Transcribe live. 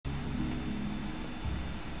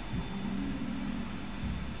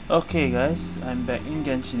Okay guys, I'm back in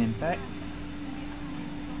Genshin Impact.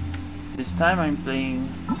 This time I'm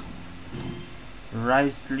playing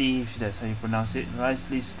Wriothesley, if that's how you pronounce it,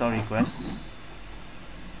 Wriothesley Story Quest.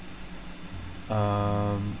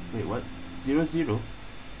 Wait, what? 00?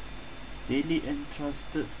 Daily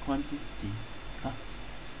entrusted quantity. Huh?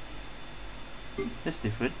 That's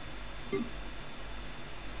different.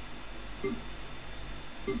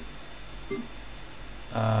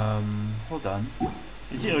 Hold on.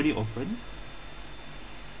 Is it already open?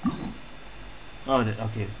 Oh,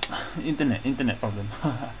 okay. internet problem.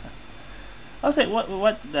 I was like,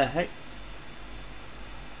 what the heck?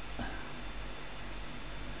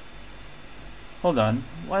 Hold on.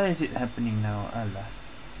 Why is it happening now? Allah.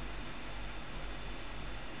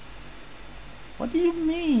 What do you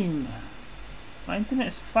mean? My internet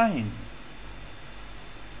is fine.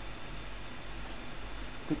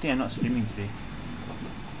 Good thing I'm not streaming today.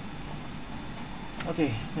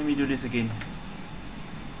 Okay, let me do this again.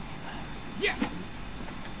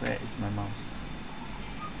 Where is my mouse?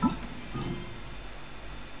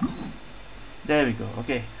 There we go.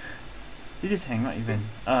 Okay, this is hangout event.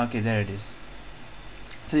 Okay, there it is.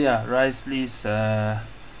 So yeah, Wriothesley's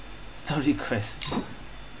story quest. What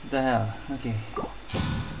the hell? Okay.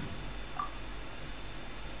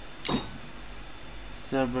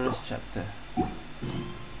 Cerberus chapter.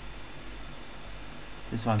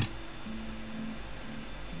 This one.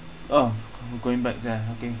 Oh, we're going back there.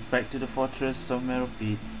 Okay, back to the fortress of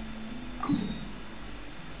Meropide.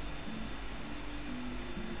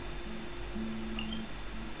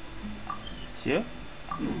 Here?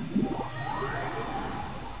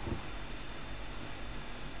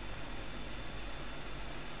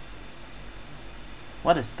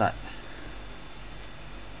 What is that?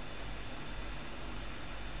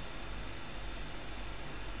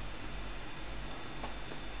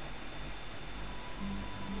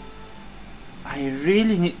 I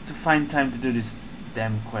really need to find time to do this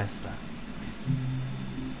damn quest.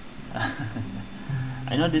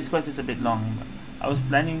 I know this quest is a bit long, but I was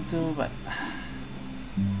planning to, but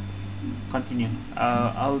continue.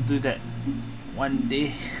 I'll do that one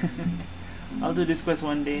day. I'll do this quest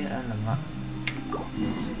one day. Alamak. God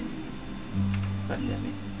damn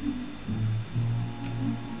it.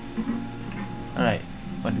 Alright,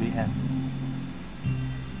 what do we have?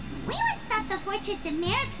 We once thought the Fortress of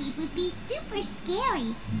Meropide would be super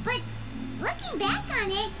scary, but looking back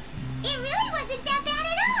on it, it really wasn't that bad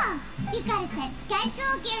at all. You've got a set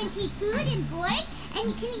schedule, guaranteed food and board, and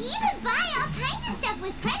you can even buy all kinds of stuff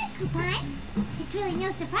with credit coupons. It's really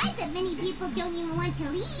no surprise that many people don't even want to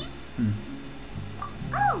leave.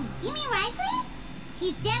 Oh, you mean Wriothesley?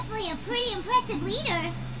 He's definitely a pretty impressive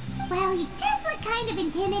leader. Well, he does look kind of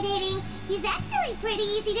intimidating. He's actually pretty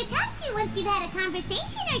easy to talk to once you've had a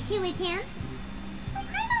conversation or two with him.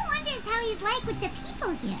 Paimon wonders how he's like with the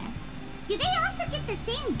people here. Do they also get the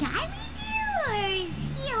same guy we do, or is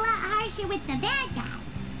he a lot harsher with the bad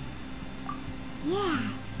guys? Yeah,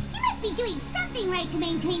 he must be doing something right to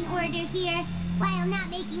maintain order here, while not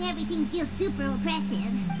making everything feel super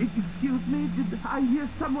oppressive. Excuse me, did I hear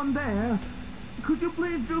someone there? Could you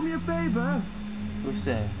please do me a favor? Who's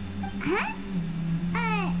there? Huh?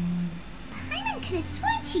 Paimon could have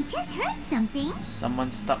sworn she just heard something.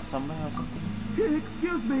 Someone stuck somewhere or something?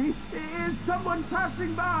 Excuse me, is someone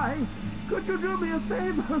passing by? Could you do me a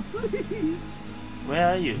favor, please? Where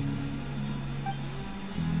are you?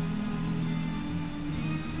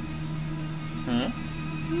 Huh?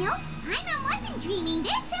 Nope, Paimon wasn't dreaming.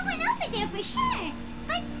 There's someone over there for sure.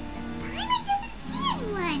 But Paimon doesn't see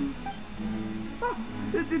anyone. Oh,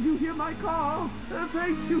 did you hear my call?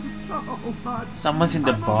 Thank you so much. Someone's in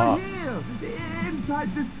the I'm box. over here, inside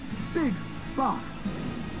this big box.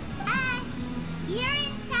 You're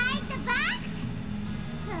inside the box?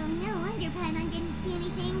 Oh, no wonder Paimon didn't see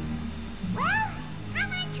anything. Well,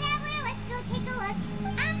 come on, traveler, let's go take a look.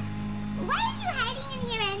 Why are you hiding in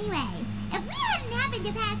here anyway? If we hadn't happened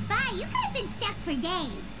to pass by, you could have been stuck for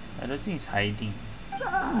days. I don't think he's hiding. It's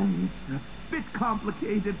a bit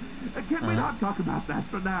complicated. Can we not talk about that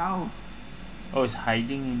for now? Oh, he's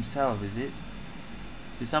hiding himself, is it?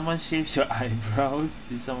 Did someone shave your eyebrows?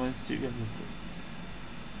 Did someone strip your eyebrows?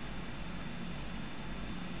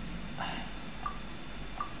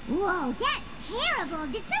 Whoa, that's terrible.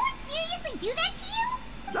 Did someone seriously do that to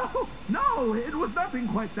you? No, it was nothing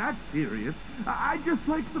quite that serious. I'd just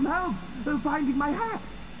like some help finding my hat.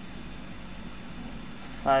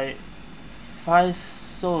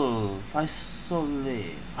 Faisole.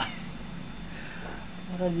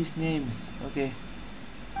 What are these names? Okay.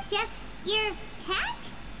 Just your hat?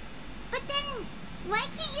 But then, why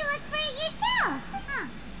can't you look for it yourself?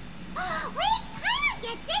 Huh? Wait, Paimon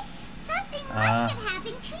gets it. Something must have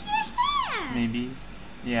happened to your hair. Maybe.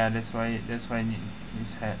 Yeah, that's why I need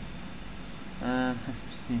his hat.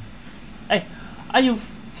 Hey, are you?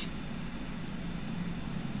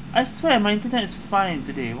 I swear my internet is fine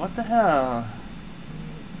today. What the hell?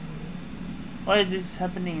 Why is this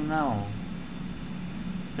happening now?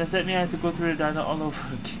 Does that mean I have to go through the data all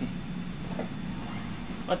over again?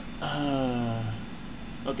 What?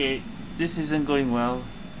 Okay, this isn't going well.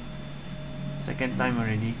 Second time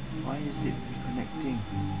already. Why is it reconnecting?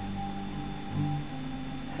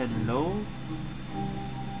 Hello?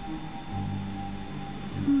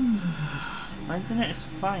 My internet is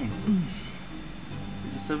fine.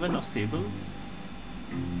 Is the server not stable?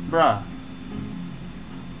 Bruh.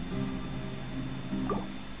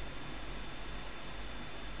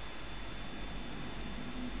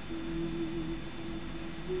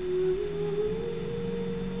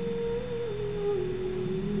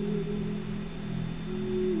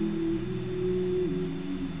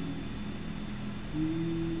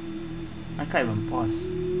 I can't even pause.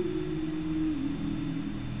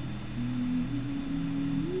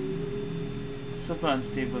 Super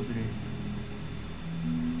unstable today.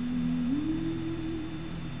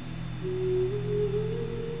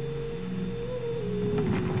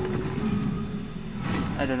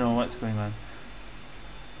 I don't know what's going on.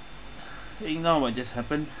 Ignore what just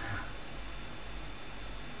happened.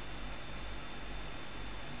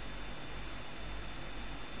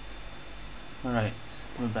 Alright,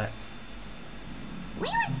 we're back. We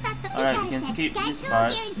once thought that Alright, we you can got a skip this schedule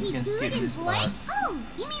part. guaranteed You can food skip and this board. part. Oh,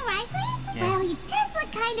 you mean Wriothesley? Yes. Well, he does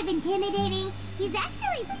look kind of intimidating. He's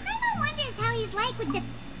actually, Paimon wonders how he's like with the...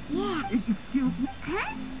 Yeah. Excuse me.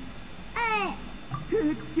 Huh?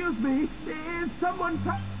 Excuse me. Is someone...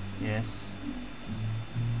 Yes.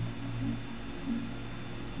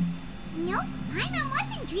 Nope, Paimon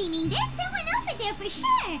wasn't dreaming. There's someone over there for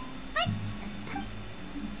sure. But,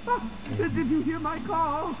 Oh, did you hear my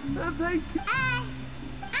call? Thank you.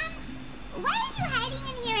 why are you hiding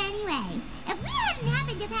in here anyway? If we hadn't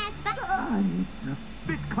happened to pass by... It's a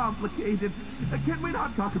bit complicated. Can we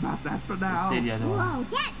not talk about that for now? Say the other one.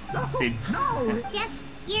 Whoa, that's Say. No. just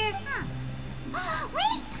your... Huh.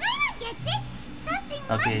 Wait, Paimon gets it. Something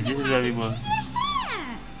must Okay, have this is where we happened were. to your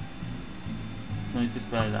hair. No need to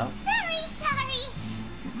spell it out. Sorry. So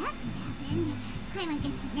that's what happened. Paimon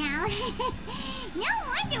gets it now. No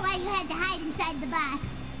wonder why you had to hide inside the box.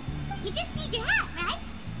 You just need your hat, right?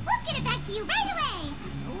 We'll get it back to you right away.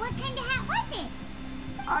 What kind of hat was it?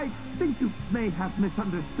 I think you may have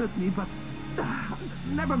misunderstood me, but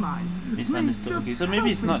never mind. Misunderstood. Please Okay, so just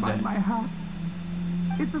maybe it's help me not find that. my hat.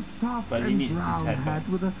 It's a soft But he and needs his brown hat hat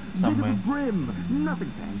back with a somewhere. bit of a brim.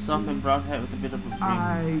 Nothing fancy. Soft and brown hat with a bit of a brim.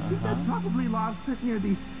 I think I probably lost it near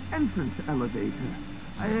the entrance elevator.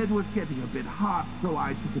 It was getting a bit hot, so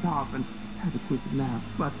I took it off and had a quick nap.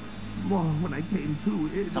 But well, when I came to,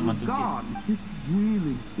 it Someone was took it. gone. It's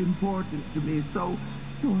really important to me, so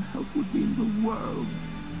your help would mean the world.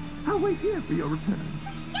 I'll wait here for your return.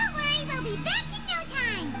 Don't worry, we'll be back in no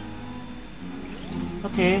time.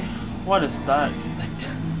 Okay, what a start.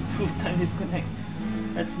 2-time disconnect.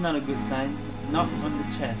 That's not a good sign. Knock on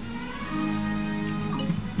the chest.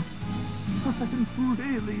 I'm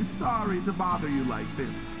really sorry to bother you like this.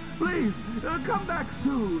 Please, come back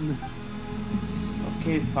soon.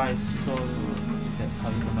 Okay, fine. So that's how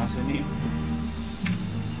you pronounce your name.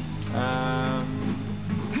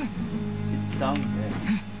 It's down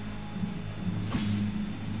there.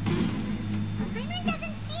 Paimon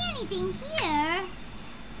doesn't see anything here.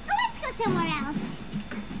 Well, let's go somewhere else.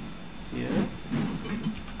 Here.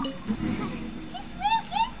 Just where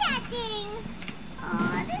is that thing?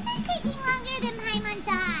 Oh, this is taking longer than Paimon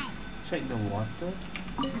thought. Check the water.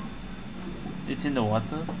 It's in the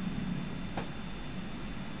water.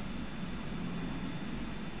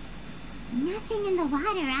 Nothing in the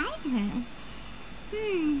water either.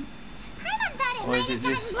 Paimon thought it Or might is it have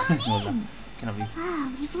this? gotten blown No, in. cannot be.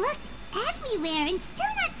 Oh, we've looked everywhere and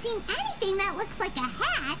still not seen anything that looks like a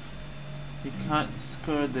hat. We can't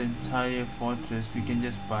skirt the entire fortress. We can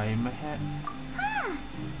just buy him a hat. Huh,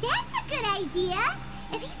 that's a good idea.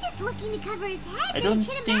 If he's just looking to cover his head, I then don't it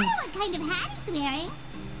shouldn't think- matter what kind of hat he's wearing.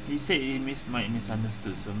 He said he might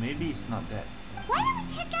misunderstood, so maybe it's not that. Why don't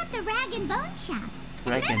we check out the rag and bone shop?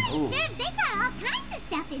 Rag and- If memory ooh. serves, they got all kinds of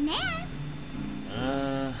stuff in there.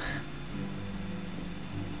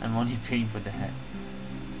 I'm only paying for the hat.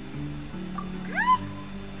 Huh?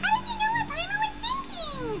 How did you know what Paimon was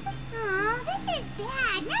thinking? Oh, this is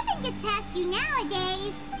bad. Nothing gets past you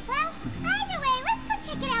nowadays. Well, either way, let's go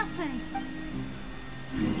check it out first.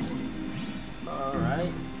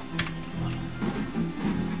 Alright.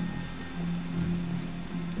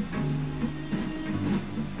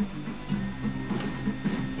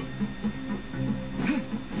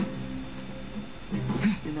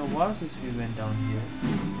 while since we went down here.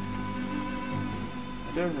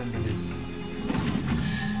 I don't remember this.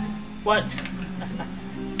 What?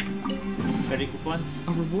 Credit coupons?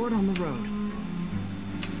 A reward on the road.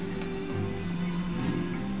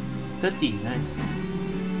 30, nice.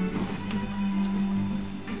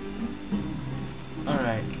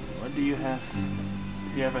 Alright, what do you have?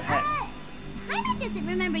 Do you have a hat? Paimon doesn't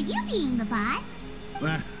remember you being the boss.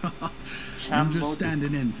 Well, I'm just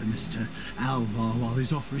standing in for Mr. Alvar while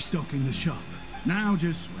he's off restocking the shop. Now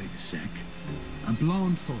just wait a sec. A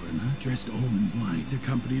blonde foreigner dressed all in white,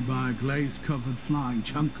 accompanied by a glaze-covered flying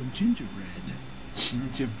chunk of gingerbread.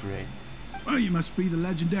 Gingerbread? Oh, you must be the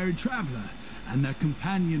legendary traveler and their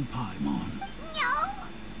companion Paimon. No.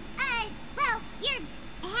 Well, you're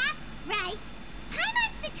half right.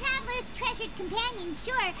 Paimon's the traveler's treasured companion,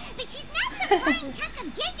 sure, but she's not some flying chunk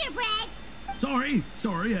of gingerbread. Sorry,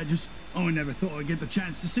 I never thought I'd get the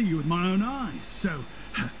chance to see you with my own eyes, so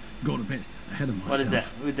got a bit ahead of myself. What is that?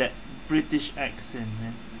 With that British accent,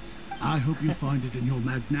 man. I hope you find it in your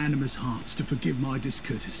magnanimous hearts to forgive my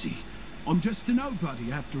discourtesy. I'm just a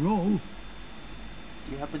nobody, after all.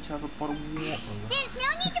 Do you happen to have a bottle of water? There's no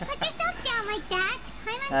need to put yourself down like that.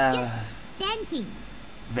 Paimon's just venting.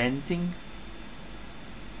 Venting?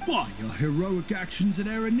 Why, your heroic actions at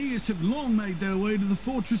Araneus have long made their way to the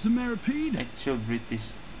fortress of Meripede. Actual British.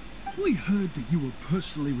 We heard that you were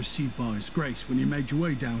personally received by His Grace when you made your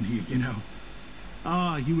way down here, you know.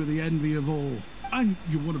 Ah, you were the envy of all. And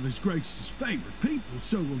you're one of His Grace's favourite people,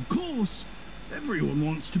 so of course, everyone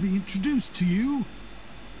wants to be introduced to you.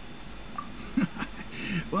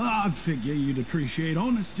 Well, I'd figure you'd appreciate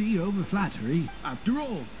honesty over flattery. After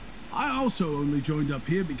all, I also only joined up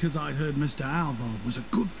here because I'd heard Mr. Alvar was a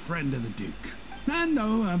good friend of the Duke. And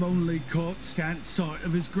though I've only caught scant sight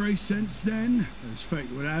of His Grace since then, as fate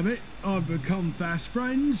would have it, I've become fast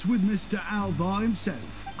friends with Mr. Alvar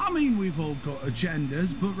himself. I mean, we've all got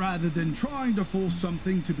agendas, but rather than trying to force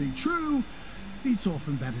something to be true, it's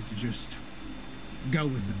often better to just go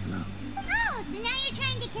with the flow. Oh, so now you're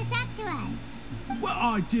trying to kiss up to us. Well,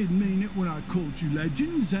 I did mean it when I called you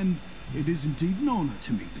legends, and it is indeed an honour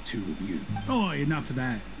to meet the two of you. Oh, enough of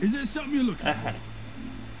that. Is there something you're looking for?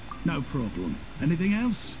 No problem. Anything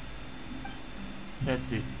else?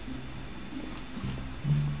 That's it.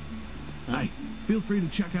 Huh? Hey, feel free to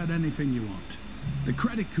check out anything you want. The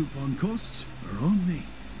credit coupon costs are on me.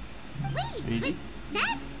 Wait, Really? but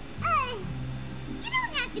that's, you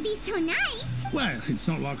don't have to be so nice. Well, it's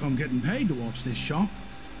not like I'm getting paid to watch this shop.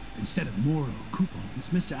 Instead of more coupons,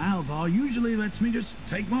 Mr. Alvar usually lets me just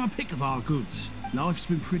take my pick of our goods. Life's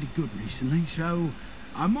been pretty good recently, so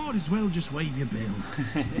I might as well just waive your bill.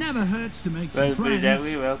 Never hurts to make some Well, put it friends. that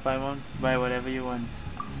way, well, Paimon, buy whatever you want.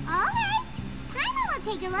 Alright, Paimon will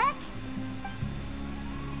take a look.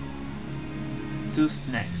 2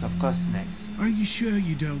 snacks, of course snacks. Are you sure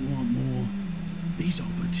you don't want more? These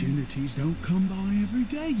opportunities don't come by every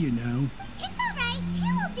day, you know. It's alright, 2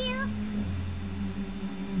 will do.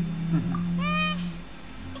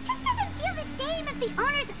 It just doesn't feel the same if the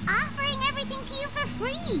owner's offering everything to you for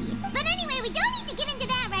free. But anyway, we don't need to get into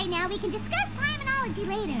that right now. We can discuss Paimonology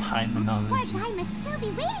later. Paimonology. Poor Pai must still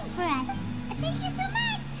be waiting for us. Thank you so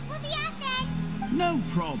much. We'll be off then. No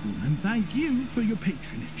problem, and thank you for your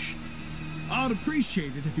patronage. I'd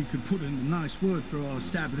appreciate it if you could put in a nice word for our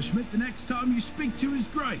establishment the next time you speak to His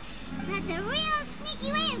Grace. That's a real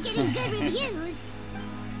sneaky way of getting good reviews.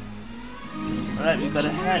 Alright, we got a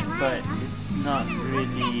hat, but it's not really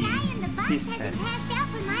his hat. Passed out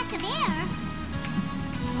from lack of air.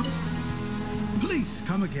 Please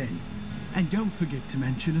come again, and don't forget to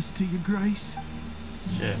mention us to Your Grace.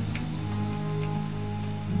 Sure.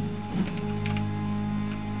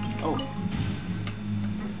 Oh.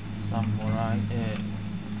 Samurai.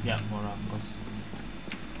 Yeah, Mora, of course.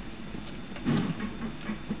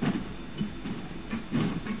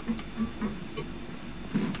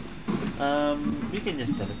 We can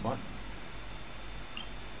just teleport.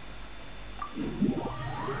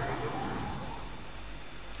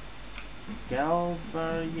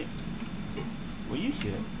 Galvaria. Were you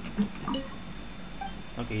here?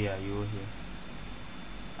 Okay, yeah, you were here.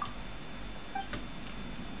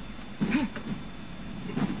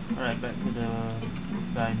 Alright, back to the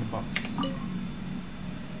guy in the box.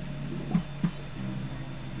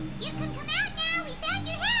 You can come out now. We found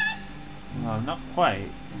your hat. Well, not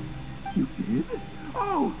quite. You did?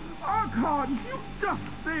 Oh, Archon, you just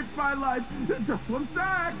saved my life. Just one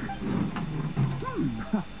sec.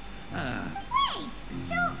 Wait,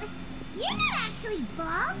 so you're not actually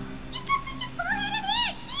bald? You've got such a full head of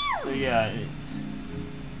hair, too! So yeah,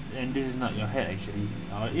 and this is not your head actually,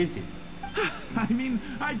 or is it? I mean,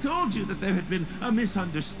 I told you that there had been a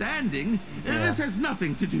misunderstanding. Yeah. This has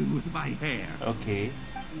nothing to do with my hair. Okay.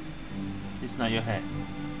 It's not your hat.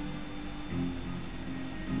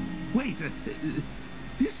 Wait,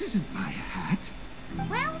 this isn't my hat.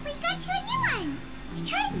 Well, we got you a new one. You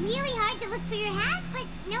tried really hard to look for your hat, but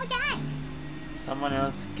no dice. Someone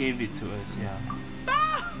else gave it to us, yeah.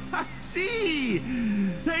 Ah, I see.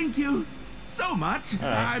 Thank you so much. All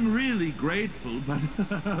right. I'm really grateful, but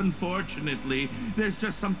unfortunately, there's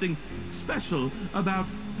just something special about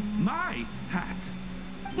my hat.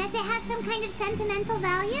 Does it have some kind of sentimental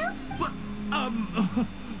value? But,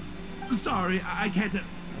 sorry, I can't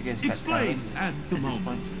I guess explain Cat at the this moment.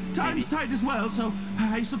 point. Time's Maybe. tight as well, so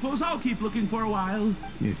I suppose I'll keep looking for a while.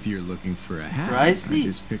 If you're looking for a hat, Wriothesley. I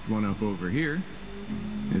just picked one up over here.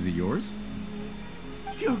 Is it yours?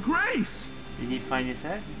 Your Grace! Did he find his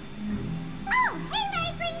hat? Oh, hey,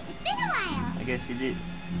 Wriothesley. It's been a while. I guess he did.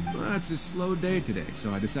 Well, it's a slow day today,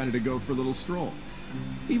 so I decided to go for a little stroll.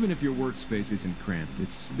 Even if your workspace isn't cramped,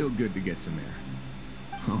 it's still good to get some air.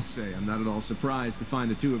 I'll say I'm not at all surprised to find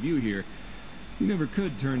the two of you here. You never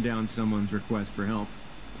could turn down someone's request for help.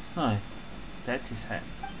 Huh. That's his hat.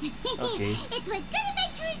 Okay. It's what good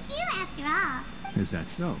adventurers do, after all. Is that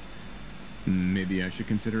so? Maybe I should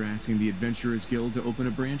consider asking the Adventurers Guild to open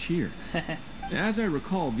a branch here. As I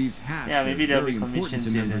recall, these hats Yeah, are maybe there'll very be important commissions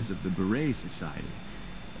to here members then. of the Beret Society.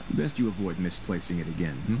 Best you avoid misplacing it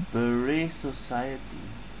again, Beret Society.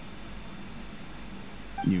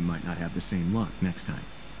 You might not have the same luck next time.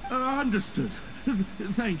 Understood.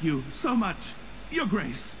 Thank you so much, Your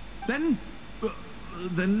Grace. Then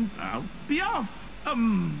I'll be off.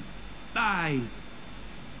 I'll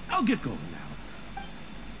get going now.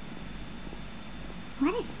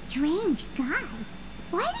 What a strange guy.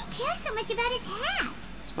 Why did he care so much about his hat?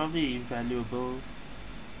 It's probably valuable.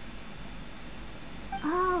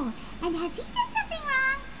 Oh, and has he done something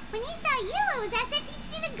wrong? When he saw you, it was as if he'd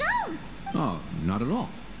seen a ghost. Oh, not at all.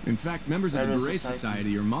 In fact, members of the Beret Beret Society.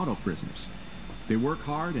 Society are model prisoners. They work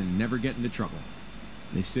hard and never get into trouble.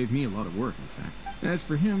 They've saved me a lot of work, in fact. As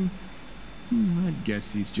for him, I'd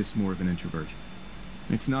guess he's just more of an introvert.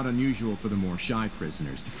 It's not unusual for the more shy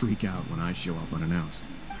prisoners to freak out when I show up unannounced.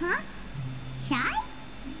 Huh? Shy?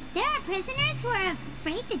 There are prisoners who are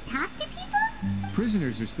afraid to talk to people?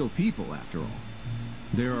 Prisoners are still people, after all.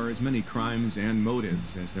 There are as many crimes and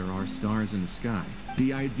motives as there are stars in the sky.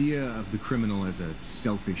 The idea of the criminal as a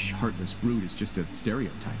selfish, heartless brute is just a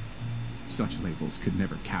stereotype. Such labels could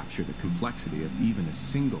never capture the complexity of even a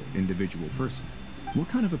single individual person. What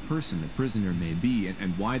kind of a person a prisoner may be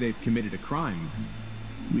and why they've committed a crime,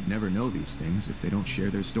 we'd never know these things if they don't share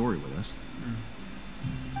their story with us.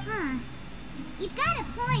 Huh. You've got a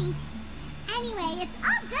point. Anyway, it's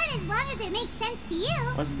all good as long as it makes sense to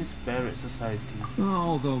you. What's this Beret Society?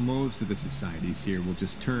 Although most of the societies here will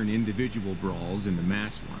just turn individual brawls into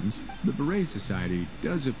mass ones, the Beret Society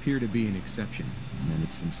does appear to be an exception, and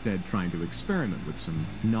it's instead trying to experiment with some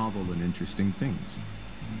novel and interesting things.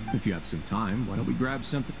 If you have some time, why don't we grab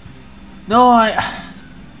something? No,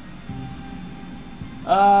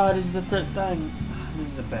 this is the third time.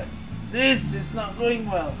 This is a bad. This is not going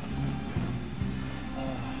well.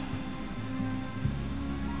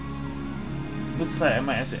 Looks like I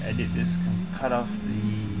might have to edit this and cut off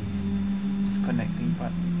the disconnecting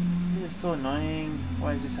part. This is so annoying.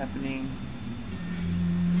 Why is this happening?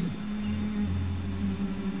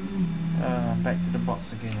 Back to the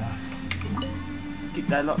box again. Skip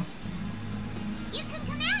dialogue. You can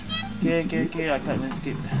come out now. Okay, I can't even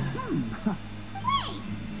skip. Wait.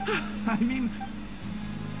 I mean...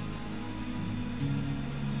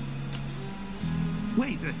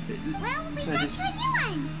 Wait, Well, we So got this- you a new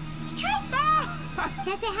one. You tried.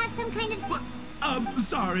 Does it have some kind of...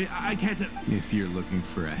 sorry, I can't... If you're looking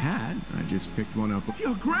for a hat, I just picked one up.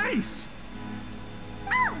 Your Grace!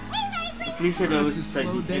 Oh, hey, Wriothesley. Pretty sure that It's was a like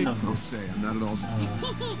slow the day, end of I'll this. say. I'm not at all... It's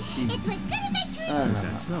what good adventurers... Is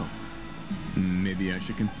that so? Maybe I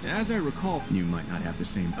should as I recall, you might not have the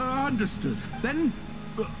same... Understood. Then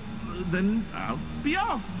I'll be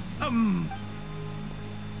off.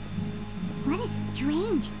 What a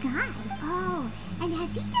strange guy. Oh, and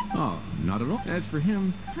has he done... Oh, not at all. As for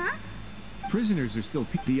him, Huh? prisoners are still...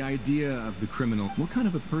 The idea of the criminal... What kind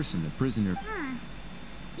of a person a prisoner... Huh.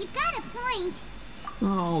 You've got a point.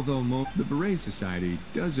 Although the Beret Society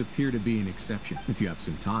does appear to be an exception. If you have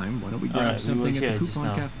some time, why don't we grab Alright, we something were at here the just Coupon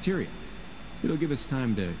now. Cafeteria? It'll give us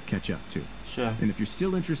time to catch up, too. Sure. And if you're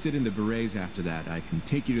still interested in the Berets after that, I can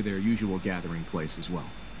take you to their usual gathering place as well.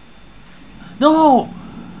 No!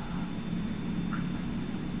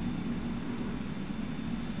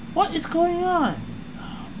 What is going on?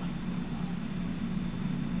 Oh my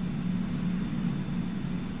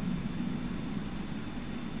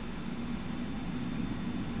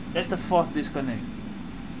That's the fourth disconnect.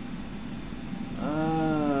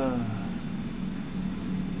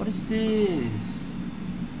 What is this?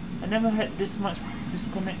 I never had this much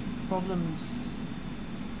disconnect problems.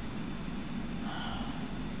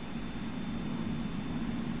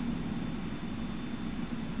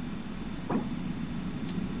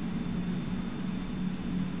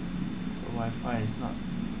 The Wi-Fi is not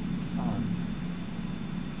found.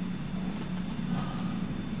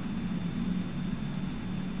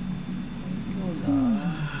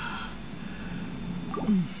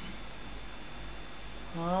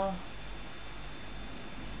 Huh?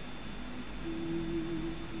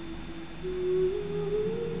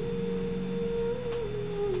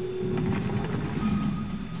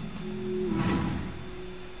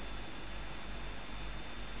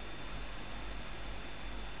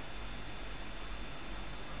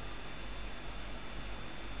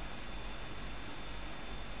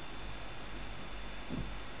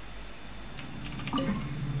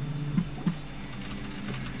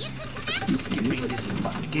 Skipping this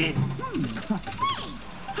part again.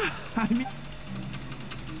 I mean...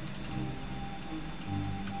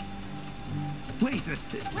 Wait,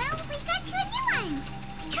 Well, we got you a new one.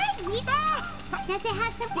 I tried reading. Does it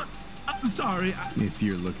have some... I'm sorry, If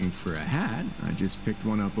you're looking for a hat, I just picked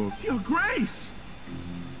one up over... Your Grace!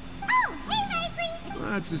 Oh, hey, Wriothesley.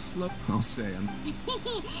 That's a slow... I'll say I'm...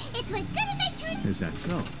 It's what good adventure... Is that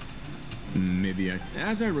so? Maybe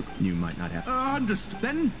as I you might not have... Understood.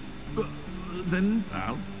 Then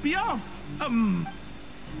I'll be off.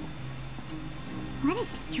 What a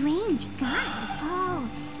strange guy. Oh,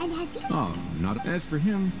 and has he... Oh, not... As for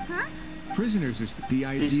him, Huh? prisoners are the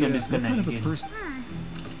don't idea... What disconnect kind of a again. person...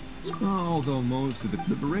 Although most of the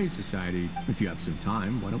Beret Society, if you have some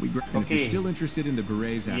time, why don't we... And if you're Okay. still interested in the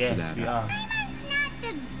Berets after Yes, that... we are. Paimon's not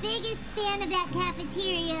the biggest fan of that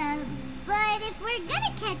cafeteria, but if we're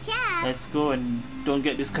gonna catch up... Let's go and don't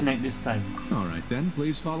get disconnect this time. All right then,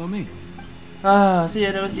 please follow me. Ah, so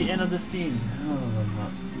yeah, that was the end of the scene. Oh,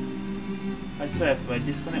 no. I swear, if I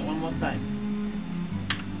disconnect one more time.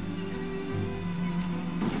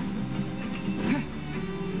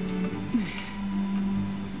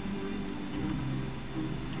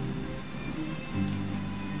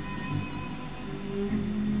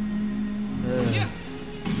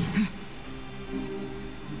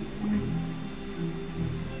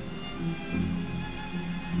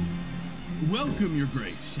 Welcome, Your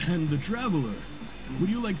Grace, and the Traveler. Would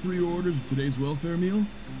you like 3 orders of today's welfare meal?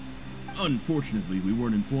 Unfortunately, we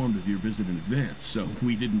weren't informed of your visit in advance, so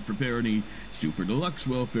we didn't prepare any super deluxe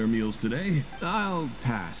welfare meals today. I'll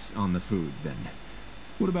pass on the food then.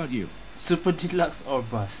 What about you? Super deluxe or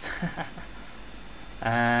bust?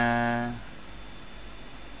 I'll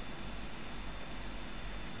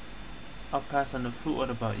pass on the food. What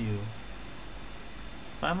about you?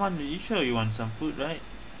 Paimon, you sure you want some food, right?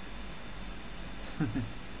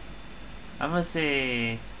 I'm gonna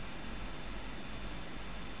say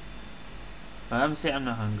I'm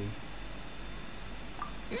not hungry.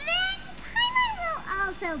 Then Paimon will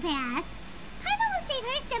also pass. Paimon will save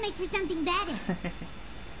her stomach for something better.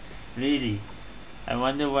 Really? I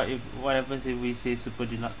wonder what happens if we say super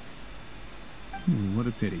deluxe. What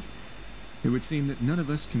a pity. It would seem that none of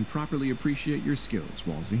us can properly appreciate your skills,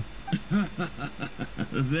 Walsey.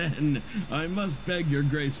 Then I must beg Your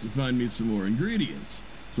Grace to find me some more ingredients,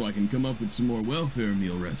 so I can come up with some more welfare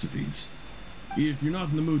meal recipes. If you're not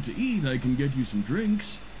in the mood to eat, I can get you some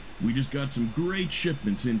drinks. We just got some great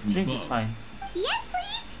shipments in from Drinks is above. fine. Yes,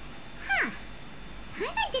 please? Huh.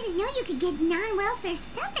 Paimon didn't know you could get non-welfare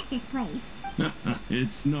stuff at this place.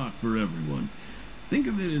 It's not for everyone. Think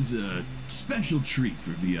of it as a special treat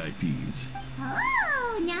for VIPs.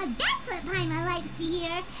 Oh, now that's what Paimon likes to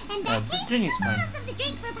hear. And that the case, drink 2 is fine. bottles of the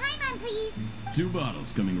drink for Paimon, please. 2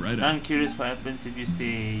 bottles coming right up. I'm curious what happens if you say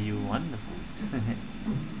you want the food.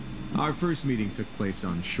 Our first meeting took place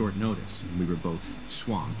on short notice, and we were both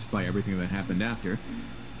swamped by everything that happened after,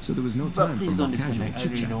 so there was no But time please for don't more casual disconnect. I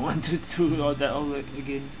really chit-chat. don't want to do all that all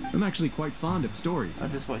again. I'm actually quite fond of stories. I'll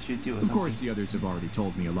just watch YouTube or Of something. course, the others have already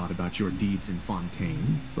told me a lot about your deeds in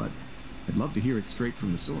Fontaine, but I'd love to hear it straight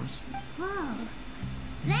from the source. Whoa.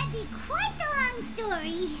 That'd be quite the long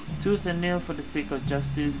story. Tooth and nail for the sake of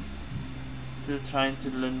justice. Still trying to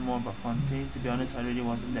learn more about Fontaine. To be honest, I really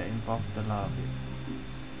wasn't that involved with a lot of it.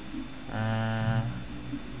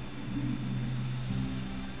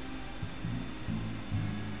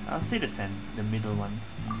 I'll say the middle one.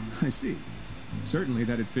 I see. Certainly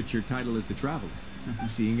that'd fit your title as the Traveler.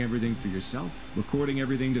 Seeing everything for yourself, recording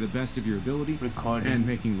everything to the best of your ability, Recording and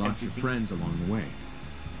making lots of everything. friends along the way.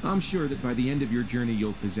 I'm sure that by the end of your journey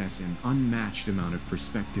you'll possess an unmatched amount of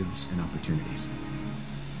perspectives and opportunities.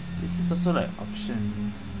 This is also like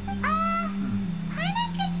options.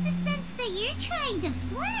 Paimon gets the sense that you're trying to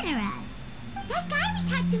flatter us. That guy we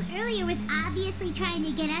talked to earlier was obviously trying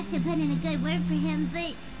to get us to put in a good word for him,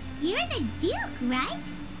 but you're the Duke, right?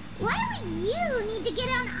 Why would you need to get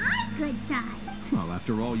on our good side? Well,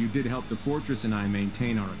 after all, you did help the fortress and I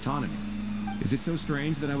maintain our autonomy. Is it so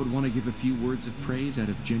strange that I would want to give a few words of praise out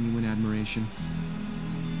of genuine admiration?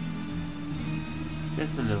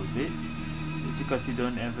 Just a little bit. It's because you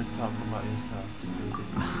don't ever talk about yourself. Just a little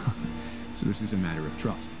bit. So this is a matter of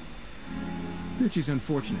trust. Which is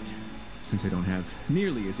unfortunate, since I don't have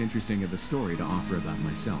nearly as interesting of a story to offer about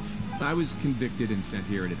myself. I was convicted and sent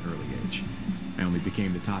here at an early age. I only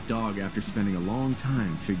became the top dog after spending a long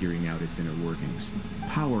time figuring out its inner workings.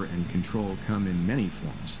 Power and control come in many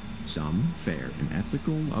forms. Some fair and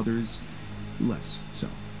ethical, others less so.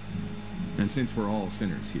 And since we're all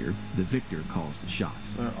sinners here, the victor calls the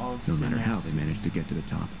shots. We're all no matter sinners. how they manage to get to the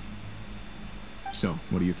top. So,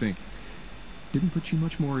 what do you think? Didn't put you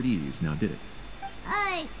much more at ease, now did it?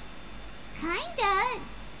 Kinda.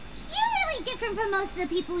 You're really different from most of the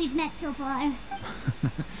people we've met so far.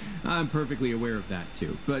 I'm perfectly aware of that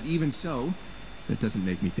too. But even so, that doesn't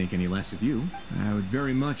make me think any less of you. I would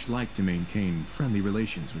very much like to maintain friendly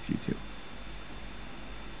relations with you two.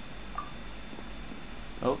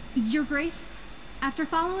 Oh, Your Grace, after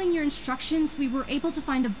following your instructions, we were able to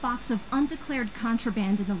find a box of undeclared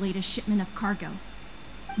contraband in the latest shipment of cargo.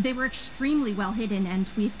 They were extremely well hidden,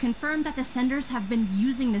 and we've confirmed that the senders have been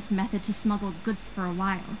using this method to smuggle goods for a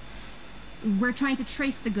while. We're trying to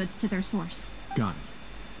trace the goods to their source. Got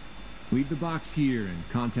it. Leave the box here and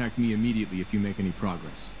contact me immediately if you make any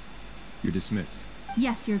progress. You're dismissed.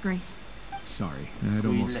 Yes, Your Grace. Sorry, I'd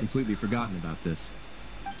almost completely forgotten about this.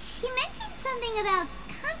 She mentioned something about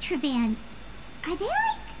contraband. Are they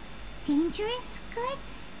like dangerous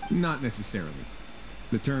goods? Not necessarily.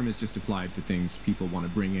 The term is just applied to things people want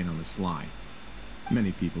to bring in on the sly.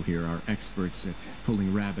 Many people here are experts at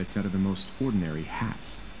pulling rabbits out of the most ordinary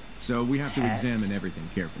hats. So we have to examine everything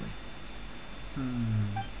carefully.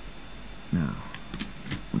 Now,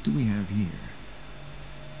 what do we have here?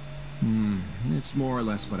 It's more or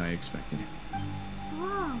less what I expected.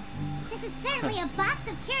 Whoa, this is certainly a box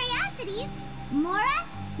of curiosities. Mora,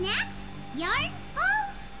 snacks, yarn,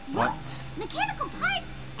 balls, What? ropes, mechanical parts,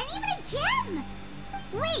 and even a gem!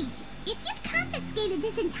 Wait, if you've confiscated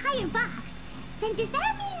this entire box, then does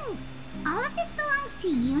that mean all of this belongs to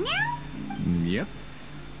you now? Yep.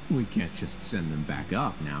 We can't just send them back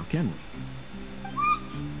up now, can we?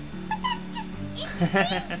 What? But that's just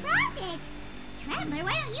insane profit! Traveler,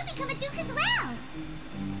 why don't you become a duke as well?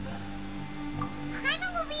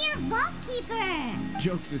 Paimon will be your vault keeper!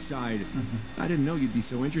 Jokes aside, I didn't know you'd be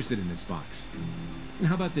so interested in this box.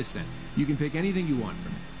 How about this then? You can pick anything you want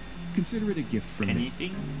from it. Consider it a gift from me.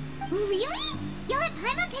 Anything? Really? You'll let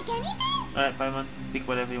Paimon pick anything? Alright, Paimon, pick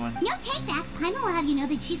whatever you want. No takebacks. Paimon will have you know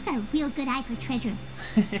that she's got a real good eye for treasure.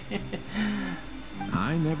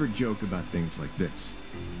 I never joke about things like this.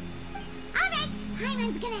 Alright,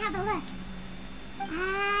 Paimon's gonna have a look.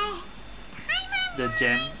 Paimon The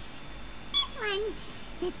gem. wants this one.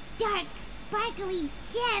 This dark, sparkly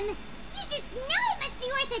gem. You just know it must be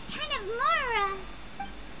worth a ton of Mora.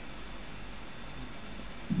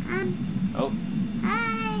 Oh,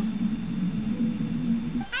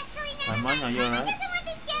 Actually, never Paimon, mind. are you Paimon alright? doesn't want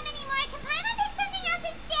this gem anymore. Can Paimon pick something else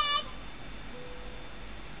instead?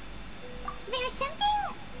 There's something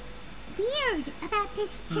weird about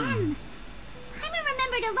this gem. Paimon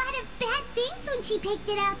remembered a lot of bad things when she picked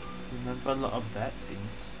it up. remember a lot of bad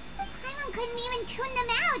things. Paimon couldn't even tune them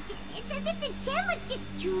out. It's as if the gem was just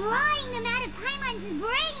drawing them out of Paimon's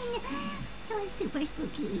brain. It was super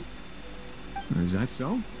spooky. Is that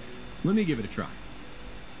so? Let me give it a try.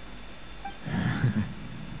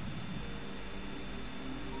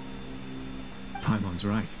 Paimon's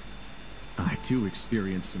right. I too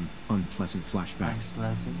experienced some unpleasant flashbacks.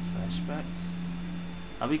 Unpleasant flashbacks?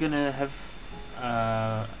 Are we gonna have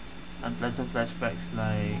unpleasant flashbacks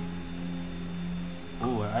like...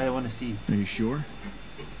 Oh, I want to see. Are you sure?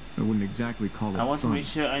 I wouldn't exactly call it I want fun. to make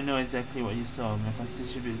sure I know exactly what you saw. My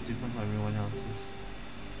constitution is different from everyone else's.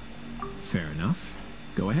 Fair enough.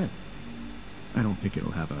 Go ahead. I don't think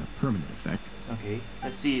it'll have a permanent effect. Okay,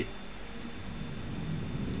 let's see it.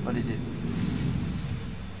 What is it?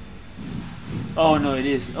 Oh no, it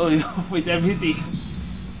is. Oh, it's everything.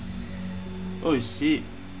 Oh shit.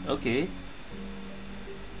 Okay.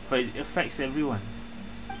 But it affects everyone.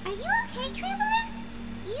 Are you okay, Traveler?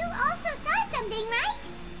 You also saw something, right?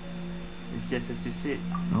 It's just as you said.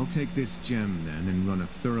 I'll take this gem then and run a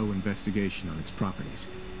thorough investigation on its properties.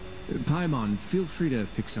 Paimon, feel free to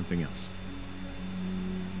pick something else.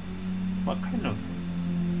 What kind of?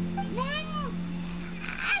 Then...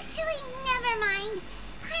 Actually, never mind.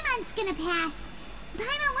 Paimon's gonna pass.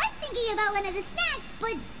 Paimon was thinking about one of the snacks,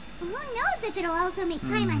 but who knows if it'll also make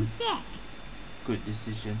Paimon sick. Good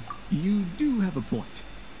decision. You do have a point.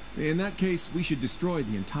 In that case, we should destroy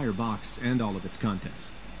the entire box and all of its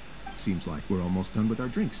contents. Seems like we're almost done with our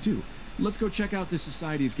drinks, too. Let's go check out the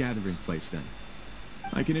Society's gathering place, then.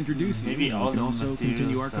 I can introduce Maybe you, and all we can the also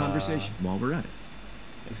continue our materials, conversation while we're at it.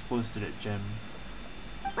 Exposed to that gem.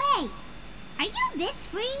 Wait, are you this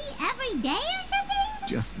free every day or something?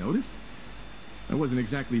 Just noticed? I wasn't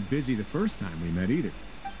exactly busy the first time we met, either.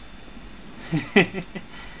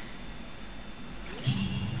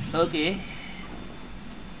 Okay.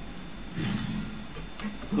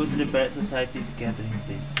 Go to the Barrett Society's gathering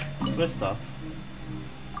place. First off,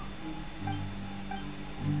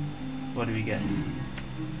 what do we get?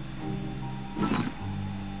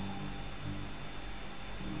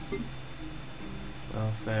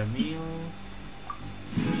 Welfare meal.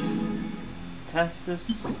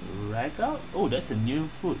 Tassus Ragout? Oh, that's a new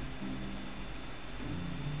food.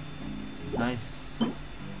 Nice.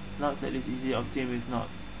 Luck that is easy to obtain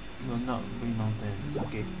will not bring mountains.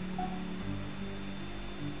 Okay.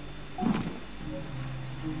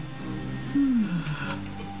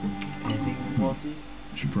 Anything bossy?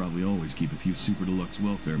 Should probably always keep a few super deluxe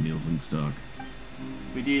welfare meals in stock.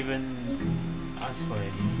 We didn't even ask for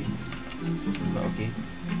any. But okay.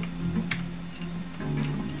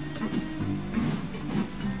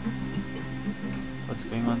 What's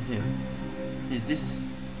going on here? Is this...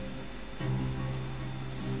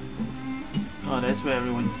 Oh, that's where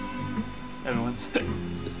everyone's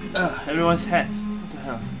hats. What the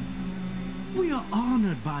hell? We are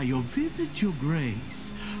honored by your visit, Your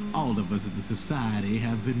Grace. All of us at the Society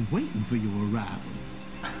have been waiting for your arrival.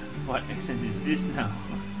 What accent is this now?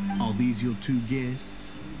 Are these your two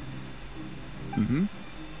guests? Mm-hmm.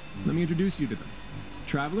 Let me introduce you to them.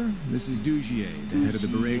 Traveler, this is Dugier, the head of the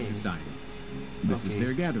Beret Society. This is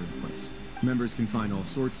their gathering place. Members can find all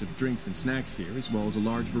sorts of drinks and snacks here, as well as a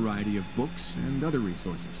large variety of books and other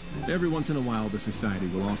resources. Every once in a while, the Society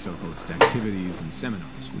will also host activities and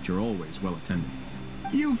seminars, which are always well attended.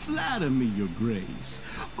 You flatter me, Your Grace.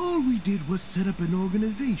 All we did was set up an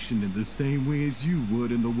organization in the same way as you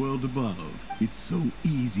would in the world above. It's so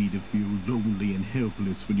easy to feel lonely and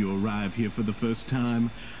helpless when you arrive here for the first time.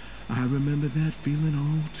 I remember that feeling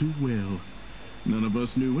all too well. None of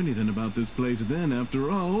us knew anything about this place then, after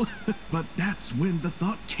all. But that's when the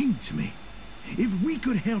thought came to me. If we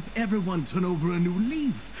could help everyone turn over a new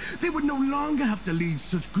leaf, they would no longer have to lead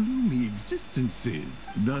such gloomy existences.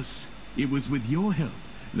 Thus, it was with your help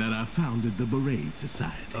that I founded the Beret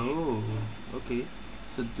Society. Oh, okay.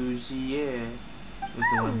 So Dugier was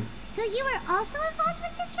the one. So you were also involved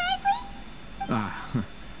with this, Wriothesley?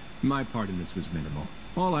 My part in this was minimal.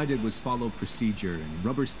 All I did was follow procedure and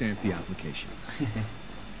rubber stamp the application.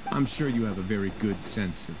 I'm sure you have a very good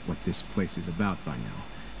sense of what this place is about by now.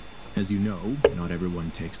 As you know, not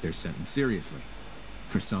everyone takes their sentence seriously.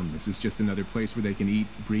 For some, this is just another place where they can eat,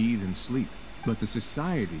 breathe, and sleep. But the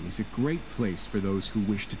Society is a great place for those who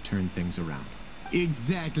wish to turn things around.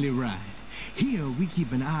 Exactly right. Here, we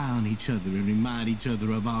keep an eye on each other and remind each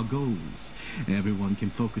other of our goals. Everyone can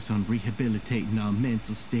focus on rehabilitating our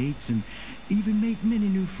mental states and even make many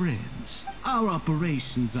new friends. Our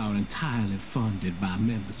operations are entirely funded by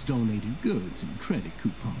members donating goods and credit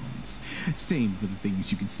coupons. Same for the things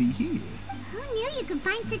you can see here. Who knew you could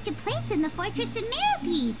find such a place in the fortress of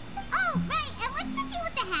Mirapede? Oh, right, and what's the deal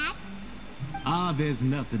with the hats? There's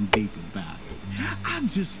nothing deep about it. I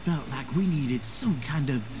just felt like we needed some kind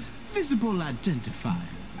of visible identifier.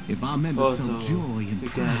 If our members felt joy and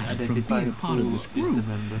pride from being a part of this group,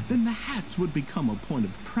 then the hats would become a point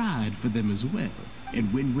of pride for them as well.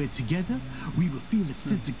 And when we're together, we will feel a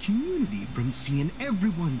sense of community from seeing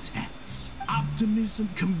everyone's hats. Optimism,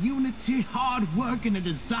 community, hard work, and a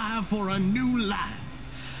desire for a new life.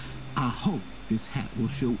 I hope this hat will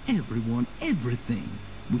show everyone everything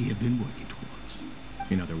we have been working towards.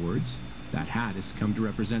 In other words, that hat has come to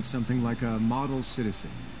represent something like a model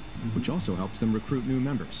citizen, which also helps them recruit new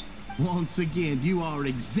members. Once again, you are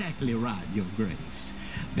exactly right, Your Grace.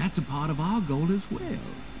 That's a part of our goal as well.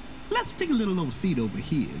 Let's take a little old seat over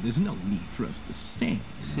here. There's no need for us to stand.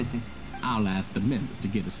 I'll ask the members to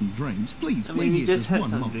get us some drinks. Please wait here just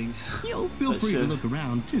one moment. Drinks. You'll feel free to look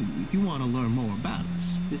around too if you want to learn more about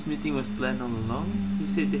us. This meeting was planned all along. He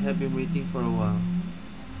said they have been waiting for a while.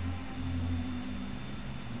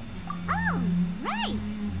 Oh, right.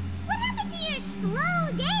 What happened to your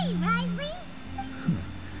slow day, Wriothesley?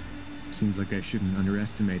 Seems like I shouldn't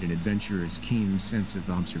underestimate an adventurer's keen sense of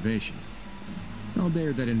observation. I'll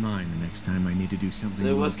bear that in mind the next time I need to do something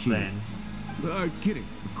So it was low-key. planned. Kidding,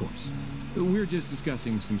 of course. We're just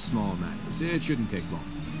discussing some small matters. It shouldn't take long.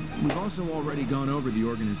 We've also already gone over the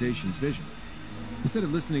organization's vision. Instead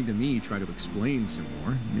of listening to me try to explain some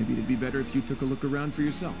more, maybe it'd be better if you took a look around for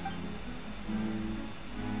yourself.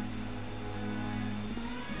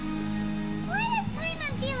 Why does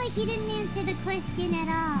Paimon feel like he didn't answer the question at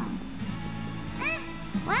all?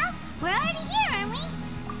 Well, we're already here, aren't we?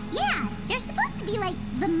 Yeah, they're supposed to be like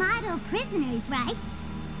the model prisoners, right?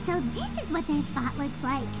 So this is what their spot looks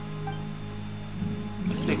like.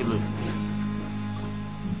 Let's take a look.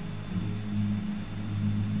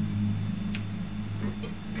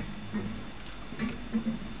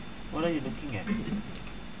 What are you looking at?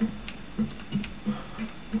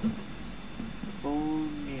 Oh,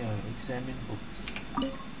 yeah, examine books.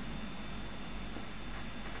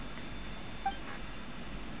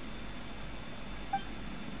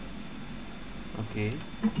 Okay.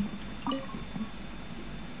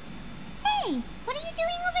 Hey, what are you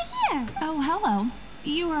doing over here? Oh, hello.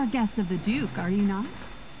 You are guests of the Duke, are you not?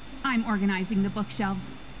 I'm organizing the bookshelves.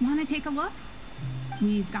 Want to take a look?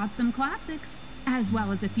 We've got some classics, as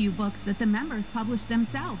well as a few books that the members publish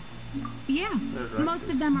themselves. Yeah, most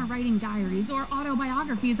of them are writing diaries or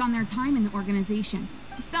autobiographies on their time in the organization.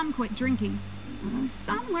 Some quit drinking.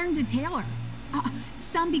 Some learned to tailor.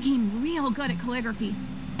 Some became real good at calligraphy.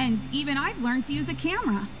 And even I've learned to use a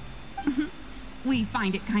camera. We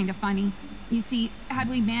find it kind of funny. You see, had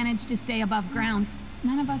we managed to stay above ground,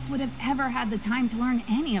 none of us would have ever had the time to learn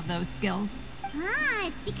any of those skills. Ah,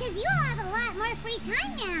 it's because you all have a lot more free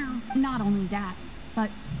time now. Not only that, but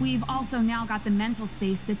we've also now got the mental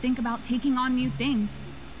space to think about taking on new things.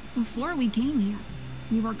 Before we came here,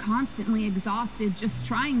 we were constantly exhausted just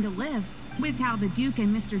trying to live. With how the Duke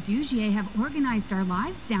and Mr. Dugier have organized our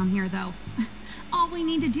lives down here, though, all we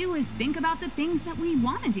need to do is think about the things that we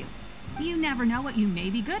want to do. You never know what you may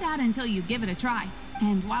be good at until you give it a try.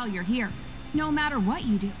 And while you're here, no matter what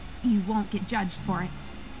you do, you won't get judged for it.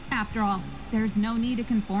 After all, there's no need to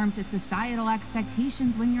conform to societal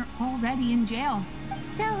expectations when you're already in jail.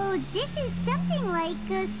 So this is something like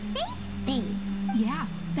a safe space. Yeah,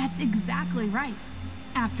 that's exactly right.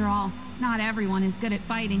 After all, not everyone is good at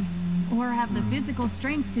fighting, or have the physical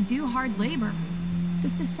strength to do hard labor. The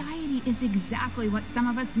society is exactly what some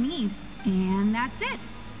of us need, and that's it.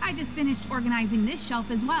 I just finished organizing this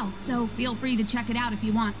shelf as well, so feel free to check it out if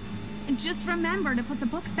you want. Just remember to put the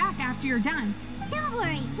books back after you're done. Don't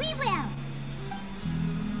worry, we will.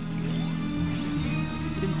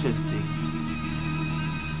 Interesting.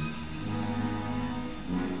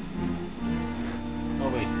 Oh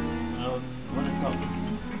wait, I want to talk.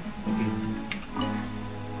 Okay.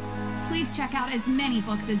 Please check out as many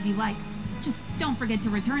books as you like. Just don't forget to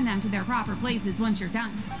return them to their proper places once you're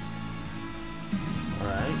done.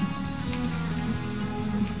 Alright.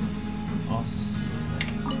 Awesome.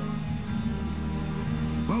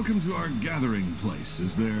 Welcome to our gathering place.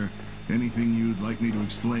 Is there anything you'd like me to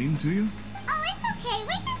explain to you? Oh, it's okay.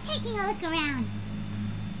 We're just taking a look around.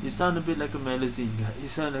 You sound a bit like a magazine guy. You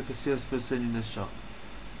sound like a salesperson in a shop.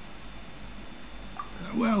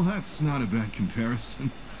 Well, that's not a bad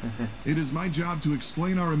comparison. It is my job to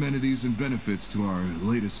explain our amenities and benefits to our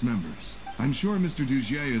latest members. I'm sure Mr.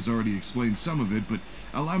 Dugier has already explained some of it, but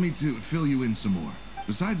allow me to fill you in some more.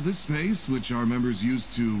 Besides this space, which our members use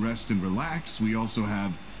to rest and relax, we also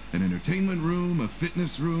have an entertainment room, a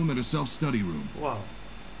fitness room, and a self-study room. Wow.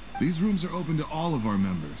 These rooms are open to all of our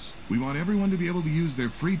members. We want everyone to be able to use their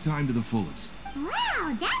free time to the fullest.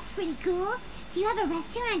 Wow, that's pretty cool. Do you have a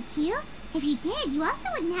restaurant too? If you did, you also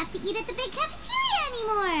wouldn't have to eat at the big cafeteria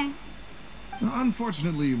anymore.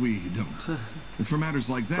 Unfortunately, we don't. For matters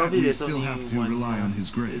like that, Probably we still have to rely on his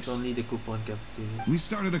grace. It's only the coupon cafeteria. We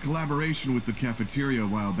started a collaboration with the cafeteria a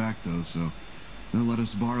while back, though, so they'll let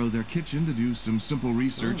us borrow their kitchen to do some simple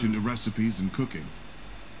research into recipes and cooking.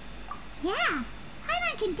 Yeah,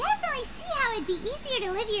 Paimon can definitely see how it'd be easier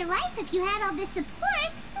to live your life if you had all this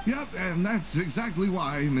support. Yep, and that's exactly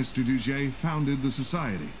why Mr. Dugier founded the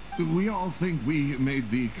society. We all think we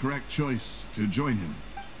made the correct choice to join him.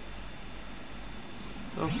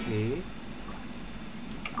 Okay.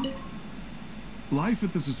 Life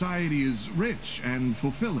at the society is rich and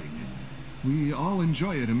fulfilling. We all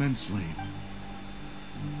enjoy it immensely.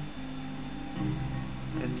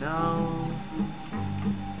 And now...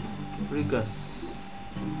 Rigas.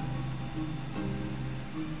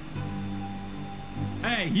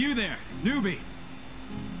 Hey, you there, newbie!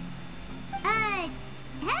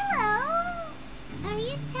 Hello? Are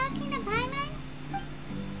you talking to Paimon?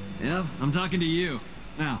 Yep, I'm talking to you.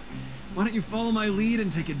 Now, why don't you follow my lead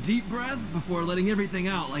and take a deep breath before letting everything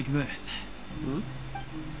out like this? Hmm?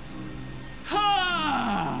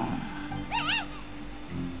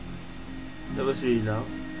 That was really loud.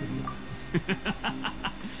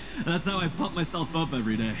 That's how I pump myself up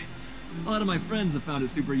every day. A lot of my friends have found it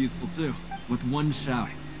super useful too. With one shout,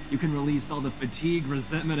 you can release all the fatigue,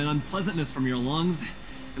 resentment, and unpleasantness from your lungs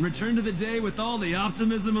and return to the day with all the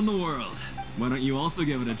optimism in the world. Why don't you also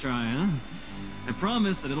give it a try, huh? I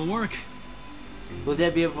promise that it'll work. Will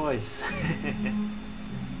there be a voice?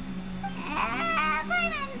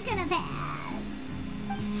 Fireman's gonna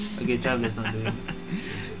pass. Okay, Traveler's not doing it.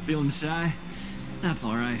 Feeling shy? That's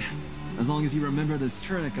alright. As long as you remember this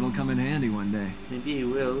trick, it'll come in handy one day. Maybe he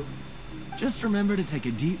will. Just remember to take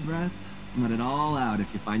a deep breath and let it all out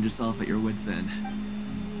if you find yourself at your wit's end.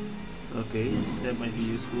 Okay, that might be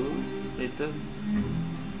useful later.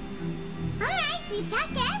 Alright, we've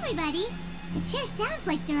talked to everybody. It sure sounds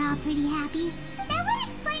like they're all pretty happy. That would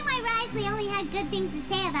explain why Wriothesley only had good things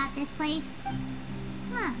to say about this place.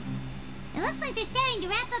 Huh. It looks like they're starting to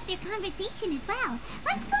wrap up their conversation as well.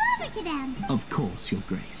 Let's go over to them. Of course, Your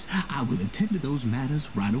Grace. I will attend to those matters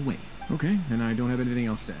right away. Okay, then I don't have anything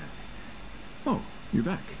else to add. Oh, you're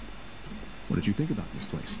back. What did you think about this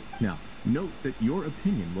place? Now, note that your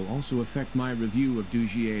opinion will also affect my review of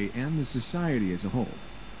Dugier and the society as a whole.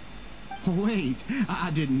 Wait,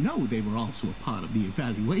 I didn't know they were also a part of the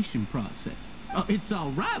evaluation process. It's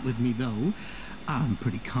all right with me, though. I'm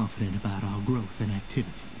pretty confident about our growth and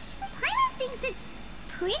activities. Paimon thinks it's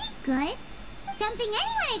pretty good. Don't think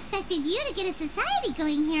anyone expected you to get a society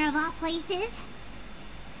going here of all places.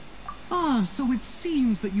 Ah, so it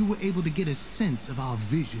seems that you were able to get a sense of our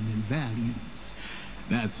vision and values.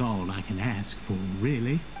 That's all I can ask for,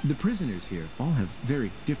 really. The prisoners here all have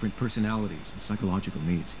very different personalities and psychological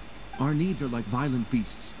needs. Our needs are like violent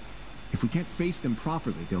beasts. If we can't face them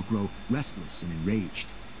properly, they'll grow restless and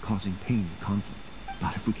enraged, causing pain and conflict.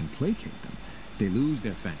 But if we can placate them, they lose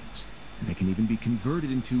their fangs, and they can even be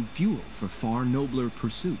converted into fuel for far nobler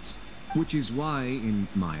pursuits. Which is why, in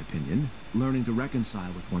my opinion, learning to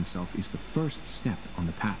reconcile with oneself is the first step on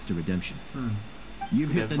the path to redemption.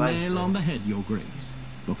 You've hit the advice nail there. on the head, Your Grace.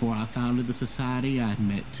 Before I founded the society, I'd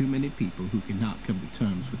met too many people who could not come to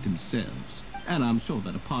terms with themselves. And I'm sure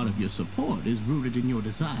that a part of your support is rooted in your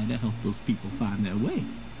desire to help those people find their way.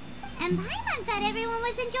 And Paimon thought everyone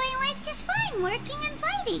was enjoying life just fine, working and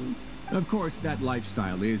fighting. Of course, that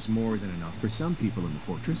lifestyle is more than enough for some people in the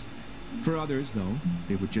fortress. For others, though,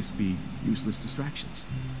 they would just be useless distractions.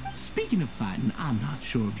 Speaking of fighting, I'm not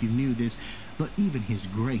sure if you knew this, but even His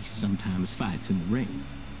Grace sometimes fights in the ring.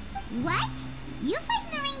 What? You fight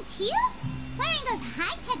in the ring too? Wearing those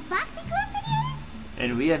high-tech boxing gloves of yours?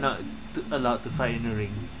 And we are not allowed to fight in the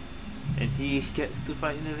ring. And he gets to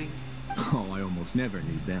fight in the ring? Oh, I almost never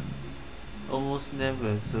need them. Almost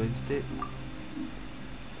never, so instead...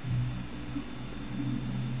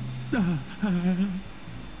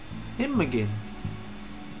 Him again.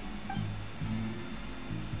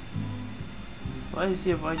 Why is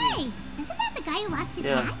he avoiding? Hey, isn't that the guy who lost his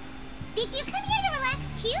Yeah. hat? Did you come here to relax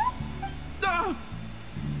too?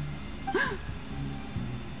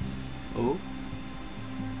 Oh?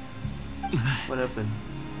 What happened?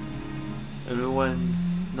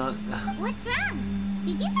 Everyone's not... What's wrong?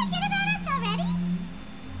 Did you forget about us already?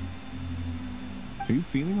 Are you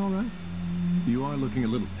feeling all right? You are looking a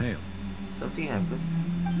little pale. Something happened.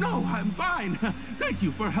 No, I'm fine. Thank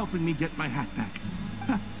you for helping me get my hat back.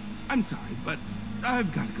 I'm sorry, but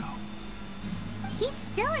I've got to go. He's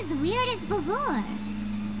still as weird as before.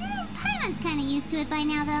 Paimon's kind of used to it by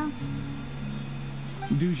now, though.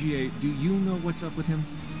 Dugier, do you know what's up with him?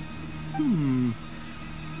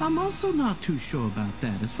 I'm also not too sure about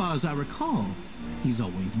that. As far as I recall, he's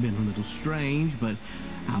always been a little strange, but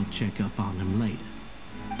I'll check up on him later.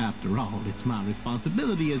 After all, it's my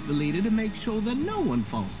responsibility as the leader to make sure that no one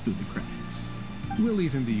falls through the cracks. We'll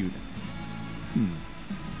leave him to you then.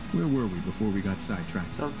 Where were we before we got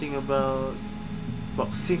sidetracked? Something about...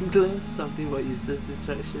 boxing gloves? Something about useless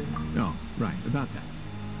distraction? Oh, right, about that.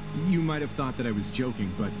 You might have thought that I was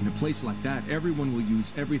joking, but in a place like that, everyone will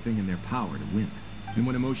use everything in their power to win. And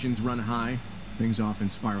when emotions run high, things often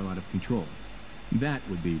spiral out of control. That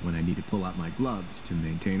would be when I need to pull out my gloves to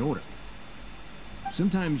maintain order.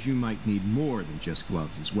 Sometimes you might need more than just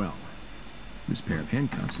gloves as well. This pair of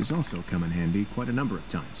handcuffs has also come in handy quite a number of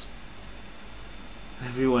times.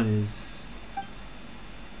 Everyone is...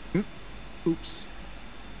 Oops.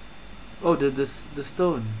 Oh, the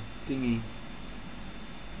stone thingy.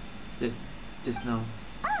 That just now.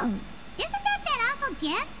 Oh, isn't that awful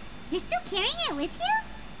gem? You're still carrying it with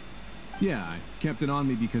you? Yeah, I kept it on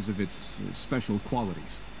me because of its special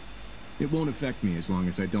qualities. It won't affect me as long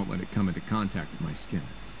as I don't let it come into contact with my skin.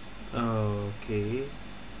 Okay.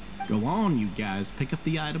 Go on, you guys. Pick up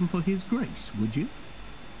the item for His Grace, would you?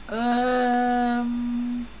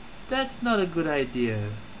 That's not a good idea.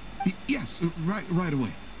 Yes, right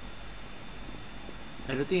away.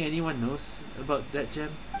 I don't think anyone knows about that gem.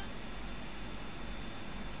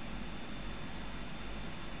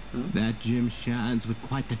 That gem shines with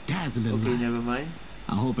quite the dazzling Okay, light. never mind.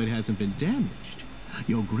 I hope it hasn't been damaged.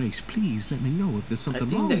 Your Grace, please let me know if there's I something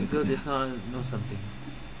think wrong that with girl it does now. not know something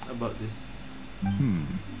about this.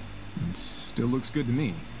 It still looks good to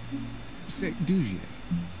me. Say, Dujier,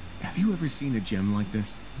 have you ever seen a gem like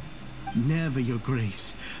this? Never, Your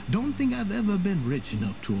Grace. Don't think I've ever been rich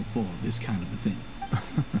enough to afford this kind of a thing.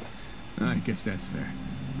 I guess that's fair.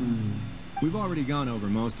 We've already gone over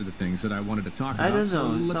most of the things that I wanted to talk I about, don't so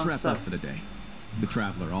know, it let's sounds wrap up sus. for the day. The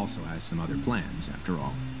Traveler also has some other plans, after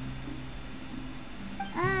all.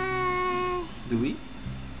 Do we?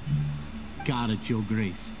 Got it, Your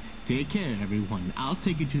Grace. Take care, everyone. I'll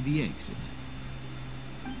take you to the exit.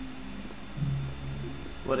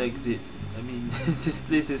 What exit? I mean, this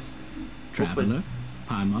place is Traveler, open.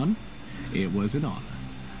 Paimon, it was an honor.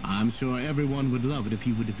 I'm sure everyone would love it if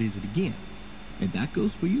you were to visit again. And that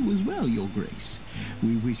goes for you as well, Your Grace.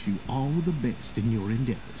 We wish you all the best in your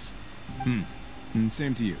endeavors. And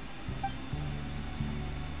same to you.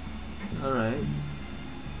 Alright.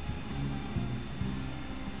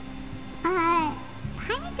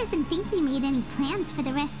 Paimon doesn't think we made any plans for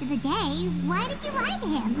the rest of the day. Why did you lie to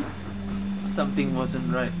him? Something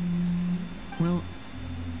wasn't right. Well,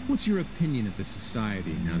 what's your opinion of the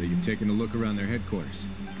Society now that you've taken a look around their headquarters?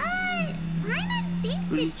 Paimon thinks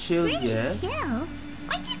Pretty it's chill, pretty yes. chill.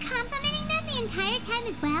 Aren't you complimenting them the entire time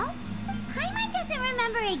as well? Paimon doesn't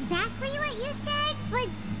remember exactly what you said, but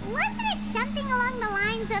wasn't it something along the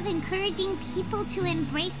lines of encouraging people to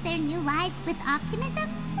embrace their new lives with optimism?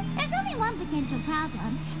 There's only one potential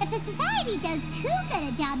problem. If the Society does too good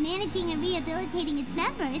a job managing and rehabilitating its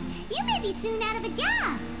members, you may be soon out of a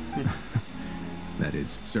job. That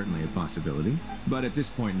is certainly a possibility. But at this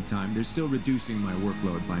point in time, they're still reducing my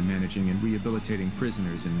workload by managing and rehabilitating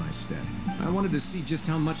prisoners in my stead. I wanted to see just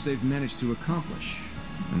how much they've managed to accomplish,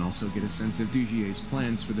 and also get a sense of Dujier's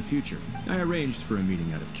plans for the future. I arranged for a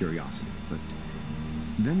meeting out of curiosity, but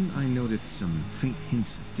then I noticed some faint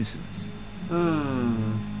hints of dissonance.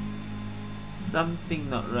 Something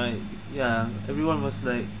not right. Yeah, everyone was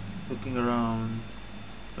like looking around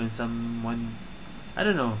when someone, I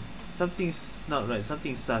don't know, something's not right,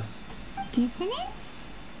 something's sus. Dissonance?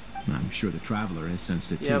 I'm sure the Traveler has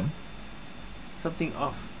sensed it Yep. too. Something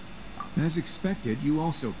off. As expected, you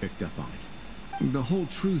also picked up on it. The whole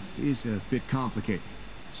truth is a bit complicated,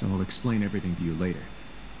 so I'll explain everything to you later.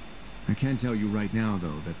 I can tell you right now,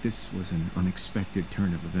 though, that this was an unexpected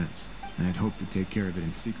turn of events. I had hoped to take care of it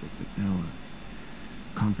in secret, but now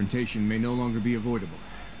confrontation may no longer be avoidable.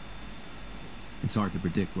 It's hard to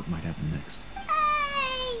predict what might happen next.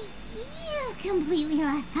 You've completely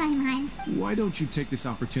lost my mind. Why don't you take this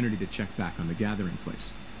opportunity to check back on the gathering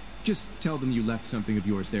place? Just tell them you left something of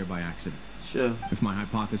yours there by accident. Sure. If my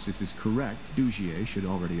hypothesis is correct, Dujier should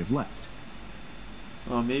already have left.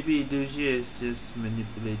 Or maybe Dujier is just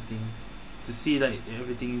manipulating to see like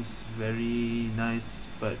everything's very nice,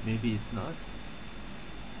 but maybe it's not.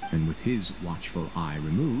 And with his watchful eye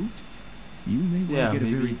removed, you may well get a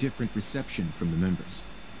very maybe. different reception from the members.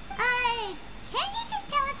 Can't you just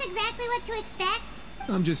tell us exactly what to expect?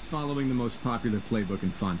 I'm just following the most popular playbook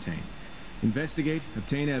in Fontaine. Investigate,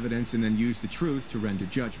 obtain evidence, and then use the truth to render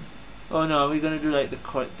judgment. Oh no, we're gonna do like the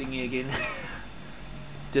court thingy again.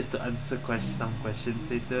 Just to answer some questions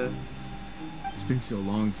later. It's been so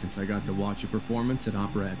long since I got to watch a performance at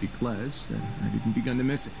Opera Epiclese that I've even begun to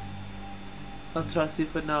miss it. I'll trust you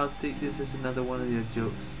for now. I'll take this as another one of your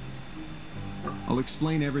jokes. I'll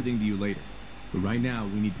explain everything to you later, but right now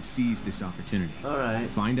we need to seize this opportunity. Alright.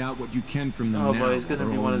 Find out what you can from them Oh now boy, it's gonna while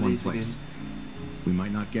be they're one all of in these place. We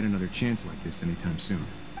might not get another chance like this anytime soon.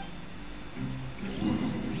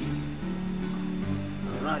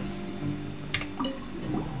 Alright.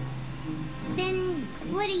 Then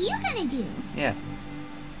what are you gonna do? Yeah.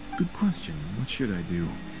 Good question. What should I do?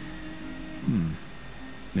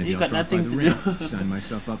 Maybe You I'll got drop by nothing the to ring, do. sign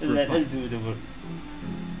myself up for a Let us fight. do the work.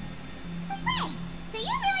 Wait, so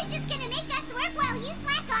you're really just gonna make us work while you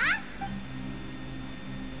slack off?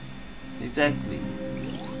 Exactly.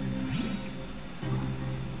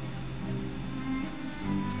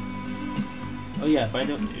 Oh yeah, by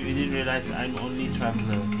the way, we didn't realize I'm only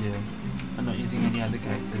Traveler here. I'm not using any other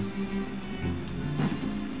characters.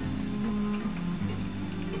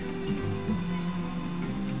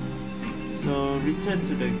 So return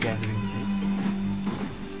to the gathering place.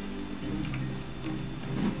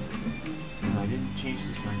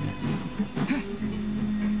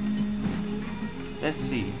 Let's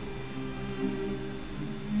see.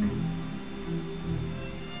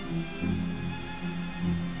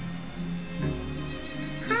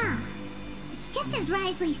 Huh. It's just as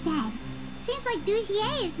Wriothesley said. Seems like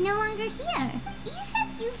Dugier is no longer here. You said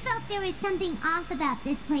you felt there was something off about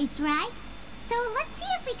this place, right? So let's see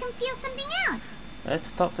if we can feel something out.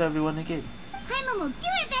 Let's talk to everyone again. Paimon will do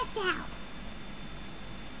her best to help.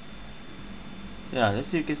 Yeah, let's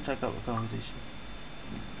see if we can strike up a conversation.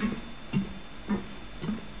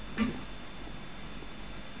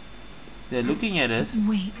 They're looking at us.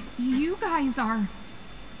 Wait, you guys are...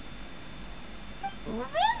 We're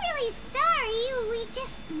really sorry. We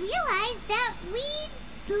just realized that we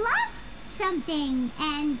lost something,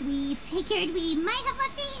 and we figured we might have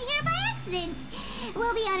left it here by accident.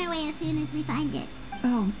 We'll be on our way as soon as we find it.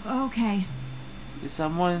 Oh, okay. Did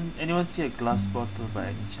anyone see a glass bottle by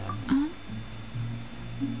any chance? Huh?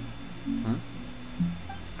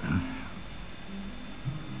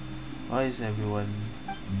 Why is everyone...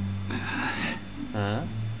 Huh?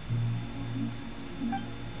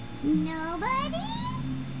 Nobody?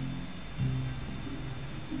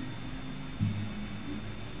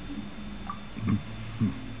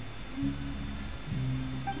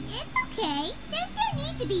 It's okay. There's no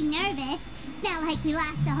need to be nervous. It's not like we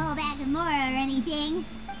lost a whole bag of more or anything.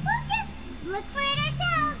 We'll just look for it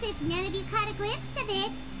ourselves if none of you caught a glimpse of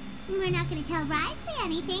it. We're not going to tell Wriothesley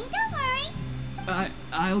anything, don't worry.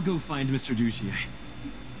 I'll go find Mr. Dugier.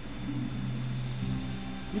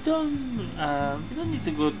 We don't need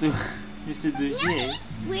to go to Mr. No Dugier. need.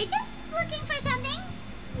 We're just looking for something.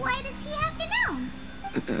 Why does he have to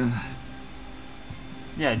know?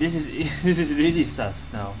 Yeah, this is really sus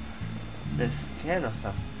now. They're scared of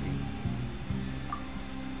something.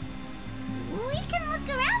 We can look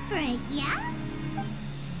around for it, yeah?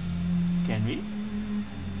 Can we?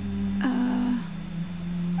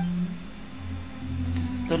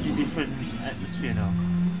 It's totally different atmosphere now.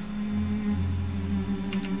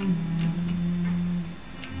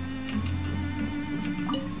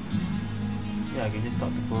 Yeah, I can just talk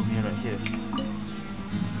to Bomia right here.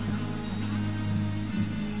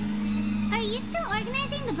 Are you still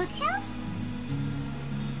organizing the bookshelves?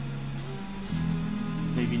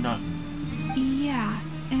 Maybe not. Yeah,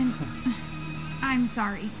 and... I'm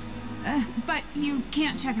sorry. But you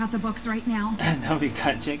can't check out the books right now. Now we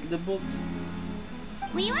can't check the books.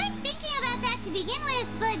 We weren't thinking about that to begin with,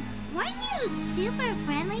 but weren't you super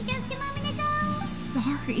friendly just a moment ago?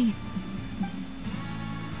 Sorry.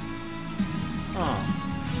 Oh.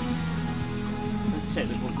 Let's check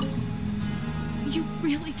the books. You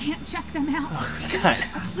really can't check them out. Oh my god.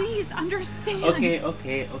 Please understand.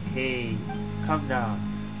 Okay. Calm down.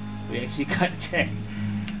 We actually can't check.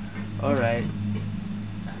 Alright.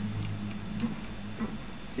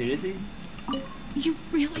 Seriously? You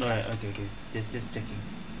really... Alright, okay. Just checking.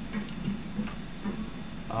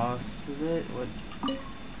 Oslet, what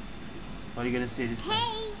are you gonna say this time?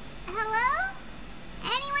 Hey, hello?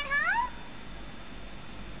 Anyone home?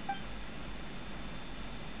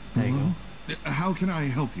 There you Hello? How can I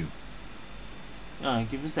help you? go.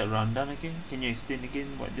 Give us that rundown again. Can you explain again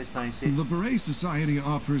what just now you said? The Beret Society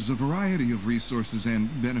offers a variety of resources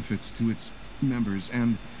and benefits to its members,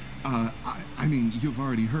 and I mean, you've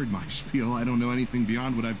already heard my spiel. I don't know anything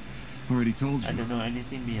beyond what I've already told you. I don't know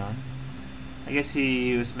anything beyond. I guess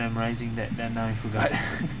he was memorizing that, then now I forgot.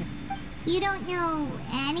 You don't know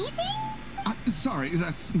anything? Sorry,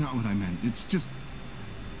 that's not what I meant. It's just...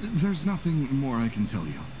 there's nothing more I can tell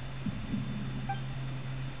you.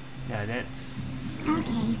 Yeah, that's...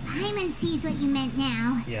 Okay, Paimon sees what you meant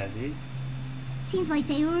now. Yeah, see? Seems like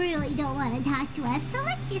they really don't want to talk to us, so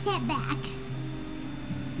let's just head back.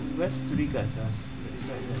 Where's Rika's house?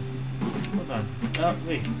 Hold on.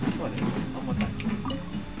 Wait. What? One more time.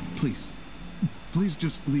 Please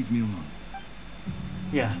just leave me alone.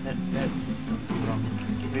 Yeah, that's something wrong.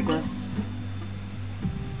 Rika's...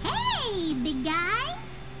 Hey, big guy!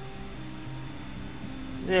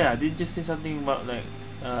 Yeah, did you say something about like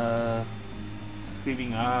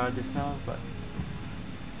screaming just now? But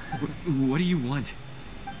What do you want?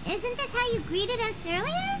 Isn't this how you greeted us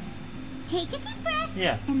earlier? Take a deep breath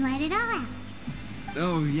yeah, and let it all out.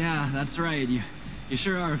 Oh yeah, that's right. You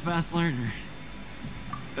sure are a fast learner.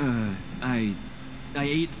 I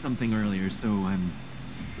ate something earlier, so I'm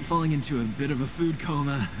falling into a bit of a food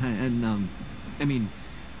coma, and I mean,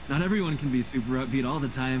 not everyone can be super upbeat all the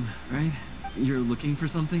time, right? You're looking for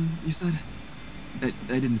something, you said? I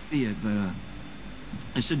didn't see it, but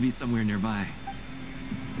it should be somewhere nearby.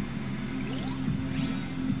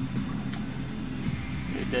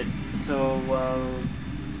 So while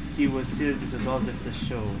he was here, this was all just a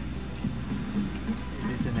show.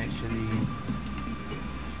 It isn't actually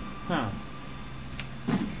Huh.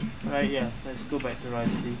 Right, yeah, let's go back to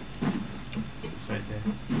Wriothesley. It's right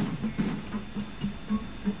there.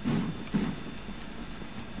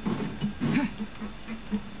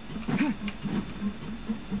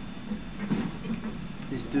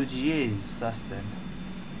 This Dujier is sus then.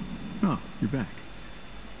 Oh, you're back.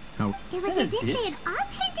 How? It was as if they had all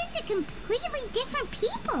turned into completely different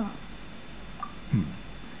people.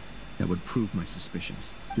 That would prove my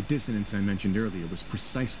suspicions. The dissonance I mentioned earlier was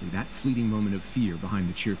precisely that fleeting moment of fear behind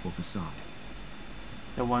the cheerful facade.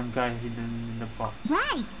 The one guy hidden in the box.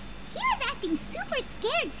 Right. He was acting super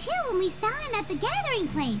scared too when we saw him at the gathering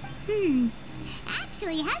place.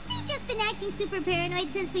 Actually, hasn't he just been acting super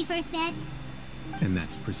paranoid since we first met? And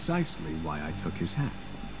that's precisely why I took his hat.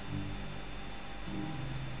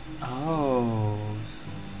 Oh.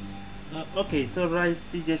 Okay, so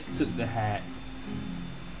Wriothesley just took the hat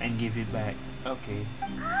and gave it back. Okay.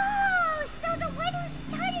 Oh, so the one who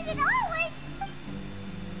started it all was...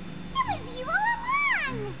 It was you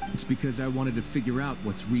all along! It's because I wanted to figure out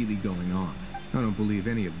what's really going on. I don't believe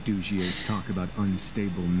any of Dujier's talk about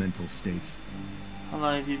unstable mental states. How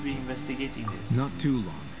long have you been investigating this? Not too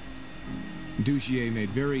long. Dujier made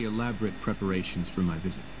very elaborate preparations for my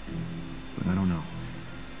visit. But I don't know.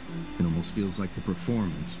 It almost feels like the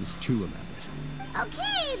performance was too elaborate.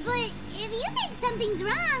 Okay, but if you think something's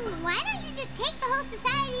wrong, why don't you just take the whole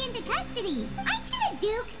society into custody? Aren't you the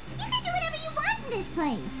Duke? You can do whatever you want in this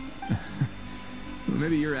place. Well,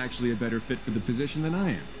 maybe you're actually a better fit for the position than I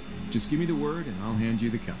am. Just give me the word and I'll hand you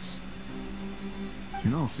the cuffs.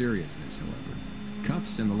 In all seriousness, however,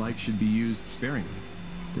 cuffs and the like should be used sparingly.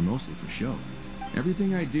 They're mostly for show.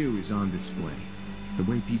 Everything I do is on display. The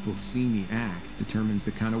way people see me act determines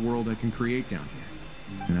the kind of world I can create down here.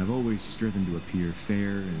 And I've always striven to appear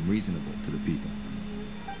fair and reasonable to the people.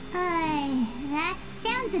 That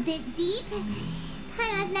sounds a bit deep.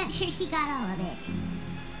 I was not sure she got all of it.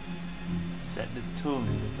 Set the tone.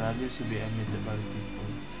 The values will be admitted by the people.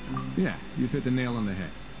 Yeah, you've hit the nail on the head.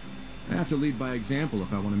 I have to lead by example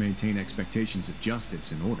if I want to maintain expectations of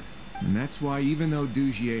justice and order. And that's why even though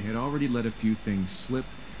Dujier had already let a few things slip,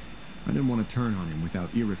 I didn't want to turn on him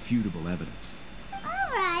without irrefutable evidence.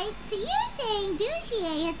 Alright, so you're saying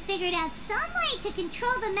Dujier has figured out some way to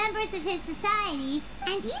control the members of his society,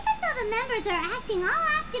 and even though the members are acting all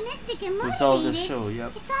optimistic and motivated, it's all just show,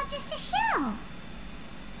 yep. It's all just a show.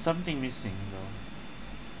 Something missing though.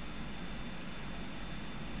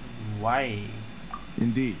 Why?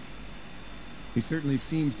 Indeed. He certainly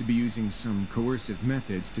seems to be using some coercive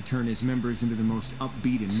methods to turn his members into the most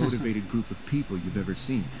upbeat and motivated group of people you've ever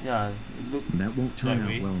seen. Yeah, it looked that won't turn that out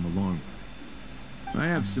way. well in the long run. I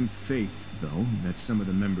have some faith, though, that some of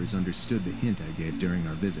the members understood the hint I gave during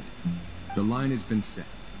our visit. The line has been set,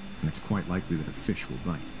 and it's quite likely that a fish will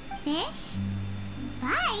bite. Fish?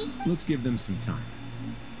 Bite? Let's give them some time.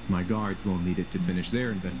 My guards won't need it to finish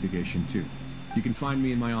their investigation, too. You can find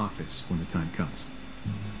me in my office when the time comes.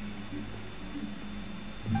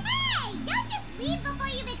 Hey! Don't just leave before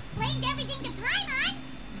you've explained everything to Paimon!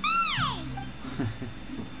 Hey!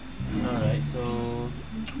 Alright, so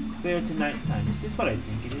where to night time? Is this what I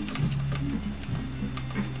think it is?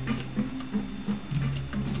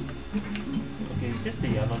 Okay, it's just a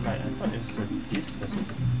yellow light. I thought it was a this was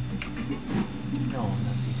no,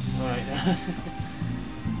 nothing. Alright.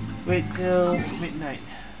 Wait till midnight.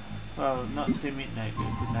 Well, not say midnight,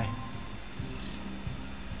 but tonight.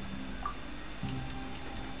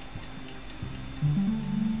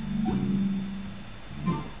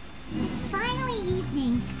 It's finally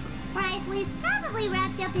evening. Wriothesley's probably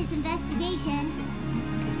wrapped up his investigation.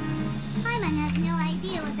 Paimon has no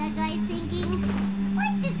idea what that guy's thinking.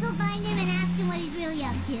 Let's just go find him and ask him what he's really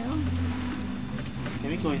up to. Can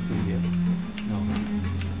we go in through here? No.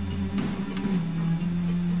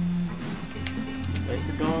 Where's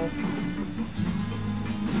the door?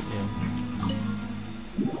 Yeah.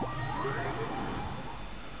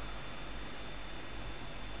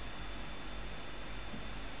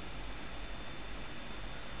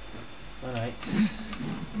 Alright.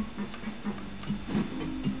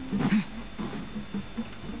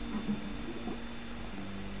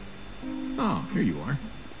 Oh, here you are.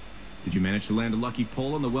 Did you manage to land a lucky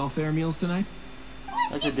pull on the welfare meals tonight?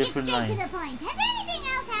 That's Let's a just get different straight line. to the point. Has anything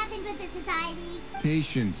else happened with the society?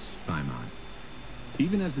 Patience, Paimon.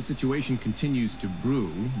 Even as the situation continues to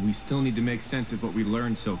brew, we still need to make sense of what we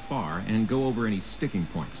learned so far and go over any sticking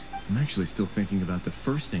points. I'm actually still thinking about the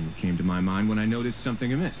first thing that came to my mind when I noticed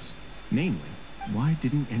something amiss. Namely, why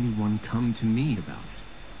didn't anyone come to me about it?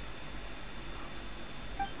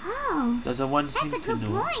 Oh, Doesn't want him that's a to good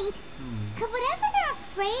know. point. Could whatever they're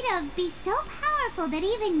afraid of be so powerful that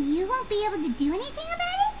even you won't be able to do anything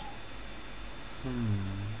about it?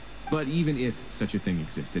 But even if such a thing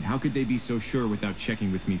existed, how could they be so sure without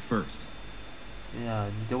checking with me first? Yeah,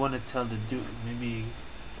 they want to tell the Duke maybe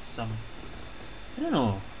some... I don't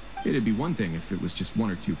know. It'd be one thing if it was just 1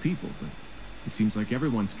 or 2 people, but it seems like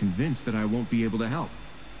everyone's convinced that I won't be able to help.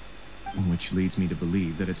 Which leads me to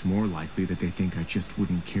believe that it's more likely that they think I just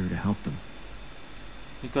wouldn't care to help them.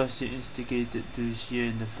 Because you instigated Dujier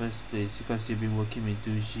in the first place, because you've been working with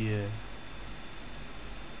Dujier.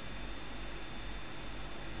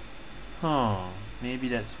 Huh, maybe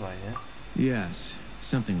that's why, yeah? Yes,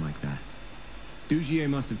 something like that. Dujier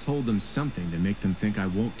must have told them something to make them think I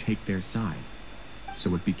won't take their side.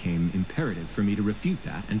 So it became imperative for me to refute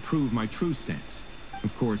that and prove my true stance.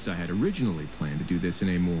 Of course, I had originally planned to do this in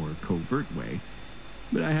a more covert way,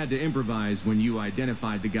 but I had to improvise when you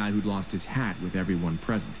identified the guy who'd lost his hat with everyone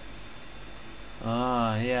present.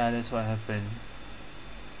 Ah, yeah, that's what happened.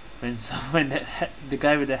 When that hat, the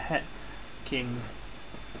guy with the hat came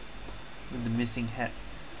with the missing hat.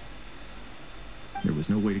 There was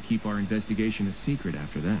no way to keep our investigation a secret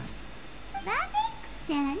after that. That makes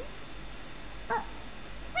sense. But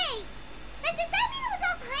wait, but does that mean it was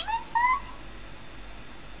all Paimon's fault?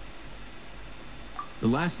 The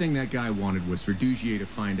last thing that guy wanted was for Dujier to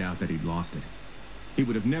find out that he'd lost it. He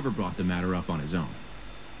would have never brought the matter up on his own.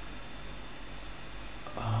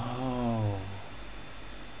 Oh.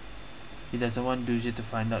 He doesn't want Dujier to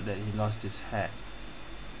find out that he lost his hat.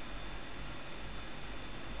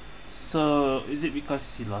 So, is it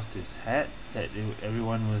because he lost his hat that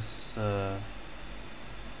everyone was... But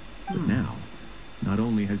now, not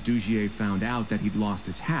only has Dujier found out that he'd lost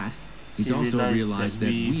his hat, he's also realized that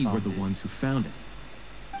we were the ones who found it.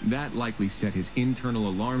 That likely set his internal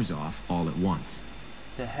alarms off all at once.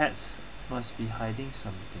 The hats must be hiding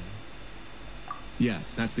something.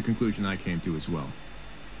 Yes, that's the conclusion I came to as well.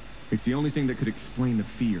 It's the only thing that could explain the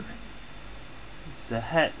fear. The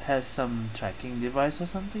hat has some tracking device or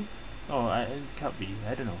something? Oh, it can't be.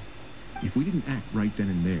 I don't know. If we didn't act right then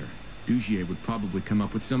and there, Dujier would probably come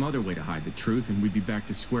up with some other way to hide the truth and we'd be back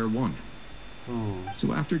to square one. Ooh.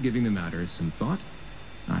 So after giving the matter some thought,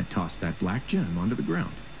 I tossed that black gem onto the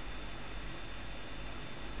ground.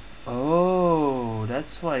 Oh,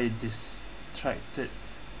 that's why it distracted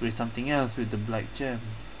with something else with the black gem.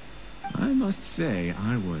 I must say,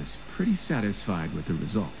 I was pretty satisfied with the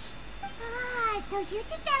results. Ah, so you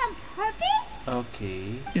did that on purpose?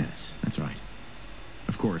 Okay. Yes, that's right.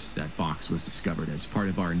 Of course, that box was discovered as part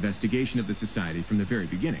of our investigation of the society from the very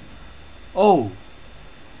beginning. Oh!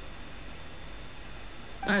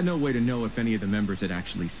 I had no way to know if any of the members had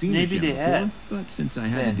actually seen the gem before, but since I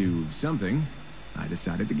had to do something, I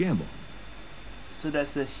decided to gamble. So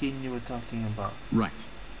that's the hint you were talking about. Right.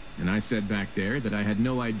 And I said back there that I had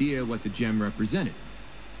no idea what the gem represented.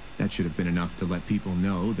 That should have been enough to let people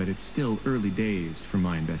know that it's still early days for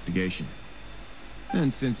my investigation.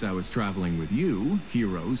 And since I was traveling with you,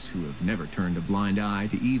 heroes who have never turned a blind eye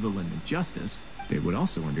to evil and injustice, they would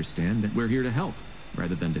also understand that we're here to help,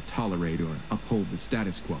 rather than to tolerate or uphold the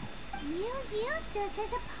status quo. You used us as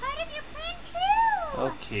a part of your plan too!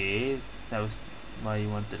 Okay, that was why you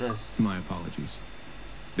wanted us. My apologies.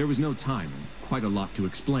 There was no time and quite a lot to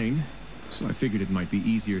explain, so I figured it might be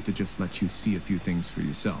easier to just let you see a few things for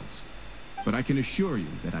yourselves. But I can assure you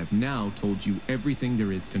that I've now told you everything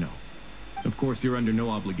there is to know. Of course, you're under no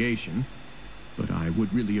obligation, but I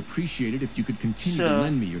would really appreciate it if you could continue to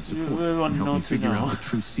lend me your support and help me figure out the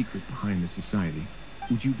true secret behind the society.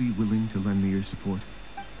 Would you be willing to lend me your support?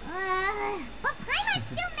 But Paimon's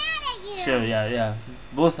still mad at you! Sure, yeah.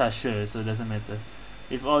 Both are sure, so it doesn't matter.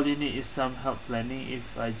 If all you need is some help planning,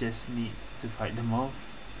 if I just need to fight them off.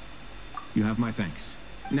 You have my thanks.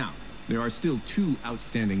 Now, there are still 2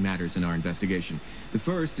 outstanding matters in our investigation. The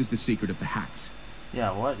first is the secret of the hats.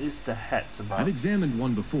 Yeah, what is the hats about? I've examined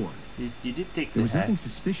one before. Did you take There was the hat? nothing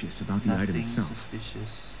suspicious about the item itself.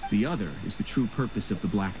 Suspicious. The other is the true purpose of the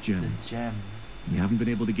black gem. The gem. We haven't been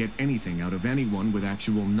able to get anything out of anyone with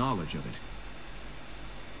actual knowledge of it.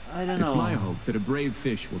 I don't know. It's my hope that a brave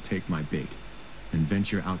fish will take my bait and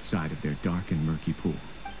venture outside of their dark and murky pool.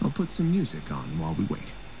 I'll put some music on while we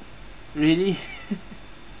wait. Really?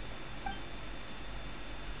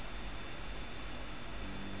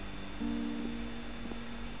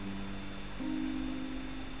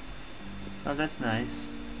 Oh, that's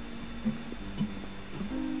nice.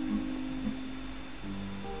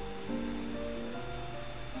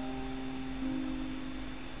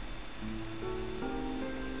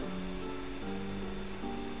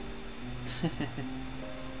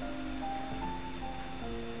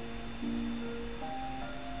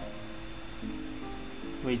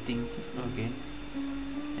 Waiting. Okay.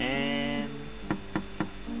 And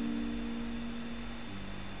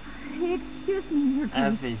Excuse me, Your Grace.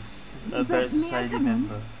 Avis, a But Barrett may I Society come in?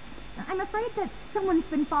 member. I'm afraid that someone's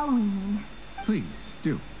been following me. Please,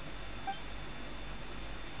 do.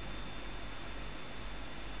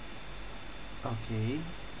 Okay.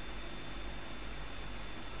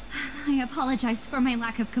 I apologize for my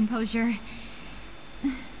lack of composure.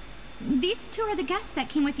 These two are the guests that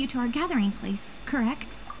came with you to our gathering place, correct?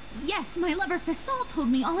 Yes, my lover Fasol told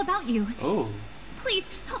me all about you. Oh. Please,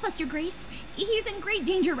 help us, Your Grace. He's in great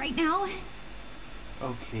danger right now.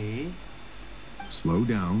 Okay. Slow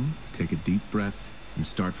down, take a deep breath, and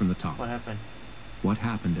start from the top. What happened? What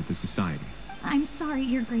happened at the society? I'm sorry,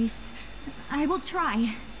 Your Grace. I will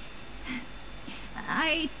try.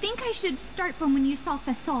 I think I should start from when you saw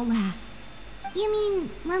Fasol last. You mean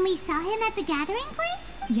when we saw him at the gathering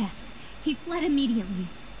place? Yes, he fled immediately,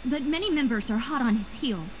 but many members are hot on his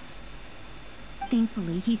heels.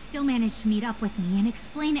 Thankfully, he still managed to meet up with me and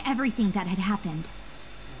explain everything that had happened.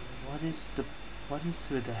 So what is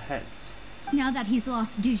with the heads? Now that he's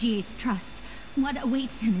lost Dugier's trust, what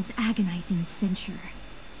awaits him is agonizing censure.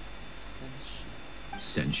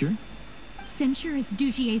 Censure? Censure is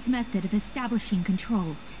Dugier's method of establishing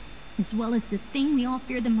control, as well as the thing we all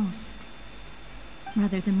fear the most.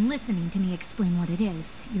 Rather than listening to me explain what it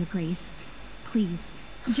is, Your Grace, please,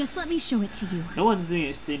 just let me show it to you. No one's doing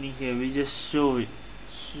explaining here. We just show it.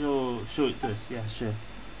 Show it to us. Yeah, sure.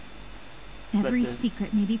 Every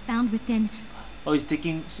secret may be found within. Oh, is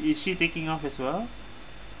she taking off as well?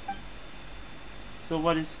 So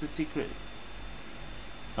what is the secret?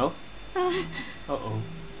 Oh? Uh-oh.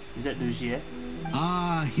 Is that Dugier?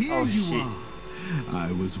 Ah, here Oh, you shit. are.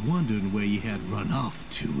 I was wondering where you had run off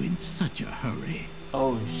to in such a hurry.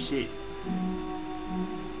 Oh shit.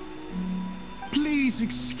 Please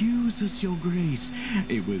excuse us, Your Grace.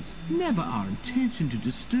 It was never our intention to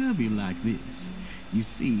disturb you like this. You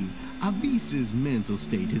see, Avisa's mental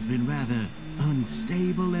state has been rather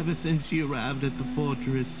unstable ever since she arrived at the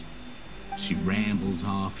fortress. She rambles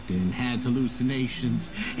often, has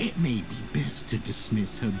hallucinations. It may be best to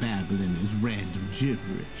dismiss her babbling as random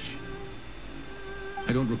gibberish.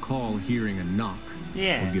 I don't recall hearing a knock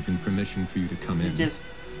Yeah. or giving permission for you to come You in. just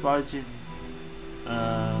barge in.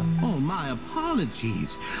 Oh, my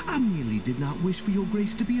apologies. I merely did not wish for Your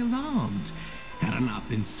Grace to be alarmed. Had I not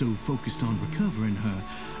been so focused on recovering her,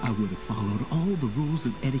 I would have followed all the rules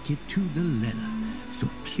of etiquette to the letter. So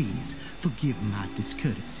please, forgive my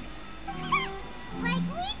discourtesy. Like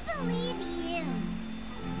we believe you.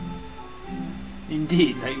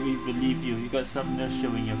 Indeed, like we believe you. You got some nerve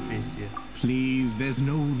showing your face here. Please, there's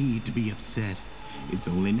no need to be upset. It's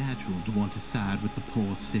only natural to want to side with the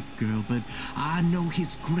poor sick girl, but I know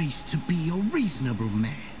His Grace to be a reasonable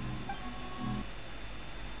man.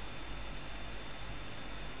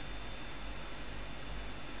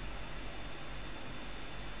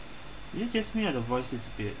 Is it just me or the voice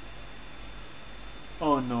disappeared?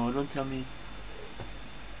 Oh no, don't tell me.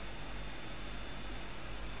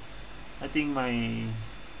 I think my...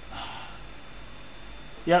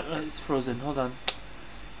 Yep, it's frozen. Hold on.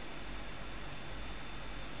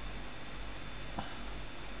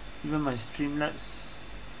 Even my Streamlabs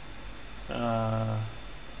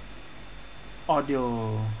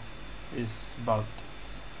audio is bugged.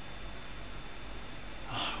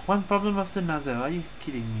 One problem after another. Are you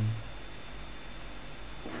kidding me?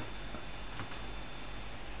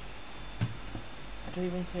 I don't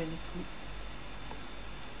even hear any clip.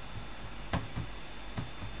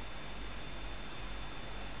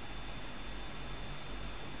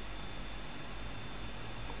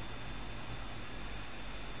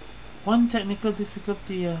 One technical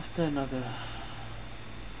difficulty after another.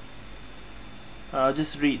 I'll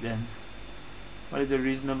just read then. What if the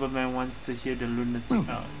reasonable man wants to hear the lunatic Well,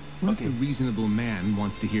 out? what Okay, if the reasonable man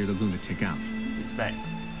wants to hear the lunatic out? it's back.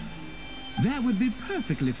 That would be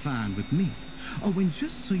perfectly fine with me. Oh, and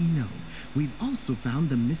just so you know, we've also found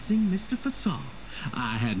the missing Mr. Fasol.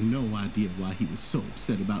 I had no idea why he was so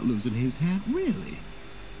upset about losing his hat, really.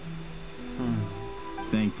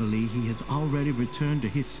 Thankfully, he has already returned to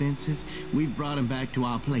his senses. We've brought him back to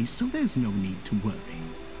our place, so there's no need to worry.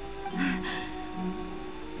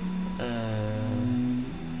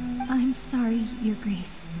 I'm sorry, Your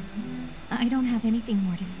Grace. I don't have anything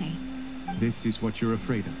more to say. This is what you're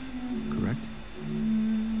afraid of, correct?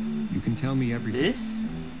 You can tell me everything. This?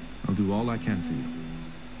 I'll do all I can for you.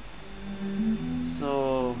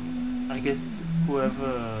 So, I guess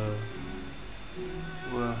whoever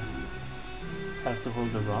will have to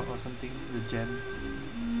hold the rock or something, the gem.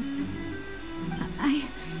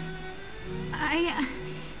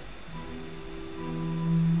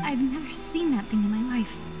 I've never seen that thing in my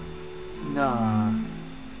life. Nah.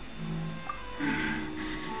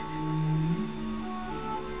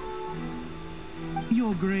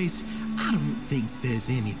 Your Grace, I don't think there's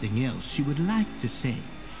anything else she would like to say.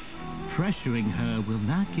 Pressuring her will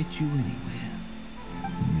not get you anywhere.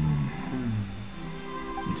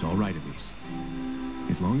 It's all right, Elise.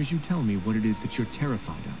 As long as you tell me what it is that you're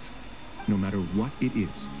terrified of, no matter what it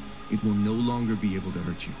is, it will no longer be able to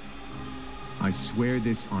hurt you. I swear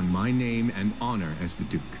this on my name and honor as the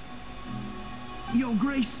Duke. Your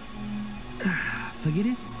Grace, forget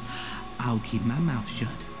it. I'll keep my mouth shut.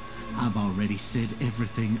 I've already said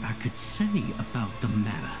everything I could say about the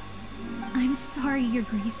matter. I'm sorry, Your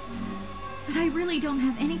Grace, but I really don't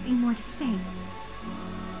have anything more to say.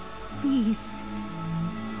 Please,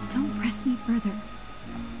 don't press me further.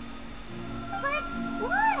 But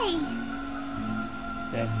why?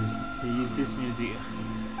 Damn, they use this music.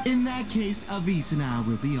 In that case, Avis and I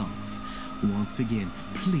will be off. Once again,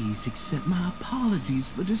 please accept my apologies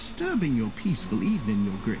for disturbing your peaceful evening,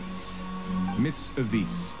 Your Grace. Miss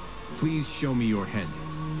Avis, please show me your head.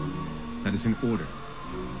 That is an order.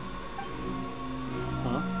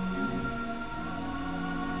 Huh?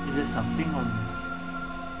 Is there something on...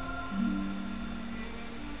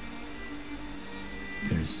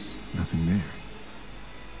 There's nothing there.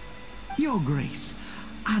 Your Grace,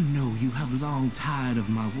 I know you have long tired of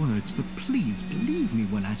my words, but please believe me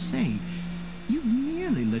when I say you've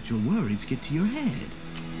nearly let your worries get to your head.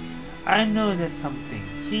 I know there's something.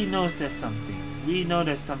 He knows there's something. We know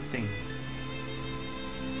there's something.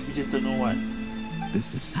 We just don't know what. The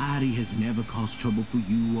Society has never caused trouble for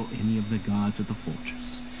you or any of the guards at the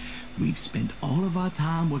fortress. We've spent all of our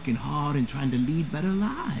time working hard and trying to lead better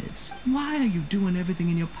lives. Why are you doing everything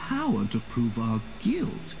in your power to prove our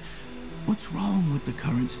guilt? What's wrong with the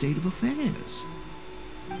current state of affairs?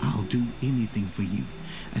 I'll do anything for you,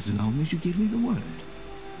 as long as you give me the word.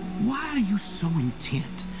 Why are you so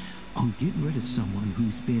intent on getting rid of someone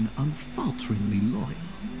who's been unfalteringly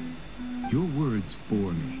loyal? Your words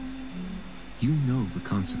bore me. You know the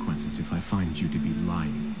consequences if I find you to be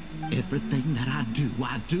lying. Everything that I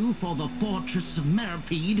do for the Fortress of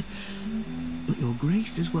Meripede. But Your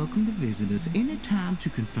Grace is welcome to visit us any time to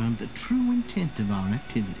confirm the true intent of our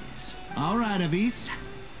activities. All right, Avis.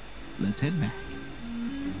 Let's head back.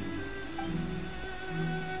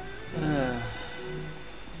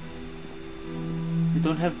 We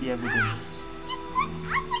don't have the evidence. Just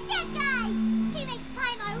what's up with that guy? He makes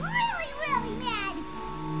Paimon really, really mad.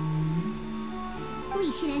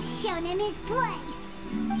 We should have shown him his place.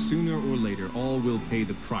 Sooner or later, all will pay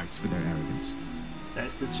the price for their arrogance.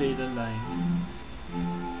 That's the trailer line.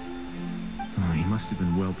 Oh, he must have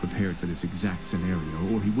been well prepared for this exact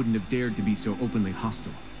scenario, or he wouldn't have dared to be so openly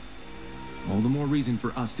hostile. All the more reason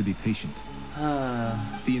for us to be patient.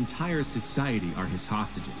 The entire society are his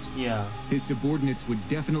hostages. Yeah. His subordinates would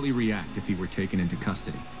definitely react if he were taken into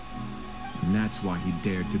custody. And that's why he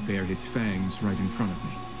dared to bare his fangs right in front of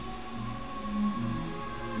me.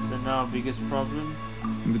 So now our biggest problem?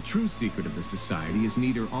 The true secret of the society is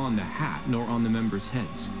neither on the hat nor on the members'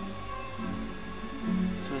 heads.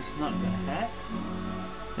 So it's not the hat?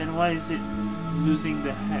 Then why is it losing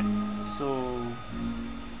the hat? So...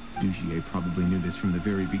 Dugier probably knew this from the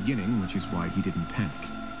very beginning, which is why he didn't panic.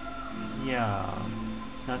 yeah,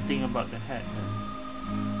 nothing about the hat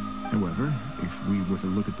then. However, if we were to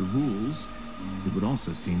look at the rules, it would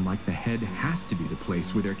also seem like the head has to be the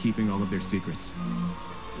place where they're keeping all of their secrets.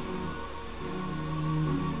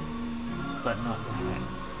 But not the hat.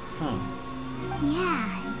 Huh.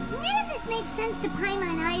 Yeah, none of this makes sense to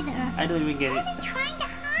Paimon either. I don't even get What it. are they trying to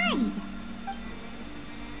hide?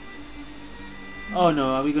 Oh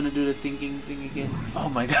no, are we gonna do the thinking thing again? Oh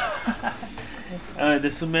my god. The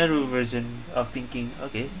Sumeru version of thinking.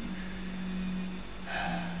 Okay.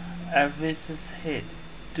 Avis's head.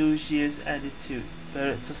 Dugier's attitude.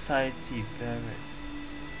 Barrett society. Barrett.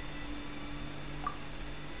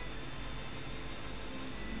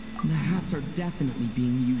 The hats are definitely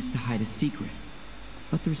being used to hide a secret.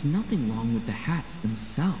 But there's nothing wrong with the hats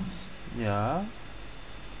themselves. Yeah.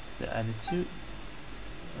 The attitude.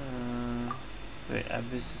 Wait,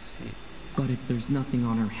 Avis's head. But if there's nothing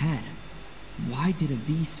on her head, why did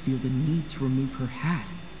Avis feel the need to remove her hat?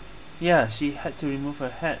 Yeah, she had to remove her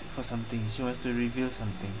hat for something. She wants to reveal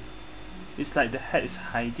something. It's like the hat is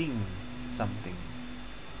hiding something.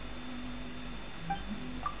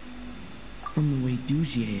 From the way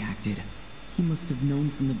Dugier acted, he must have known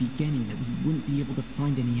from the beginning that we wouldn't be able to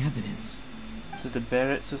find any evidence. So the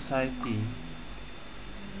Barrett Society.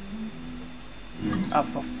 Ah,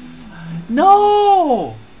 for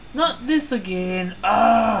no! Not this again!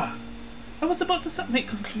 Ah! I was about to make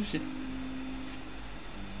conclusion.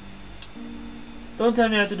 Don't tell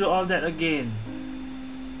me I have to do all that again.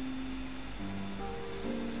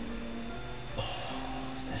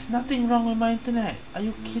 There's nothing wrong with my internet. Are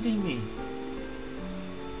you kidding me?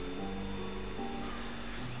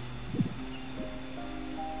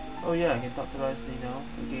 Oh yeah, I can talk to Wriothesley now.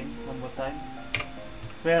 Again, one more time.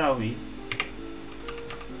 Where are we?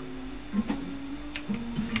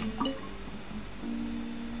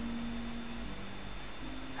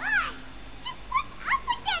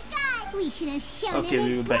 We should have shown Okay, him we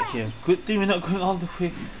his were back place. here. Good thing we're not going all the way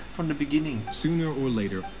from the beginning. Sooner or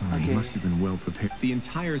later, he Okay. must have been well prepared. The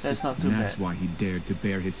entire That's system, not too and that's bad. why he dared to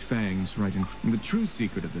bare his fangs right in front. The true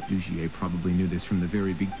secret of the Dugier probably knew this from the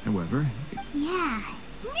very beginning. However, Yeah.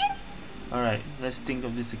 Alright, let's think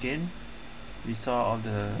of this again. We saw all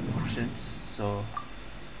the options, so...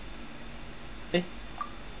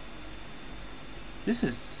 This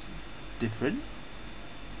is different.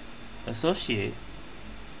 Associate.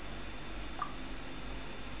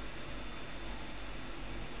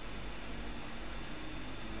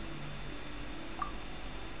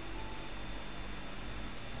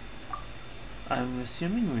 I'm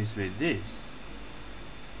assuming it's with this.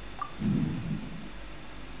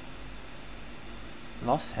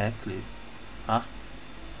 Lost hair clip. Huh?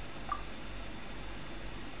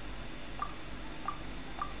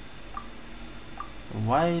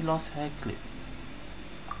 Why lost hair clip?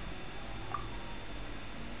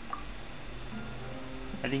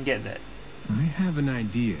 I didn't get that. I have an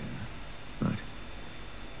idea, but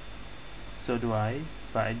So do I,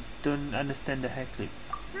 but I don't understand the hair clip.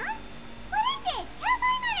 Huh? What is it? Tell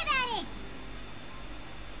Minor about it.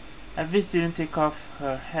 Avis didn't take off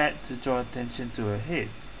her hat to draw attention to her head.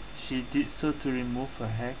 She did so to remove her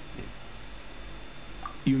hair clip.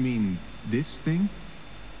 you mean this thing?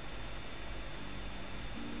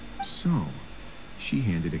 So, she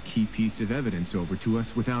handed a key piece of evidence over to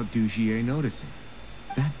us without Dugier noticing.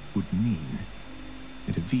 That would mean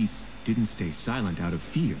that Avis didn't stay silent out of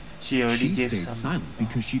fear. She already gave stayed some. silent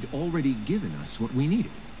because she'd already given us what we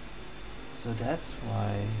needed. So that's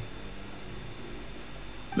why.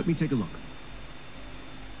 Let me take a look.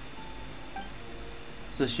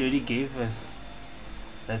 So she already gave us.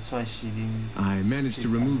 That's why she didn't. I managed stay to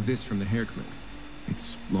remove silent. this from the hair clip.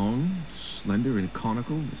 It's long, slender, and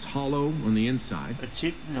conical. It's hollow on the inside. A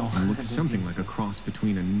chip? No. And I looks don't something think like a so. cross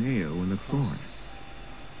between a nail and a thorn.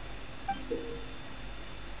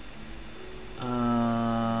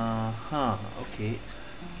 Okay.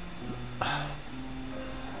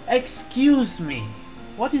 Excuse me.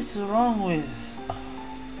 What is wrong with?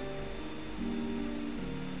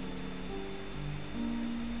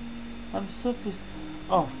 I'm so pissed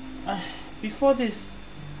off. Before this,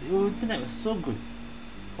 the internet was so good.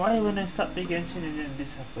 Why when I start playing Genshin and then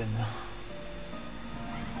this happened?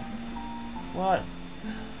 What?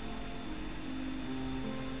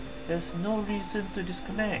 There's no reason to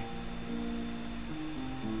disconnect.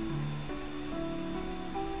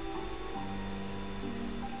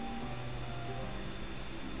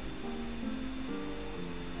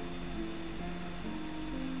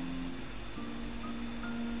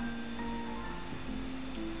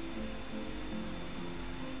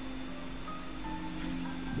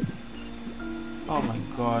 Oh my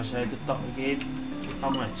gosh, I had to talk again. How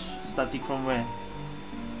much? Starting from where?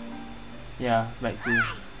 Yeah, back to...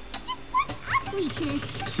 We should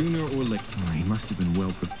have Sooner or later, he must have been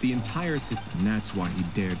well prepared. The entire system, and that's why he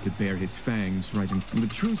dared to bare his fangs right in. The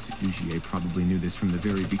true Dugier probably knew this from the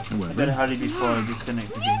very beginning. I better However, hurry before it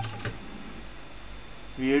disconnects again.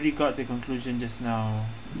 We already got the conclusion just now.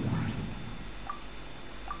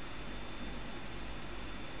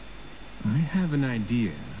 I have an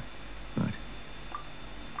idea, but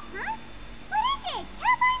Huh? What is it?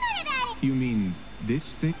 Tell Minor about it. you mean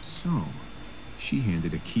this thing? So, she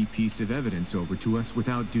handed a key piece of evidence over to us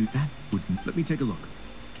without that wouldn't. Let me take a look.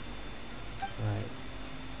 Right.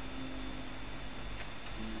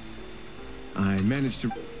 I managed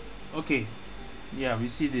to. Okay. Yeah, we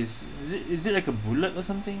see this. Is it like a bullet or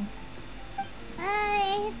something?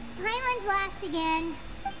 Paimon's last again.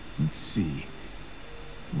 Let's see.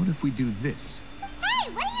 What if we do this?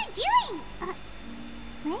 Hey, what are you doing?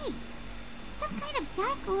 Wait. Some kind of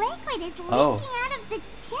dark liquid is leaking Oh. out of the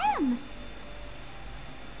gem.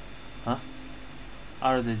 Huh?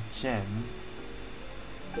 Out of the gem?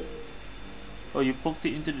 Oh, you poked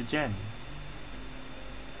it into the gem.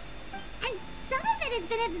 And some of it has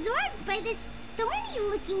been absorbed by this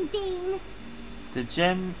thorny-looking thing. The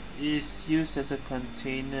gem is used as a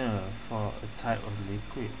container for a type of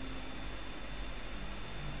liquid.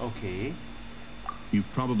 Okay.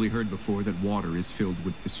 You've probably heard before that water is filled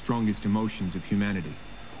with the strongest emotions of humanity.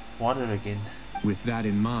 Water again. With that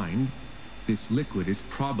in mind, this liquid is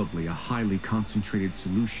probably a highly concentrated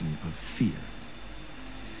solution of fear.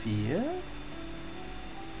 Fear?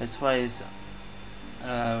 That's why it's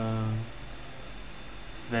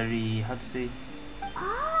very, how to say?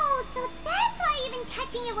 Oh, so that's why even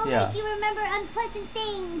touching it will make you remember unpleasant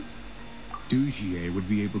things. Dujier would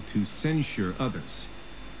be able to censure others.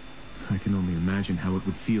 I can only imagine how it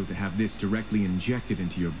would feel to have this directly injected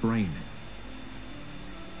into your brain.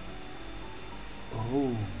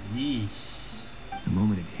 Oh, yeesh. The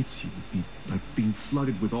moment it hits you would be like being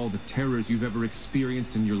flooded with all the terrors you've ever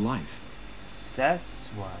experienced in your life. That's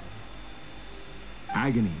why.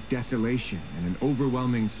 Agony, desolation, and an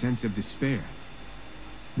overwhelming sense of despair.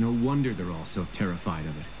 No wonder they're all so terrified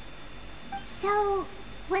of it. So,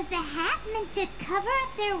 was the hat meant to cover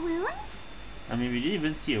up their wounds? I mean, we didn't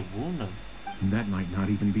even see a wound. And that might not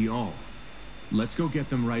even be all. Let's go get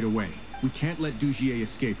them right away. We can't let Dujier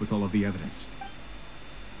escape with all of the evidence.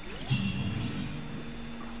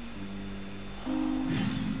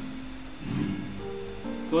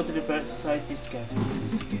 Go to the Bird Society's gathering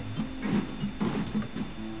again.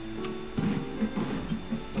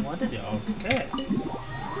 No wonder they're all scared.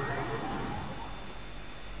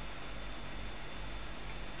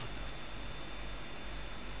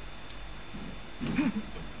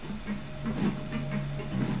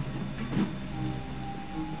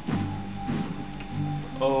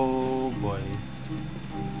 Oh boy.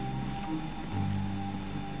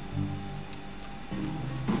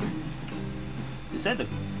 Is that the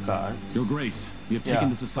guards? Your Grace, we have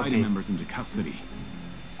taken the Society members into custody.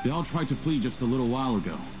 They all tried to flee just a little while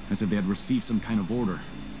ago, as if they had received some kind of order.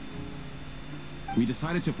 We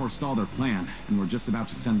decided to forestall their plan, and were just about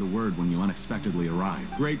to send the word when you unexpectedly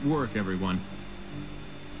arrived. Great work, everyone.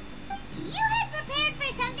 You had prepared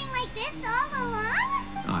for something like this all along?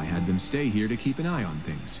 I had them stay here to keep an eye on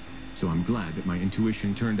things, so I'm glad that my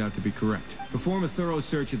intuition turned out to be correct. Perform a thorough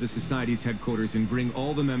search of the Society's headquarters and bring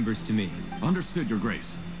all the members to me. Understood, Your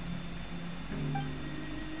Grace.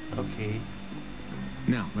 Okay.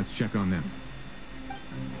 Now, let's check on them.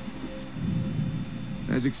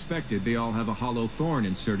 As expected, they all have a hollow thorn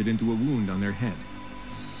inserted into a wound on their head.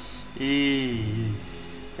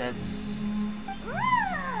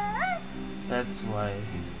 That's why.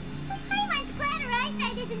 Paimon's glad her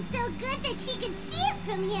eyesight isn't so good that she can see it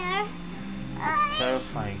from here. It's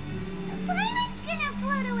terrifying. Paimon's gonna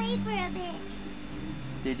float away for a bit.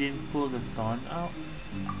 They didn't pull the thorn out?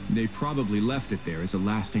 They probably left it there as a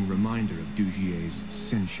lasting reminder of Dujier's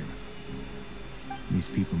censure. These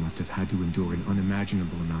people must have had to endure an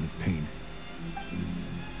unimaginable amount of pain.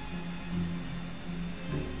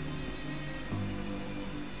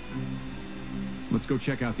 Let's go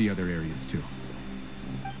check out the other areas too.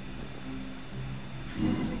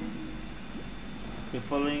 You're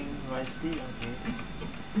following Wriothesley?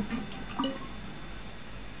 Okay.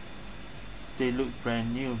 They look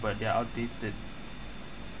brand new, but they're outdated.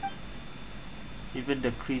 Even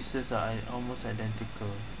the creases are almost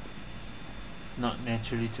identical. Not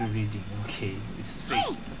naturally to reading. Okay, it's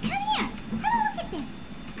fake. Hey, come here! Have a look at this!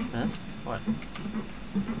 Huh? What?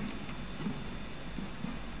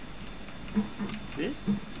 This?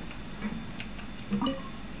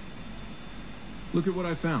 Look at what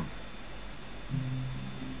I found.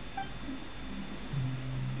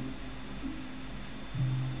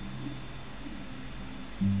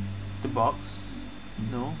 The box?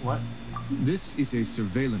 No, what? This is a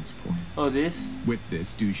surveillance port. Oh, this? With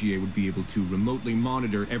this, Dujier would be able to remotely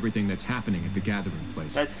monitor everything that's happening at the gathering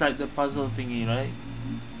place. That's like the puzzle thingy, right?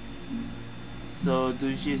 So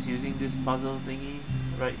Dujier is using this puzzle thingy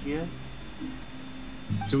right here?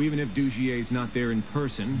 So even if Dujier is not there in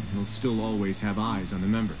person, he'll still always have eyes on the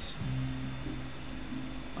members.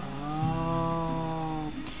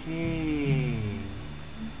 Okay.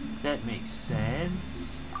 That makes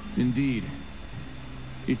sense. Indeed.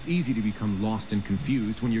 It's easy to become lost and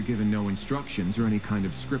confused when you're given no instructions or any kind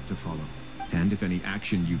of script to follow. And if any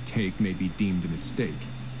action you take may be deemed a mistake,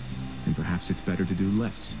 then perhaps it's better to do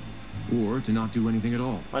less. Or to not do anything at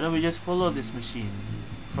all. Why don't we just follow this machine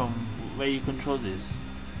from where you control this?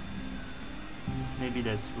 Maybe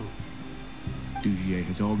that's true. Dujier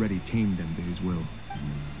has already tamed them to his will.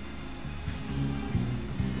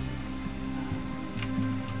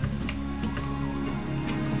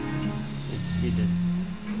 It's hidden.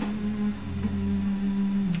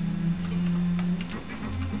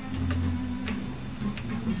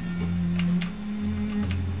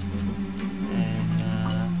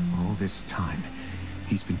 This time,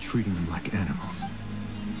 he's been treating them like animals.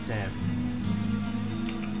 Damn.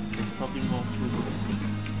 There's probably more clues.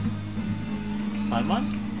 Paimon?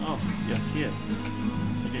 Oh, you're here.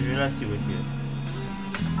 I didn't realize you were here.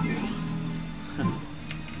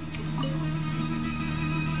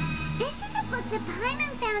 This is a book that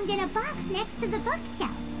Paimon found in a box next to the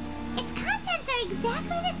bookshelf.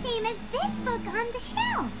 exactly the same as this book on the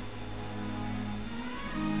shelf.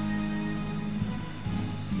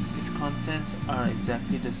 Its contents are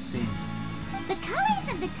exactly the same. The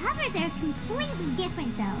colors of the covers are completely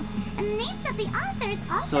different though, and the names of the authors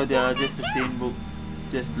also So they are don't just the match same up. book,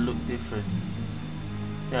 just look different.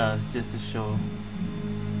 Yeah, it's just a show.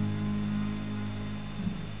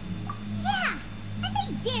 Yeah, and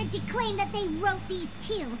they dared to claim that they wrote these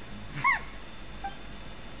too. Huh.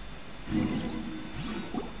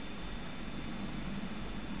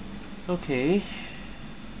 Okay.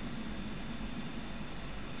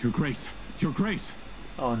 Your Grace, Your Grace.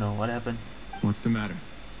 Oh no, what happened? What's the matter?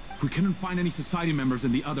 We couldn't find any society members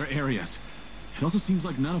in the other areas. It also seems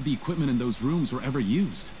like none of the equipment in those rooms were ever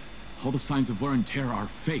used. All the signs of wear and tear are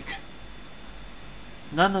fake.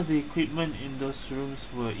 None of the equipment in those rooms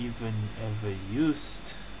were even ever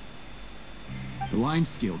used. The lime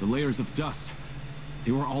scale, the layers of dust,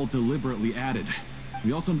 they were all deliberately added.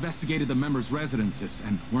 We also investigated the members' residences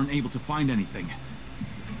and weren't able to find anything.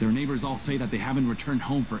 Their neighbors all say that they haven't returned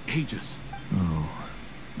home for ages. Oh.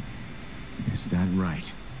 Is that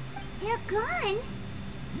right? They're gone?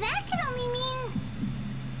 That could only mean...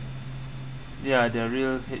 Yeah, their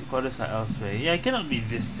real headquarters are elsewhere. Yeah, it cannot be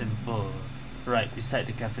this simple. Right beside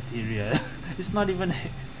the cafeteria. It's not even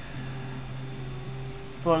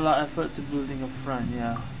for a lot of effort to building a front,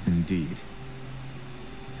 yeah. Indeed.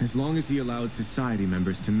 As long as he allowed society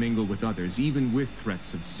members to mingle with others, even with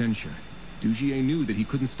threats of censure, Dugier knew that he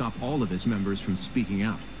couldn't stop all of his members from speaking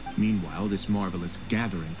out. Meanwhile, this marvelous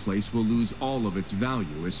gathering place will lose all of its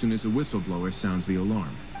value as soon as a whistleblower sounds the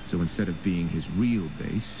alarm. So instead of being his real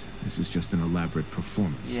base, this is just an elaborate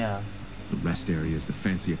performance. Yeah. The rest areas, the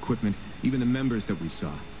fancy equipment, even the members that we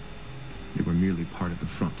saw, they were merely part of the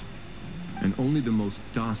front. And only the most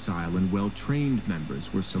docile and well-trained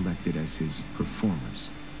members were selected as his performers.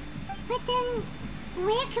 But then,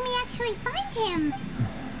 where can we actually find him?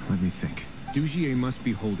 Let me think. Dugier must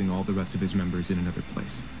be holding all the rest of his members in another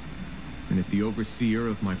place. And if the overseer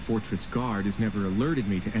of my fortress guard has never alerted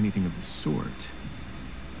me to anything of the sort...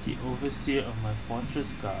 The overseer of my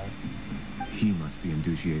fortress guard. He must be in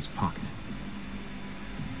Dugier's pocket.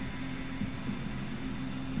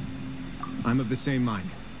 I'm of the same mind.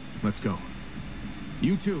 Let's go.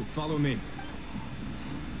 You two, follow me.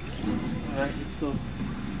 Alright, let's go.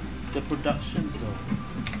 The production zone.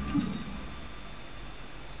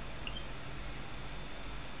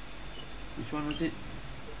 Which one was it?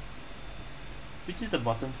 Which is the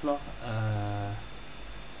bottom floor?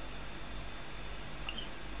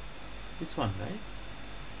 This one, right?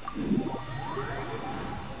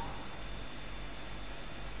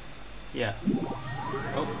 Yeah.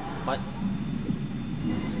 Oh, what?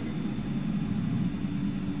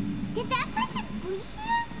 Did that person flee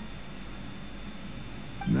here?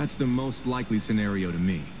 That's the most likely scenario to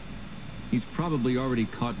me. He's probably already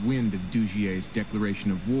caught wind of Dugier's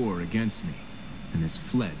declaration of war against me, and has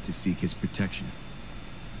fled to seek his protection.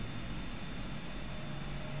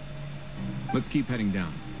 Let's keep heading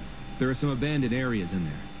down. There are some abandoned areas in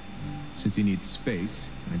there. Since he needs space,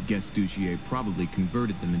 I'd guess Dugier probably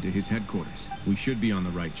converted them into his headquarters. We should be on the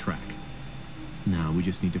right track. Now we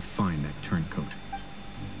just need to find that turncoat.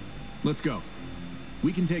 Let's go.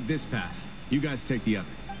 We can take this path. You guys take the other.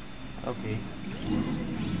 Okay.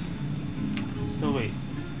 So wait.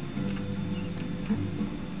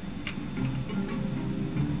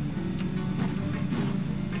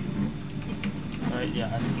 Alright, yeah,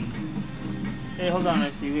 asking. Hey, hold on,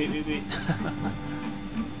 Leslie. Wait.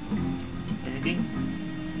 Anything?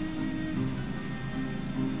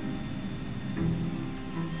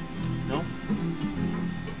 No?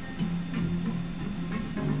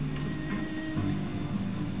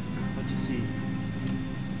 What you see?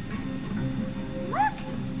 Look!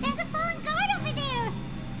 There's a fallen guard over there!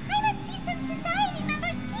 I would see some society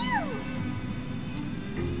members too!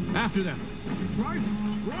 After them! It's rising!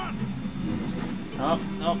 Run! No.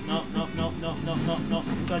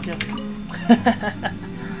 Gotcha.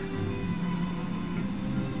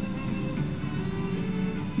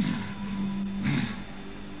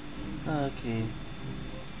 Okay.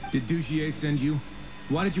 Did Dugier send you?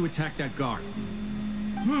 Why did you attack that guard?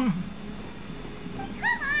 Come on!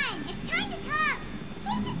 It's time to talk!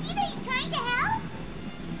 Can't you see that he's trying to help?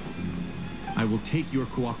 I will take your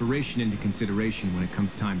cooperation into consideration when it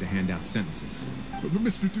comes time to hand out sentences. But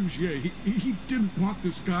Mr. Dugier, he didn't want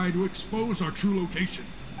this guy to expose our true location.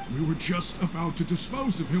 We were just about to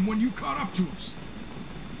dispose of him when you caught up to us.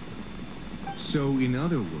 So, in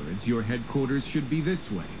other words, your headquarters should be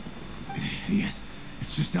this way. Yes,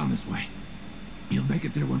 it's just down this way. You'll make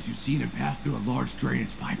it there once you've seen it pass through a large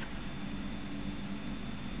drainage pipe.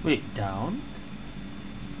 Wait, down?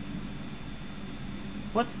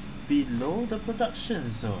 What's below the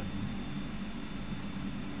production zone?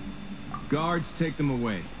 Guards, take them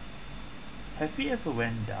away. Have we ever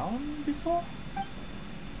went down before?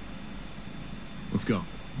 Let's go.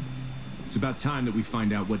 It's about time that we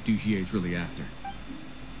find out what Dugier's really after.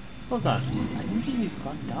 Hold on, I don't think we've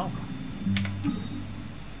gone down.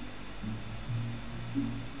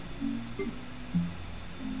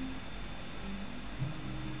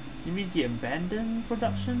 You mean the abandoned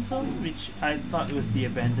production zone? Which I thought was the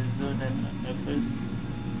abandoned zone at first.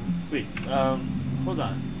 Wait, hold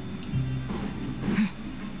on.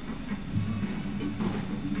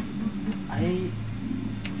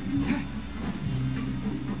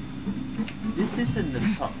 This isn't the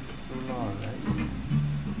top floor, right?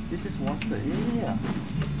 This is water, yeah.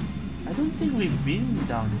 I don't think we've been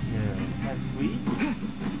down here, have we?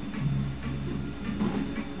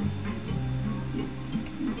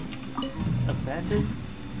 Abandoned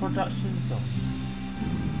production zone.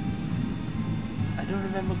 I don't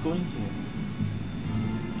remember going here.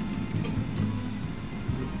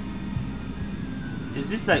 Is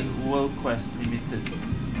this like World Quest limited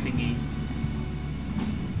thingy?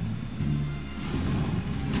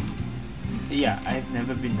 Yeah, I've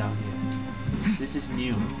never been down here. This is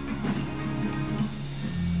new.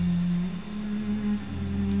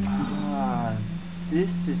 Ah,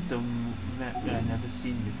 this is the map that I've never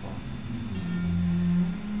seen before.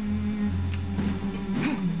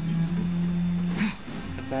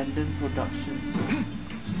 Abandoned production zone.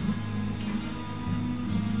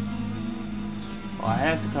 Oh, I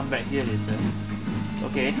have to come back here later.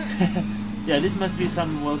 Okay. Yeah, this must be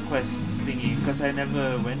some World Quest thingy because I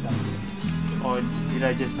never went down here. Or did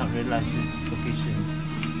I just not realize this location?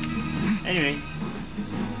 Anyway,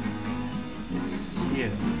 it's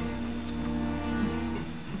here.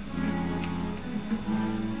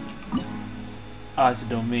 Ah, it's a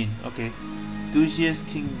domain. Okay. Dugier's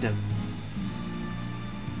Kingdom.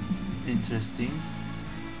 Interesting.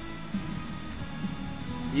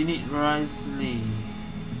 You need Wriothesley,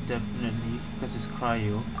 definitely, because it's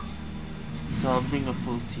cryo. So I'll bring a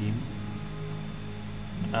full team.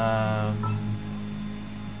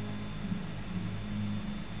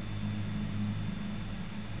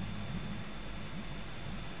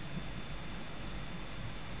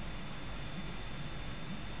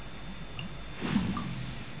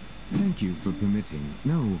 Thank you for permitting,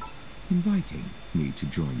 inviting me to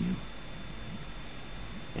join you.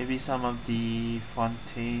 Maybe some of the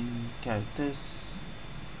Fontaine characters.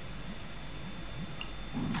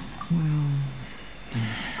 Well,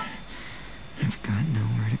 I've got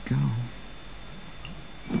nowhere to go.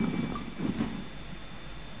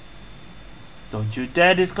 Don't you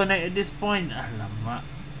dare disconnect at this point. Alamak.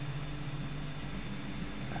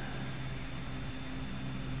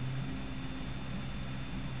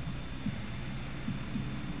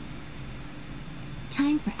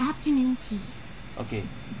 Time for afternoon tea. Okay.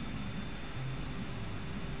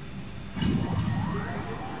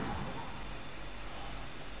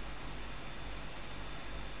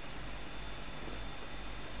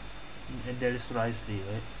 And there is Wriothesley,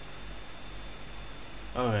 right?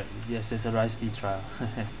 Alright, yes, there's a Wriothesley trial.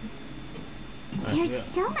 There's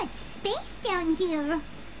so much space down here.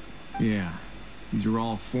 Yeah, these are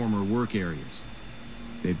all former work areas.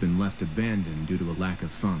 They've been left abandoned due to a lack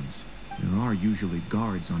of funds. There are usually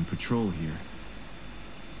guards on patrol here.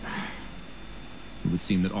 It would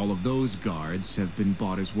seem that all of those guards have been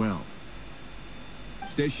bought as well.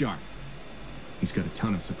 Stay sharp. He's got a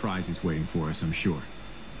ton of surprises waiting for us, I'm sure.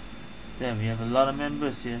 Damn, we have a lot of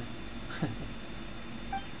members here.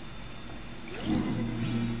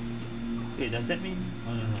 Wait, does that mean?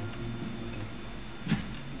 Oh, no.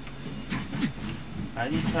 Okay. I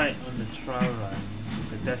did try it on the trial run,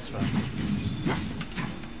 the test run.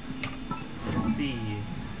 Let's see.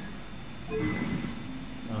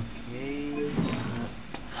 Okay.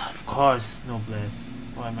 Of course, Noblesse.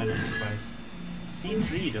 Why am I not surprised?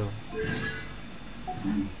 C3 though.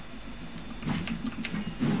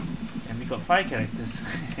 And we got 5 characters.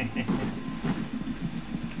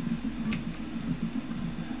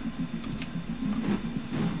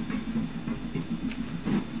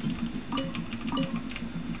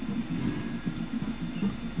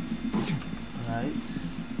 Right.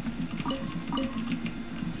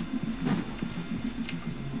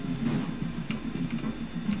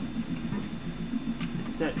 Is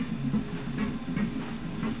that?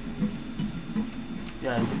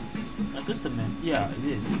 Yeah, I guess the map. Yeah, it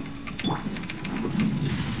is.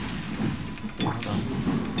 Hold on.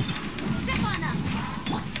 Step on up.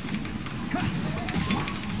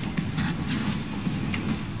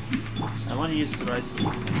 I want to use the rice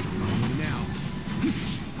now.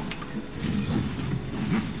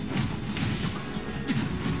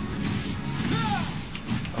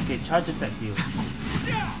 charge attack you.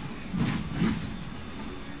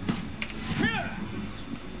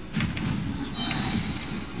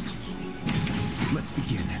 Let's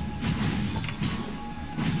begin.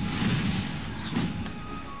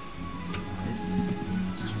 Nice.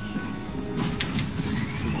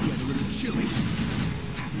 It's to get a little chilly.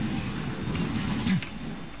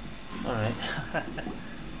 Alright.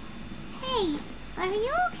 Hey, are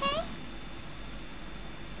you okay?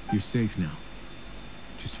 You're safe now.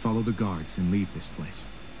 Just follow the guards and leave this place.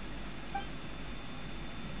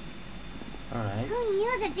 Alright. Who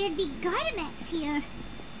knew that there'd be Gardamex here?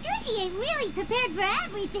 Dougie ain't really prepared for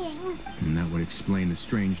everything. And that would explain the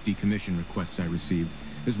strange decommission requests I received,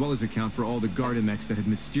 as well as account for all the Gardamex that had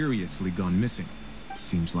mysteriously gone missing. It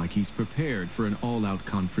seems like he's prepared for an all-out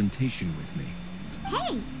confrontation with me.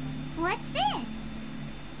 Hey, what's this?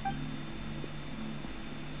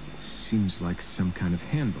 Seems like some kind of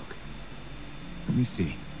handbook. Let me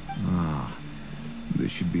see. Ah,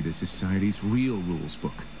 this should be the Society's real rules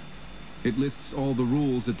book. It lists all the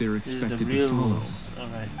rules that they're expected to follow.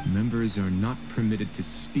 Alright. Members are not permitted to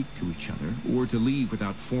speak to each other or to leave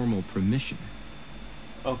without formal permission.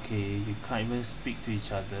 Okay, you can't even speak to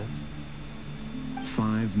each other.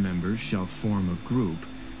 5 members shall form a group,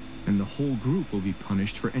 and the whole group will be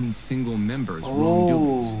punished for any single member's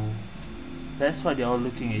wrongdoings. That's why they're all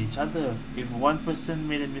looking at each other. If one person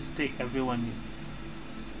made a mistake, everyone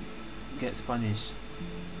gets punished.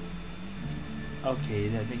 Okay,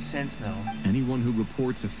 that makes sense now. Anyone who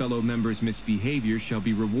reports a fellow member's misbehavior shall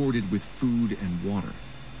be rewarded with food and water.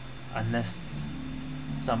 Unless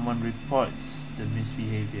someone reports the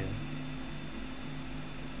misbehavior.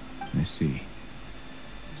 I see.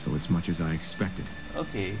 So it's much as I expected.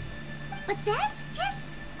 Okay. But that's just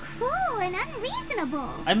cruel and unreasonable.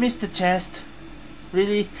 I missed the chest.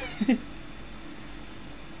 Really?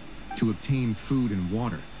 To obtain food and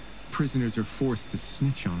water, prisoners are forced to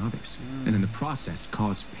snitch on others, and in the process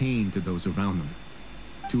cause pain to those around them.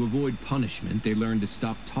 To avoid punishment, they learn to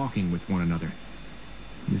stop talking with one another.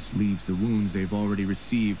 This leaves the wounds they've already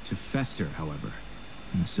received to fester, however,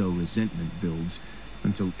 and so resentment builds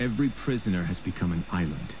until every prisoner has become an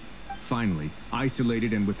island. Finally,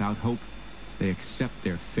 isolated and without hope, they accept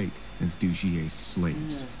their fate as Dougier's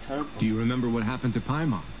slaves. That's terrible. Do you remember what happened to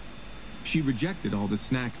Paimon? She rejected all the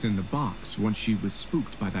snacks in the box once she was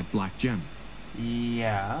spooked by that black gem.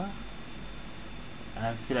 Yeah.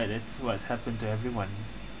 I feel like that's what's happened to everyone.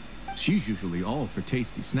 She's usually all for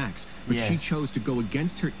tasty snacks, but she Yes. chose to go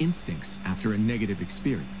against her instincts after a negative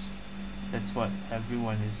experience. That's what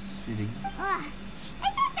everyone is feeling. Ugh,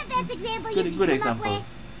 it's not the best example Good- you can good come example. up with.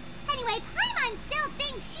 Anyway, Paimon still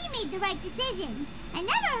thinks she made the right decision. It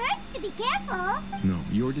never hurts to be careful. No,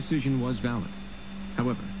 your decision was valid.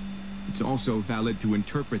 However, it's also valid to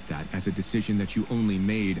interpret that as a decision that you only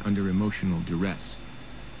made under emotional duress.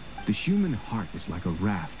 The human heart is like a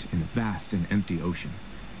raft in a vast and empty ocean.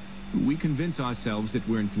 We convince ourselves that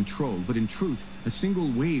we're in control, but in truth, a single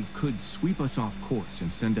wave could sweep us off course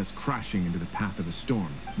and send us crashing into the path of a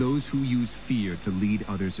storm. Those who use fear to lead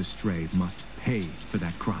others astray must pay for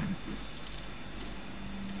that crime.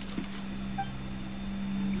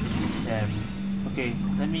 Damn. Okay,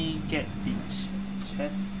 let me get the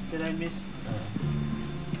chest that I missed.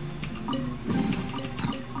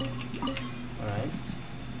 Alright.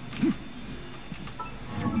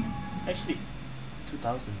 Actually,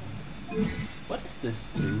 2000. What does this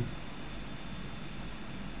do?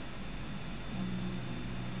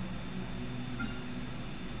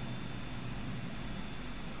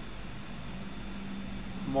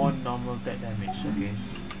 More normal attack damage, okay.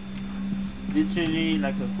 Literally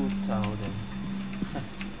like a Hu Tao then.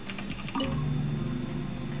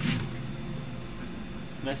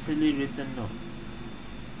 Messily written note.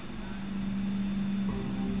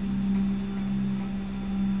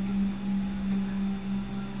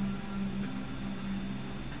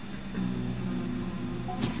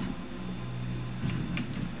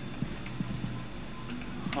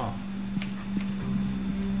 Huh.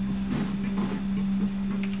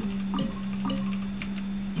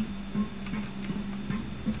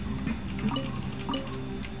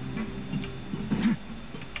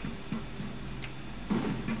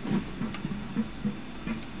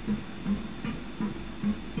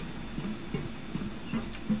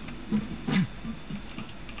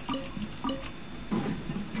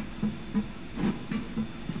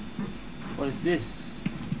 What is this?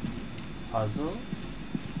 Puzzle?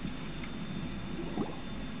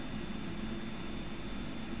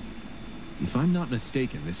 If I'm not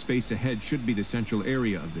mistaken, the space ahead should be the central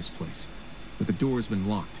area of this place, but the door's been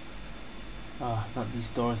locked. Ah, not these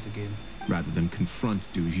doors again. Rather than confront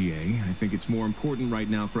Dugier, I think it's more important right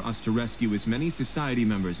now for us to rescue as many society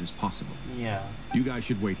members as possible. Yeah. You guys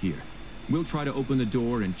should wait here. We'll try to open the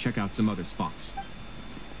door and check out some other spots.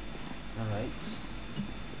 Alright.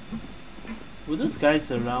 Were those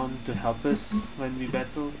guys around to help us when we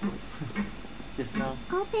battled just now?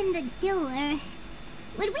 Open the door.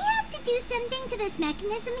 Would we have to do something to this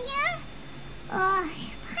mechanism here?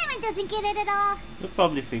 Paimon doesn't get it at all. We'll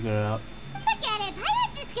probably figure it out. Forget it.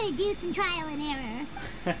 Paimon's just gonna do some trial and error.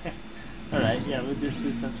 Alright, yeah, we'll just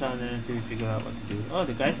do some trial and error until we figure out what to do. Oh,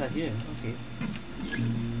 the guys are here. Okay.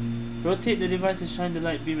 Rotate the device and shine the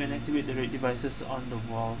light beam and activate the red devices on the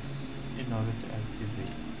walls in order to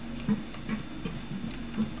activate.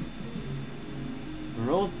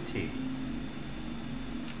 Rotate.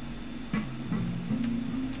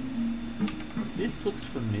 This looks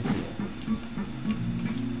familiar.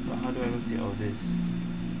 But how do I rotate all this?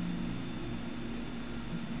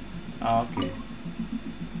 Ah, okay.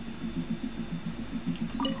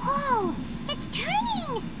 Whoa! It's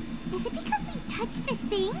turning! Is it because we touched this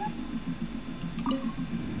thing?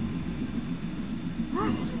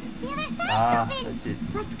 The other side's open! That's it.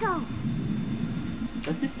 Let's go.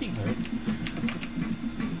 Does this thing hurt?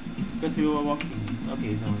 Because we were walking.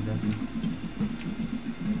 Okay, no, it doesn't.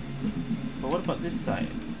 But what about this side?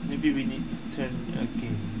 Maybe we need to turn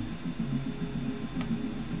again.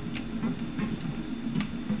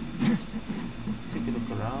 Just take a look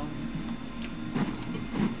around.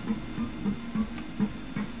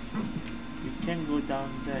 We can go down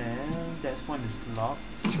there. That one is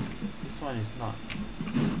locked. This one is not.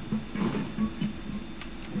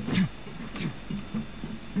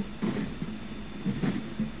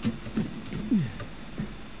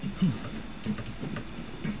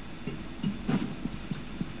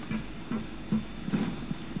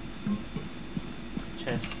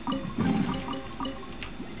 Chest.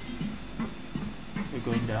 We're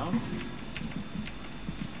going down.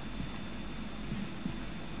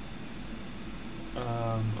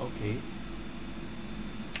 Okay.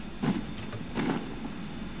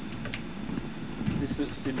 This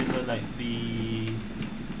looks similar like the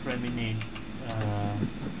Fremine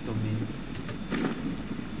domain.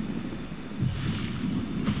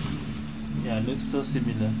 Yeah, it looks so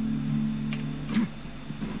similar.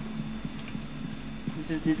 This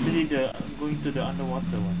is literally the going to the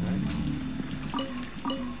underwater one, right?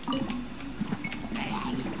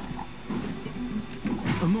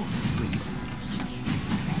 A moment, please.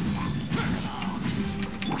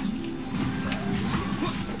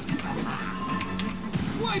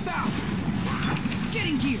 Wipe out!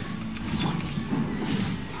 Getting here!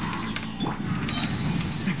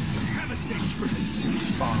 Have a safe trip!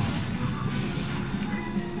 Bomb.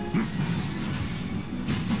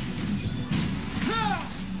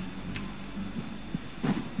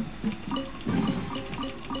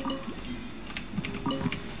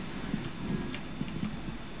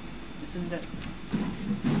 Isn't that...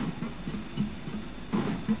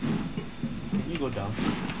 Can you go down?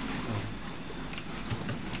 No.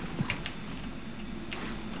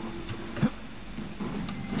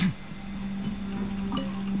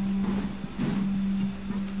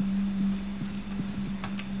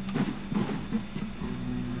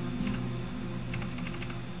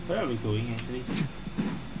 Where are we going actually?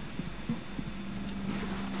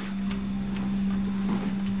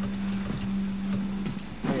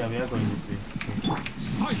 Oh yeah, we are going this way. Okay.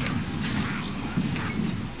 Silence!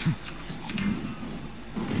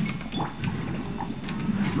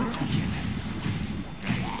 Let's begin.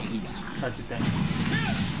 Charge attack.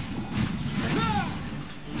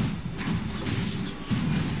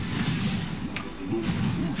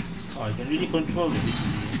 Oh, I can really control it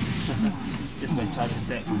just by charge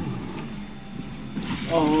attack.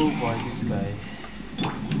 Oh boy, this guy.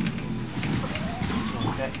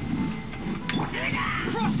 Okay.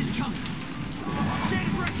 Frost is coming! Dead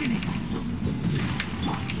reckoning!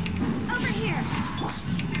 Over here!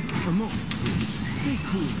 A moment, please. Stay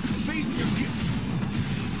cool. Face your guilt.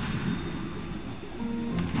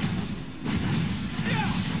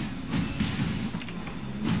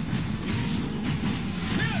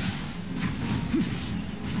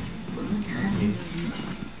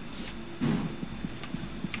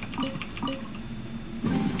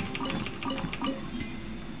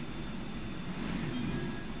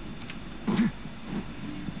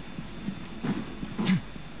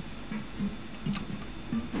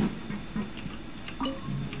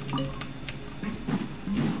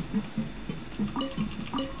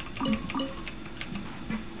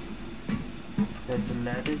 There's a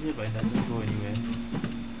ladder here, but it doesn't go anywhere.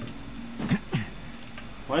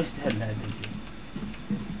 Why is there a ladder here?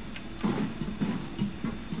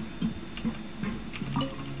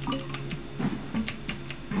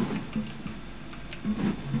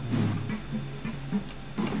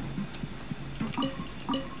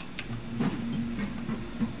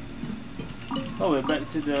 Oh, we're back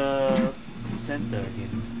to the center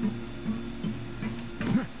again.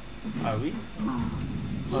 Are we?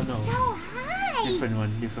 Oh no. So high! Different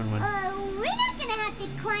one. We're not gonna have to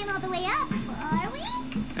climb all the way up, are we?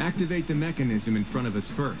 Activate the mechanism in front of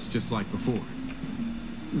us first, just like before.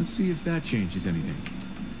 Let's see if that changes anything.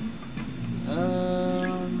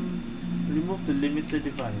 Remove the limiter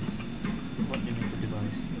device. What limiter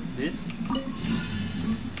device? This?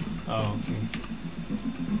 Oh, okay.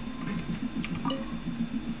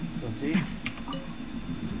 Rotate.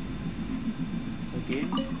 Again.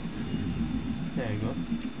 There you go.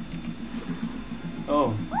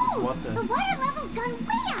 Oh, it's water. The water level's gone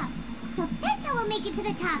way up. So that's how we'll make it to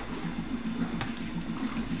the top.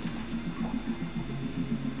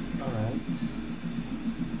 Alright.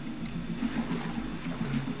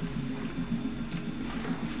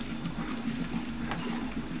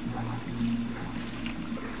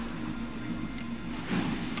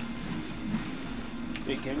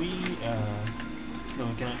 Wait, can we, no,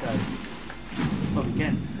 we cannot dive. Oh, we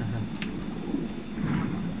can.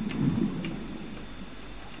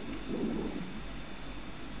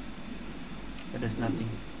 But there's nothing.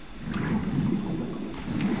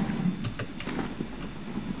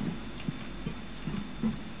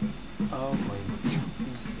 Oh my,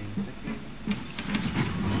 these things, okay.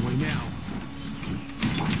 Away now.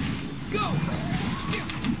 Go!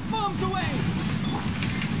 Bombs away!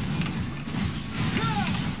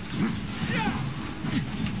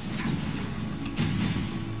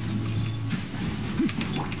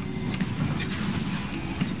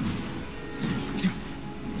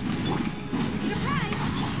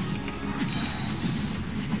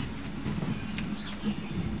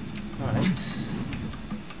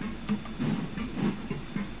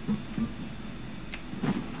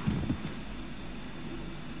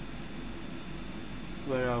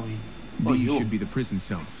 Where are we? These should be the prison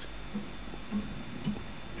cells.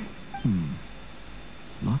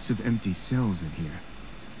 Lots of empty cells in here.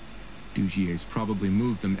 Dugier's probably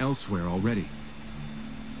moved them elsewhere already.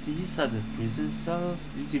 These are the prison cells?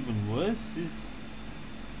 This is even worse?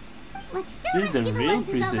 Let's still This is the rescue the real ones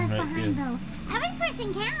who got prison left right behind, here. though. Every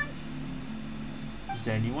person counts. Is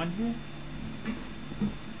there anyone here?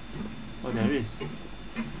 Oh, there is.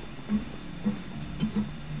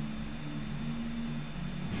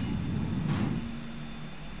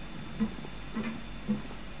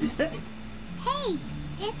 Is there? Hey,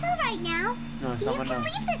 it's alright now. No, You someone can else.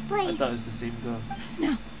 leave this I place. thought it was the same girl.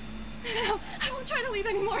 No, I won't try to leave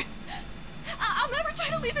anymore. I'll never try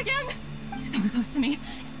to leave again. You're so close to me.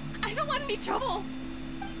 I don't want any trouble.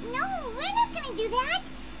 No, we're not gonna do that.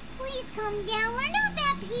 Please calm down. We're not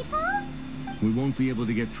bad people. We won't be able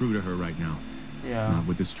to get through to her right now. Yeah. Not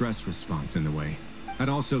with the stress response in the way. I'd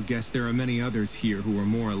also guess there are many others here who are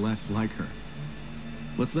more or less like her.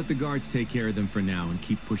 Let's let the guards take care of them for now and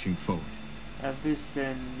keep pushing forward. Avis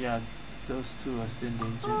and, yeah, those two are still in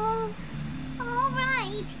danger. Oh,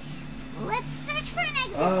 alright. Let's search for an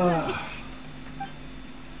exit first.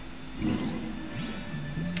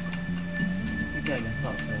 I think I can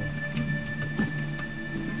talk to her.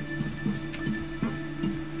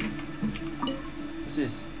 What's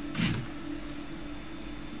this?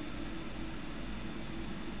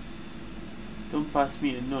 Don't pass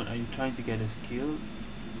me a note. Are you trying to get us killed?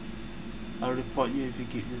 I'll report you if you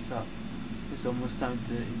keep this up. It's almost time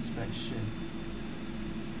to the inspection.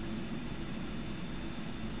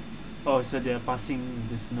 Oh, so they're passing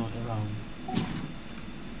this note around.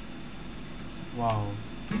 Wow.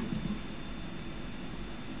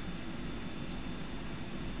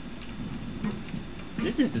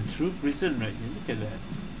 This is the true prison right here. Look at that.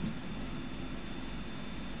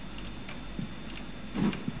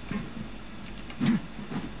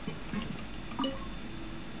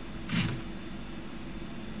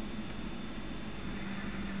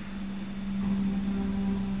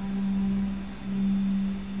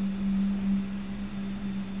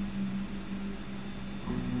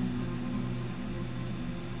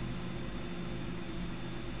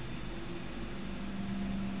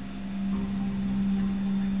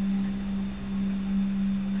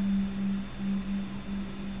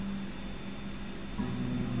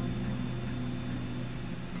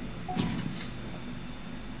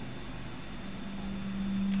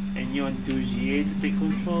 And you want Dugier to take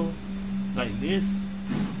control like this?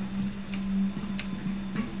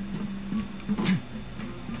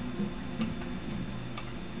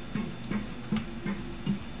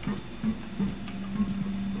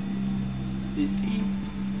 Is he?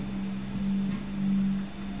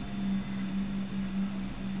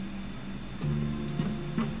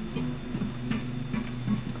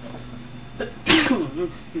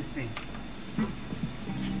 Excuse me.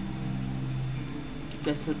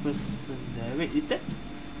 There's a person there. Wait, is that?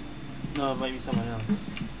 No, it might be someone else.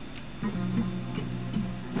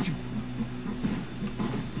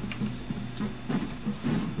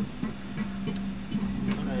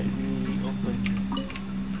 Alright, we open this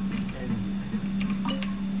and this.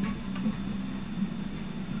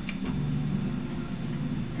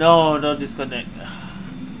 No, don't disconnect.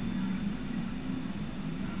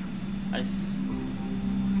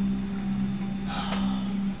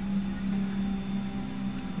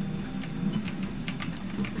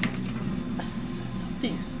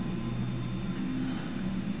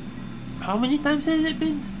 How many times has it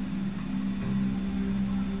been?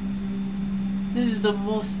 This is the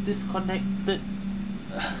most disconnected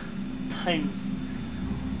times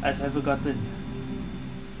I've ever gotten.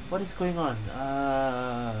 What is going on?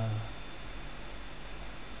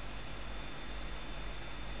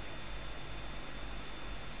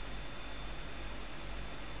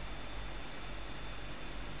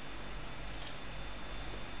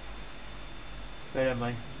 Where am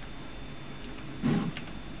I?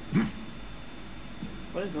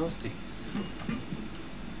 What are those things?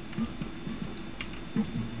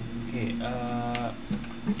 Okay,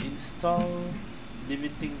 install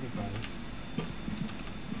limiting device.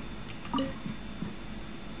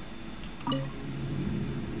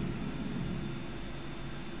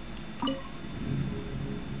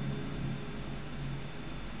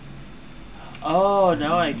 Oh,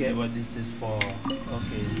 now I get what this is for.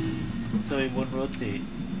 Okay, so it won't rotate.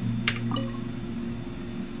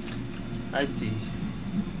 I see.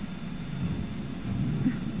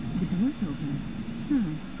 The door's open.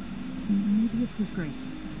 Maybe it's His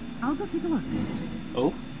Grace. I'll go take a look.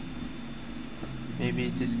 Oh? Maybe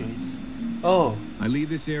it's His Grace. Oh! I leave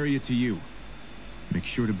this area to you. Make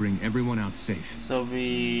sure to bring everyone out safe. So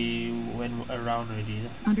we went around already.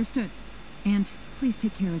 Understood. And please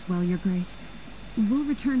take care as well, Your Grace. We'll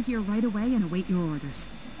return here right away and await your orders.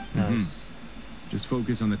 Nice. Just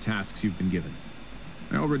focus on the tasks you've been given.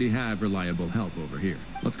 I already have reliable help over here.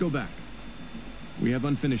 Let's go back. We have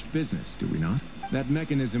unfinished business, do we not? That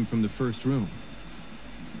mechanism from the first room.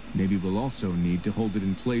 Maybe we'll also need to hold it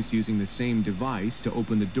in place using the same device to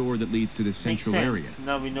open the door that leads to the central area.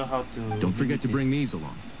 Now we know how to... Don't forget to bring these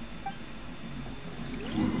along.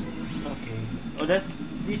 Okay. Oh,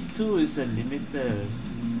 these two is the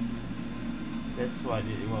limiters. That's what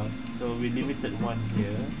it was. So we limited one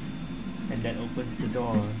here. And that opens the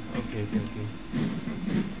door. Okay.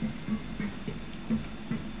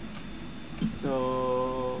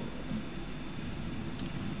 So...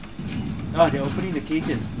 Oh, they're opening the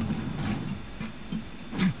cages.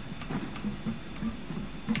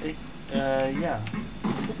 Yeah.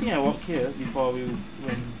 Good thing I walked here before we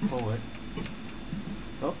went forward.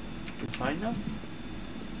 Oh, it's fine now?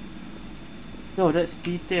 No, that's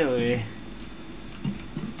detail eh.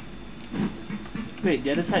 Wait,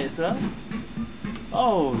 the other side as well?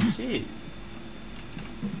 Oh, shit.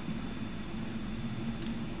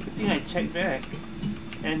 Good thing I checked back.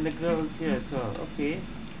 And the girl here as well. Okay.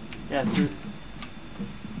 Yeah, so...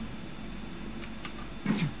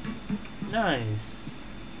 Nice.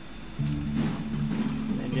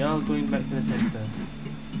 And they're all going back to the center.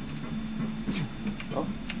 Oh.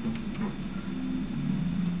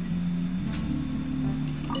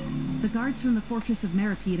 The guards from the Fortress of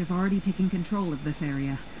Meripede have already taken control of this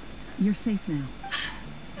area. You're safe now.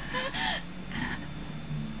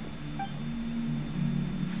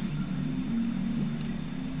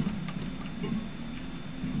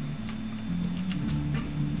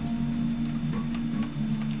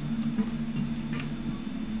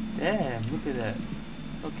 Damn, look at that.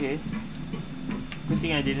 Okay. Good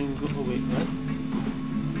thing I didn't go away, what?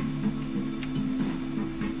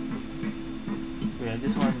 Wait, I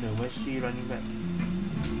just wonder, where's she running back?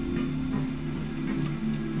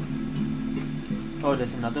 Oh,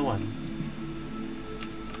 there's another one.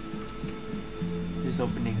 This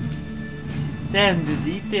opening. Damn, the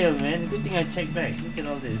detail, man. Good thing I checked back. Look at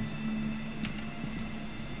all this.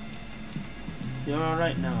 You're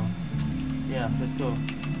alright now. Yeah, let's go.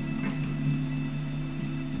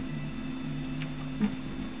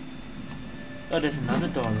 Oh, there's another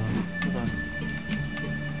door though. Hold on.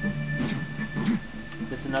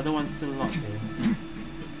 There's another one still locked there.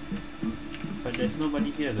 But there's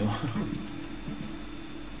nobody here though.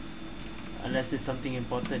 Unless there's something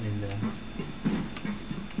important in there.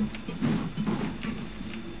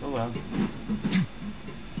 Oh well.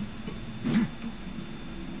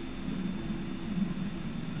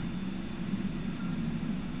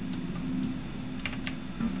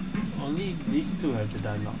 Only these two have the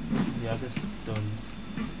dialogue. The others don't.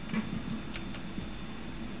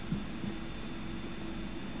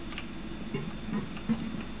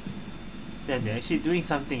 that they're actually doing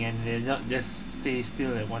something and they not just stay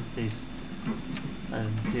still at one place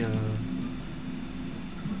until...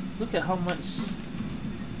 Look at how much...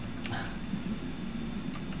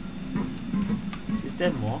 Is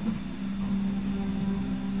there more?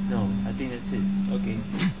 No, I think that's it. Okay.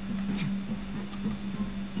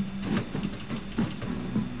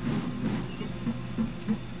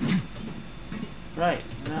 Right,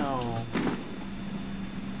 now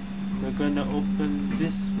we're gonna open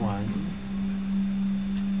this one.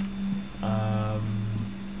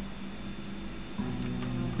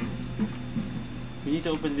 We need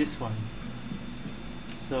to open this one.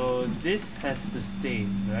 So this has to stay,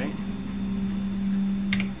 right?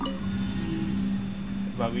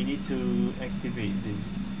 But we need to activate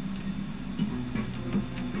this.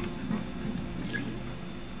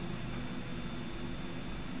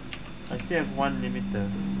 I still have one limiter.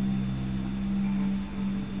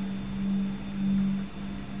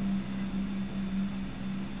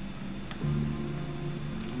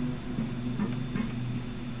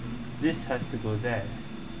 This has to go there.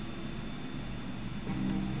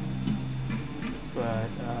 But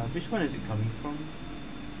which one is it coming from?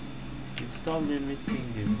 Install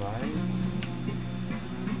limiting device.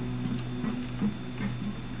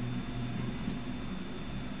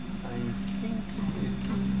 I think it's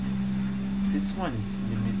this one is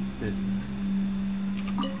limited,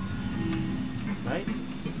 right?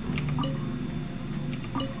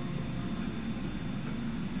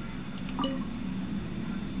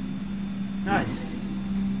 Nice.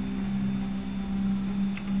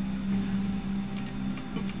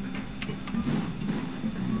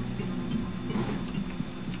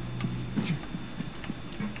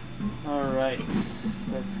 Alright,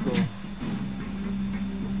 let's go.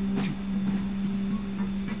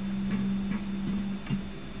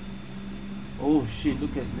 Oh shit,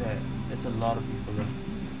 look at that. There's a lot of people there.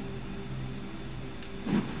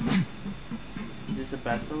 Is this a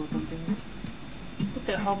battle or something? Look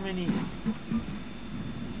at how many.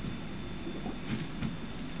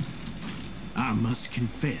 I must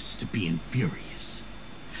confess to being furious.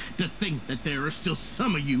 To think that there are still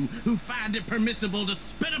some of you who find it permissible to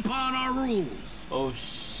spit upon our rules. Oh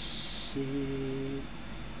shit.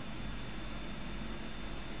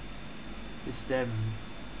 It's them.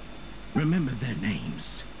 Remember their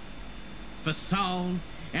names. Fasal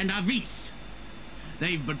and Avis.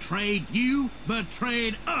 They've betrayed you,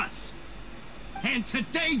 betrayed us. And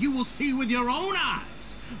today you will see with your own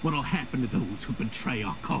eyes what'll happen to those who betray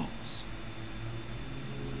our cause.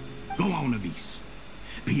 Go on, Avis.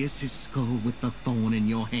 Pierce his skull with the thorn in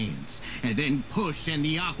your hands, and then push in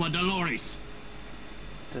the Aqua Dolores.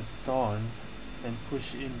 The thorn, and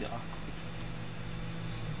push in the Aqua.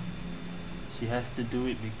 She has to do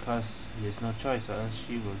it because there's no choice, or else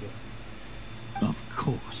she will get. Of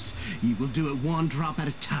course. You will do it one drop at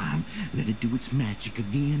a time. Let it do its magic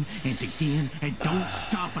again and again, and don't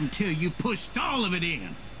stop until you pushed all of it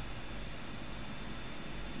in.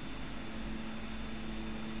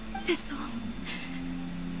 Thistle,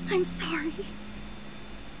 I'm sorry.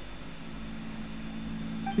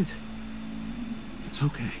 It's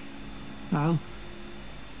okay. I'll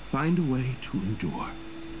find a way to endure.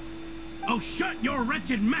 Oh, shut your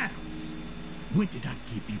wretched mouths! When did I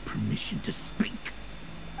give you permission to speak?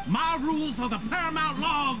 My rules are the paramount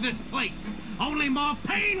law of this place. Only more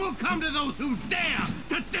pain will come to those who dare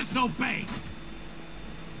to disobey.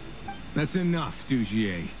 That's enough,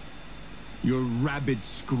 Dugier. Your rabid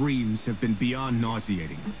screams have been beyond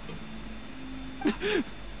nauseating.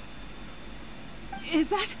 Is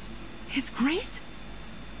that His Grace?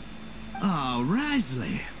 Oh,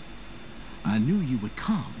 Wriothesley. I knew you would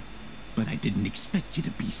come, but I didn't expect you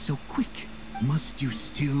to be so quick. Must you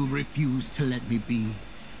still refuse to let me be?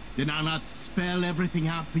 Did I not spell everything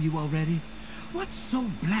out for you already? What's so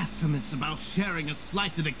blasphemous about sharing a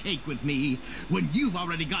slice of the cake with me when you've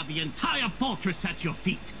already got the entire fortress at your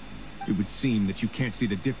feet? It would seem that you can't see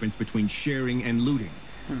the difference between sharing and looting.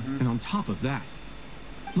 And on top of that,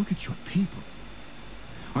 look at your people.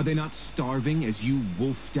 Are they not starving as you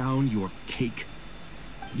wolf down your cake?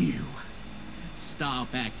 You.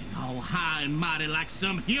 Stop acting all high and mighty like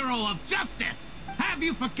some hero of justice! Have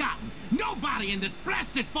you forgotten? Nobody in this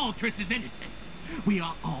blasted fortress is innocent! We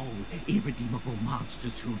are all irredeemable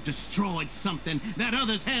monsters who have destroyed something that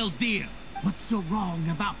others held dear. What's so wrong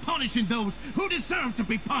about punishing those who deserve to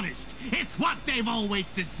be punished? It's what they've always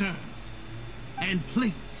deserved. And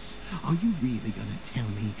please, are you really gonna tell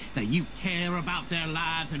me that you care about their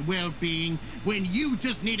lives and well-being when you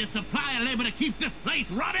just need a supply of labor to keep this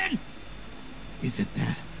place running? Is it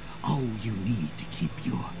that all you need to keep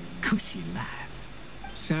your cushy life?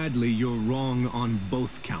 Sadly, you're wrong on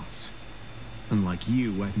both counts. Unlike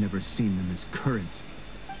you, I've never seen them as currency.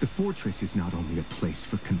 The fortress is not only a place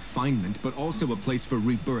for confinement, but also a place for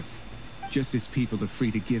rebirth. Just as people are free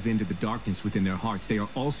to give in to the darkness within their hearts, they are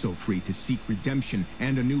also free to seek redemption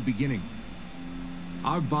and a new beginning.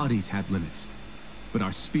 Our bodies have limits, but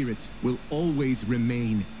our spirits will always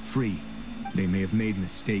remain free. They may have made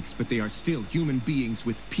mistakes, but they are still human beings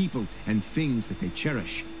with people and things that they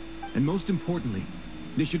cherish. And most importantly,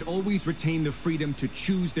 they should always retain the freedom to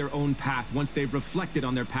choose their own path once they've reflected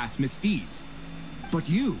on their past misdeeds. But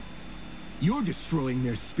you're destroying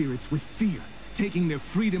their spirits with fear, taking their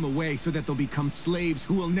freedom away so that they'll become slaves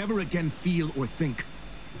who will never again feel or think.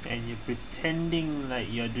 And you're pretending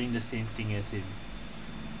like you're doing the same thing as him.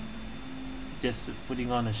 Just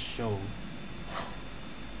putting on a show.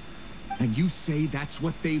 And you say that's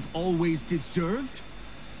what they've always deserved?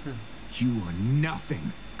 You are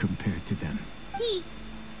nothing compared to them. He's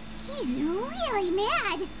really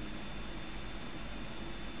mad.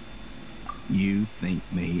 You think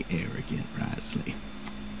me arrogant, Wriothesley?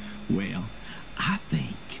 Well, I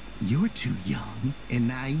think you're too young and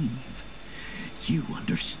naive. You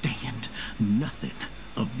understand nothing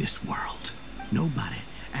of this world. Nobody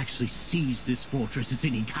actually sees this fortress as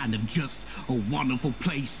any kind of just a wonderful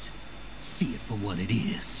place. See it for what it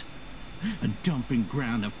is. A dumping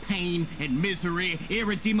ground of pain and misery,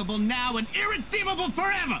 irredeemable now and irredeemable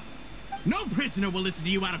forever. No prisoner will listen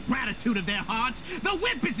to you out of gratitude of their hearts. The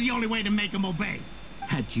whip is the only way to make them obey.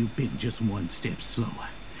 Had you been just one step slower,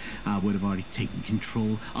 I would have already taken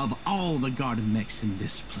control of all the garden mechs in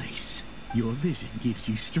this place. Your vision gives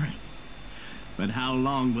you strength. But how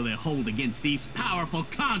long will it hold against these powerful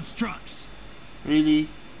constructs? Really?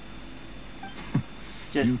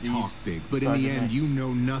 You talk big, but in the end, you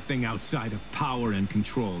know nothing outside of power and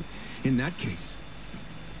control. In that case,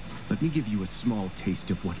 let me give you a small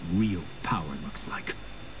taste of what real power looks like.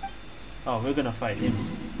 Oh, we're gonna fight him.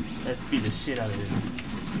 Let's beat the shit out of him.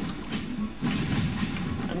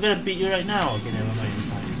 I'm gonna beat you right now. Okay, never mind.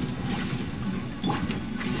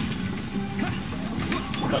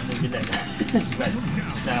 Thought maybe like that. But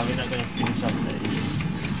nah, we're not gonna finish off that easy.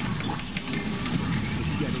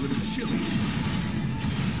 Get a little chilly.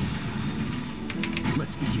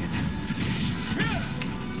 Let's begin.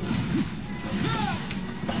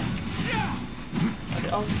 Ada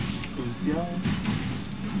usia.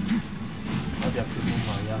 Ada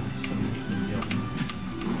rumah ya, sembunyi usia.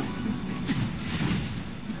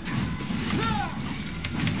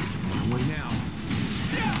 Away now.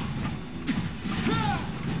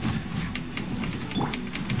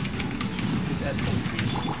 Just add some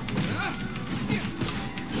grease.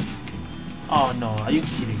 Oh no, are you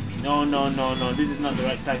kidding me? No, no, no, no. This is not the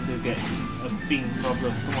right time to get a ping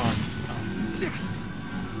problem. Come on.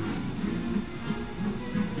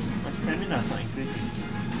 My stamina is not increasing.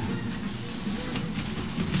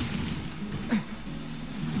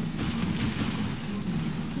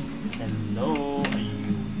 Hello? Are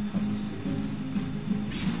you fucking serious?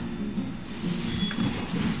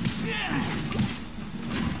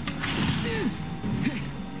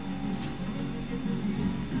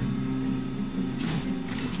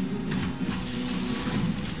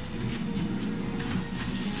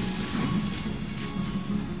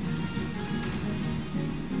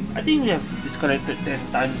 I think we have disconnected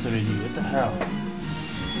 10 times already. What the hell?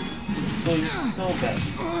 It's going so bad.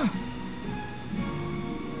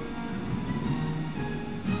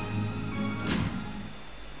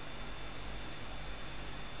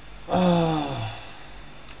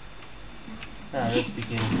 Let's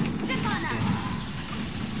begin.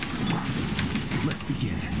 Let's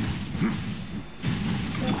begin.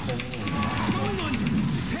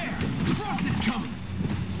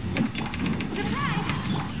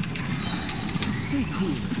 Stay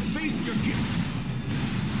cool. Face your gift.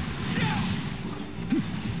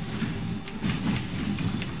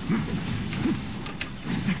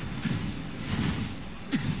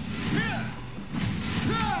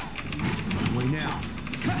 Away now.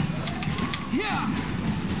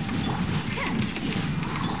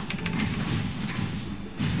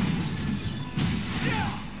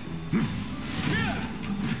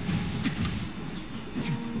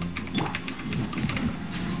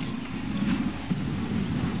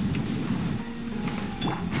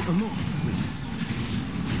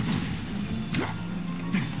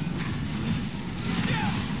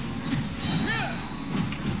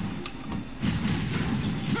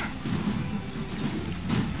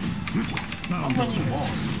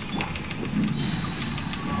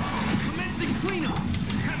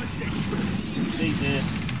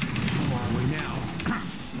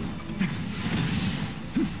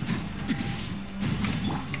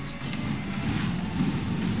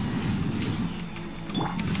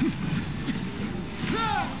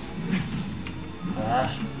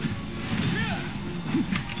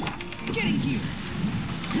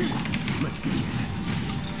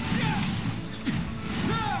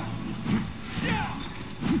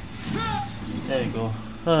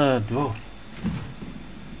 Whoa.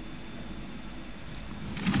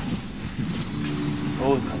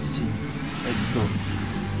 Oh, I see. Let's go.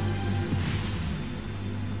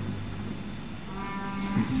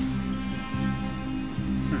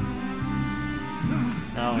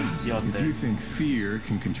 Now it's your turn. If you think fear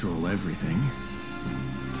can control everything,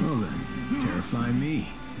 well then, terrify me.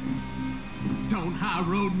 Don't high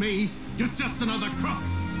road me. You're just another crook.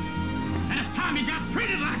 And it's time you got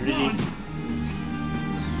treated like one.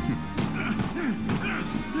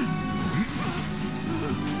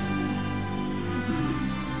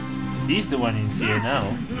 He's the one in fear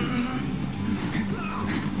now.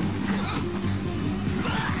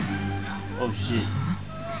 Oh shit.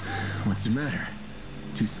 What's the matter?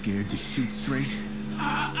 Too scared to shoot straight?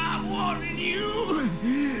 I'm warning you.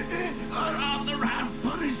 Of the wrath,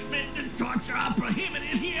 punishment, and torture are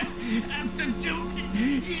prohibited here. As the Duke,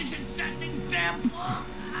 you should set an example.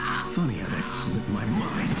 Funny how that slipped my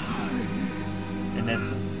mind. And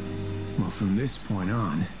that's... Well, from this point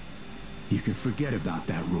on, you can forget about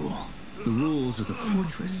that rule. The rules of the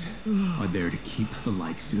fortress are there to keep the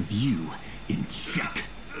likes of you in check.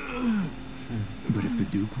 But if the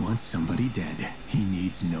Duke wants somebody dead, he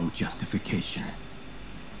needs no justification.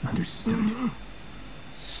 Understood?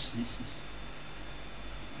 Jesus.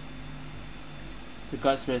 The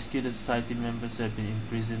guards rescue the society members who have been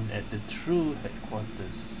imprisoned at the true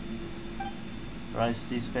headquarters.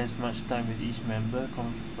 Wriothesley spends much time with each member,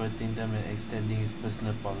 comforting them and extending his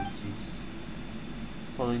personal apologies.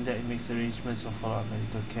 Following that, he makes arrangements for follow-up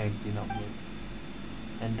medical care did not work.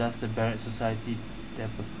 And thus the Barrack Society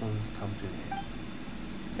debacle come to an end.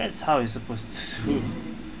 That's how it's supposed to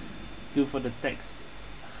do for the text.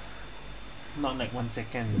 Not like 1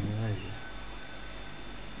 second.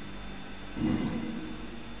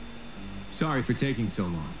 Sorry for taking so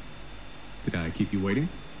long. Did I keep you waiting?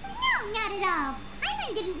 No, not at all.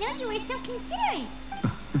 Paimon didn't know you were so considerate.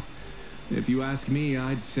 If you ask me,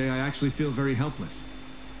 I'd say I actually feel very helpless.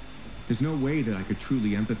 There's no way that I could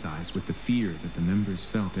truly empathize with the fear that the members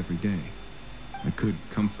felt every day. I could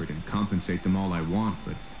comfort and compensate them all I want,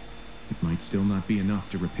 but it might still not be enough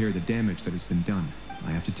to repair the damage that has been done.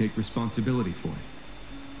 I have to take responsibility for it,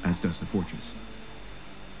 as does the fortress.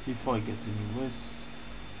 Before it gets any worse.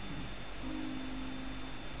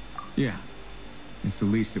 Yeah, it's the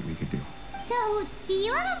least that we could do. So, do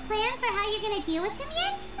you have a plan for how you're gonna deal with him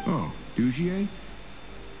yet? Oh, Dugier?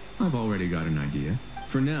 I've already got an idea.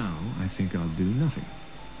 For now, I think I'll do nothing.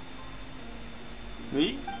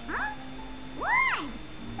 Really? Huh? Why?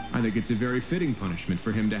 I think it's a very fitting punishment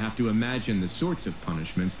for him to have to imagine the sorts of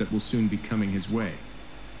punishments that will soon be coming his way.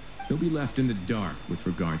 He'll be left in the dark with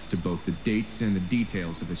regards to both the dates and the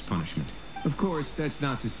details of his punishment. Of course, that's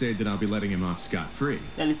not to say that I'll be letting him off scot-free.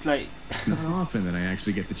 And it's like... It's not often that I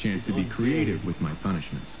actually get the chance to be creative with my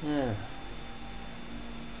punishments. Yeah.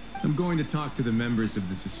 I'm going to talk to the members of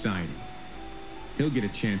the society. He'll get a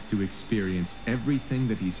chance to experience everything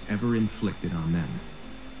that he's ever inflicted on them.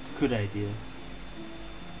 Good idea.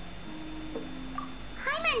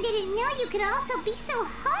 Paimon didn't know you could also be so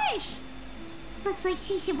harsh. Looks like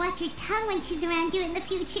she should watch her tongue when she's around you in the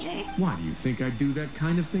future. Why do you think I'd do that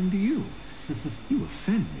kind of thing to you? You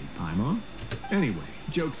offend me, Paimon. Anyway,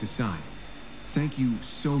 jokes aside, thank you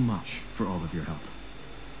so much for all of your help.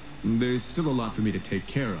 There's still a lot for me to take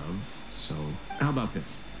care of, so how about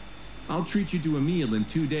this? I'll treat you to a meal in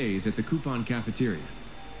 2 days at the Coupon Cafeteria.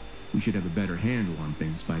 We should have a better handle on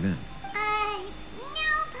things by then. No,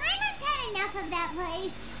 Paimon's had enough of that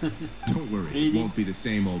place. Don't worry, it won't be the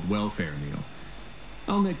same old welfare meal.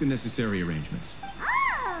 I'll make the necessary arrangements.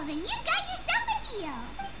 Oh, then you got yourself a deal.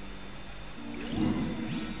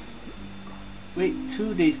 Wait,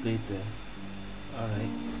 2 days later.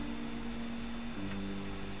 Alright.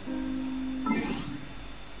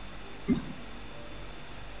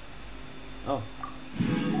 Oh.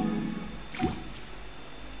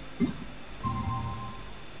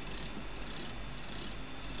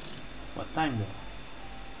 What time though?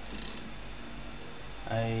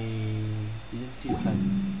 I didn't see the time.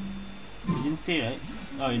 You didn't see, right?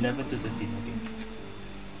 Oh, 11 to 13, okay.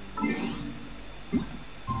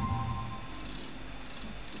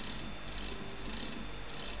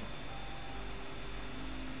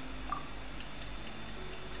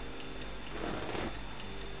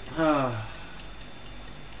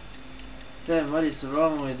 Damn, what is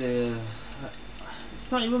wrong with the...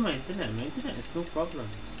 It's not even my internet. My internet has no problems.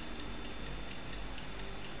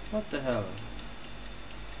 What the hell?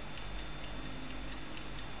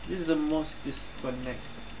 This is the most disconnect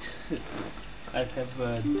I've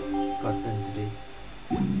ever gotten today.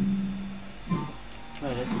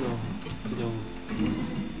 Alright, let's go to the...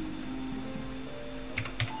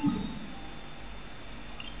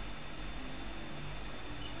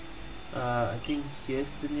 think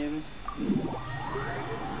here's the nearest.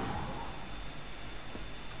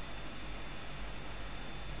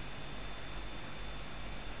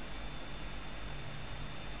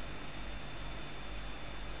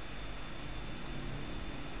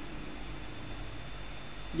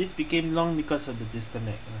 This became long because of the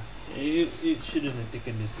disconnect. It shouldn't have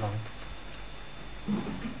taken this long.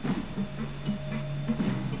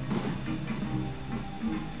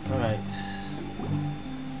 Alright.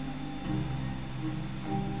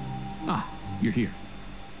 Ah, you're here.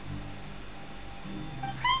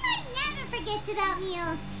 Paimon never forgets about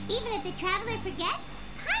meals. Even if the traveler forgets,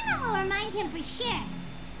 Paimon will remind him for sure.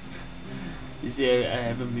 You see, I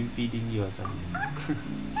haven't been feeding you or something.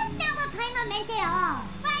 That's not what Paimon meant at all.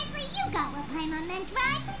 Wriothesley, you got what Paimon meant,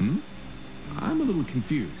 right? I'm a little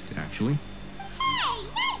confused, actually. Hey,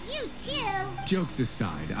 not you too. Jokes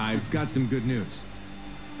aside, I've got some good news.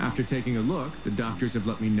 After taking a look, the doctors have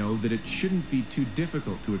let me know that it shouldn't be too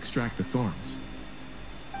difficult to extract the thorns.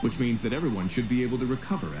 Which means that everyone should be able to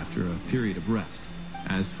recover after a period of rest.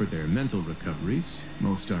 As for their mental recoveries,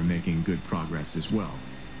 most are making good progress as well.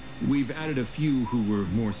 We've added a few who were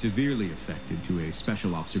more severely affected to a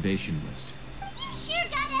special observation list. You sure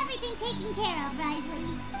got everything taken care of,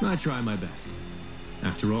 Wriothesley. I try my best.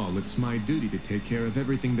 After all, it's my duty to take care of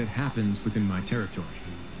everything that happens within my territory.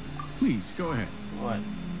 Please, go ahead. What?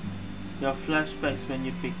 Your flashbacks when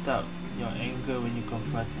you picked up, your anger when you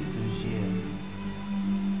confronted Dujian.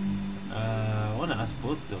 I wanna ask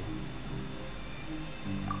both though.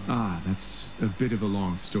 Ah, that's a bit of a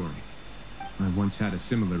long story. I once had a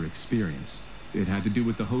similar experience. It had to do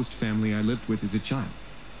with the host family I lived with as a child.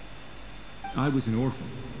 I was an orphan,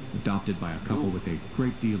 adopted by a couple with a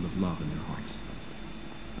great deal of love in their hearts.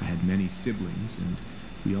 I had many siblings, and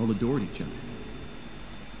we all adored each other.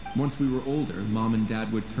 Once we were older, Mom and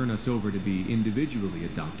Dad would turn us over to be individually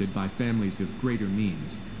adopted by families of greater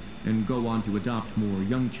means, and go on to adopt more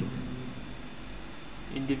young children.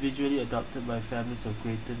 Individually adopted by families of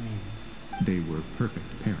greater means. They were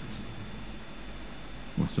perfect parents.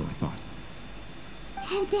 Or so I thought.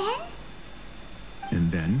 And then?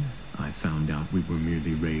 And then, I found out we were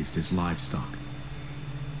merely raised as livestock.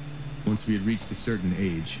 Once we had reached a certain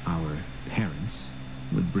age, our parents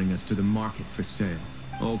would bring us to the market for sale.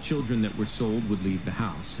 All children that were sold would leave the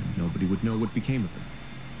house, and nobody would know what became of them.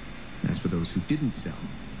 As for those who didn't sell,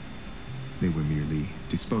 they were merely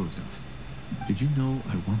disposed of. Did you know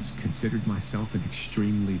I once considered myself an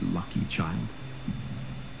extremely lucky child?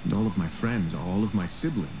 And all of my friends, all of my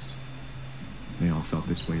siblings, they all felt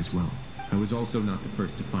this way as well. I was also not the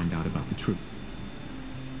first to find out about the truth.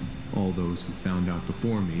 All those who found out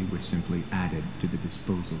before me were simply added to the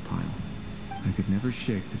disposal pile. I could never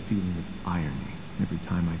shake the feeling of irony every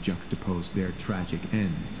time I juxtaposed their tragic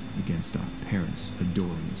ends against our parents'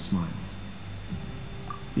 adoring smiles.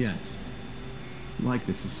 Yes, like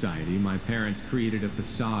the society, my parents created a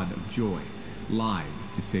facade of joy, lied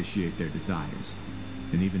to satiate their desires,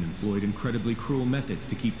 and even employed incredibly cruel methods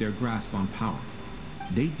to keep their grasp on power.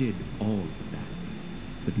 They did all of that,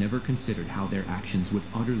 but never considered how their actions would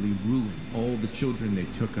utterly ruin all the children they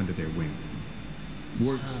took under their wing.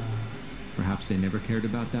 Worse, perhaps they never cared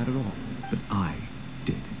about that at all, but I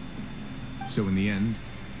did. So in the end,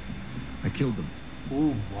 I killed them.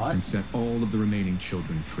 Ooh, what? And set all of the remaining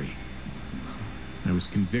children free. I was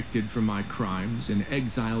convicted for my crimes and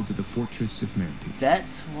exiled to the fortress of Merpy.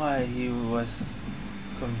 That's why he was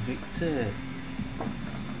convicted.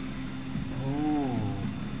 Oh,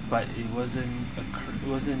 but it wasn't it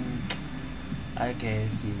wasn't. Okay, I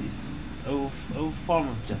see this. Oh, form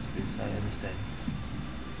of justice. I understand.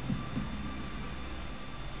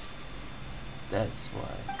 That's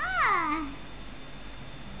why.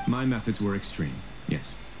 My methods were extreme,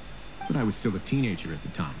 yes, but I was still a teenager at the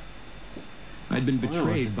time. I'd been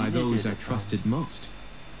betrayed by those I trusted most,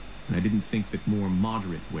 and I didn't think that more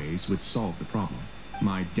moderate ways would solve the problem.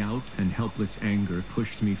 My doubt and helpless anger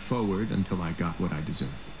pushed me forward until I got what I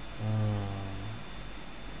deserved.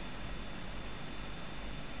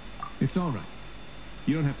 It's all right.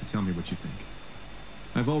 You don't have to tell me what you think.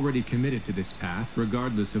 I've already committed to this path,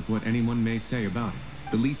 regardless of what anyone may say about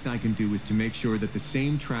it. The least I can do is to make sure that the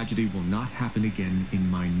same tragedy will not happen again in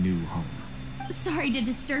my new home. Sorry to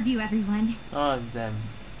disturb you, everyone. Oh, it's them.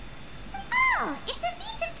 Oh, it's a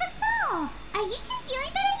decent Fasol. Are you two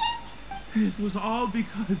feeling better yet? It was all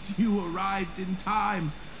because you arrived in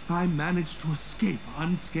time. I managed to escape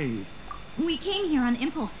unscathed. We came here on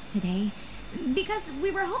impulse today, because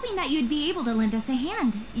we were hoping that you'd be able to lend us a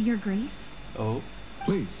hand, Your Grace. Oh?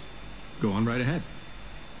 Please, go on right ahead.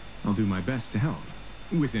 I'll do my best to help.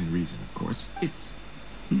 Within reason, of course. It's...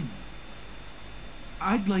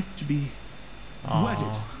 I'd like to be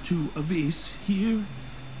wedded to Avis here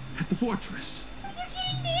at the fortress. You're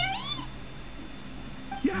getting married?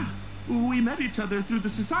 Yeah, we met each other through the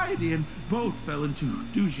society and both fell into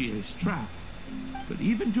Dugier's trap. But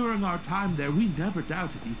even during our time there, we never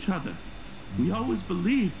doubted each other. We always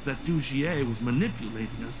believed that Dugier was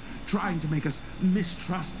manipulating us, trying to make us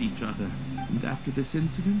mistrust each other. And after this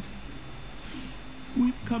incident,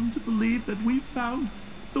 we've come to believe that we've found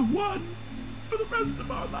the one for the rest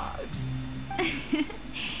of our lives.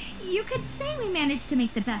 You could say we managed to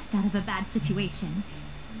make the best out of a bad situation.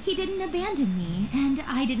 He didn't abandon me, and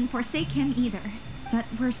I didn't forsake him either. But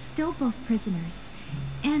we're still both prisoners.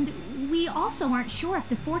 And we also aren't sure if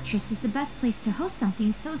the fortress is the best place to host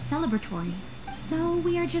something so celebratory. So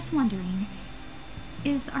we are just wondering,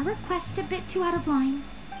 is our request a bit too out of line?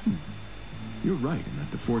 You're right in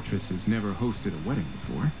that the fortress has never hosted a wedding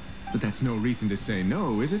before. But that's no reason to say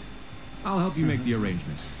no, is it? I'll help you make the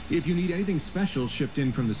arrangements. If you need anything special shipped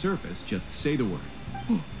in from the surface, just say the word.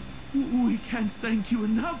 Oh, we can't thank you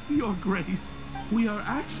enough, Your Grace. We are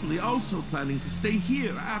actually also planning to stay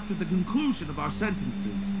here after the conclusion of our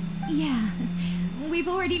sentences. Yeah, we've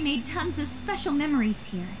already made tons of special memories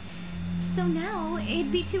here. So now,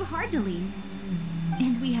 it'd be too hard to leave.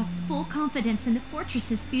 And we have full confidence in the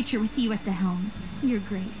fortress's future with you at the helm, Your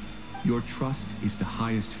Grace. Your trust is the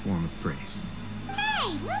highest form of praise.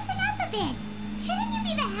 Hey, loosen up a bit. Shouldn't you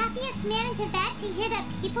be the happiest man in Teyvat to hear that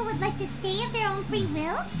people would like to stay of their own free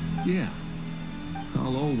will? Yeah.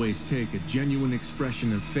 I'll always take a genuine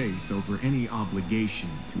expression of faith over any obligation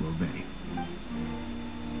to obey.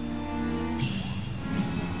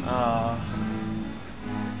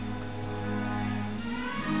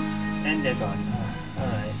 And they're gone.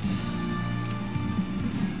 Alright.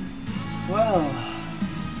 Well,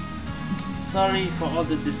 sorry for all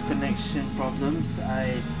the disconnection problems.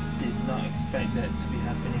 I did not expect that to be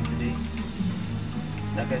happening today.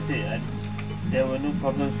 Like I said, there were no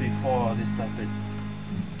problems before this started.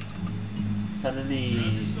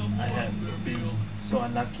 Suddenly, I have been so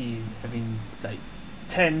unlucky having like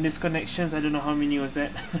 10 disconnections. I don't know how many was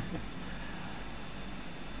that.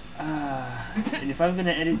 And if I'm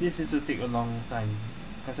gonna edit this, this will take a long time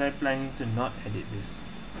because I'm planning to not edit this.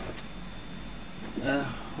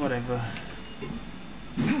 Whatever.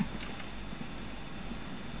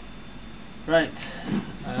 Right.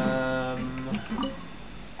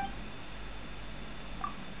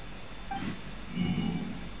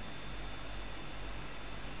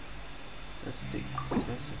 Let's take this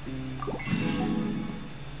recipe.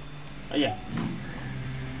 Oh yeah.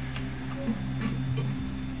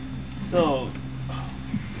 So,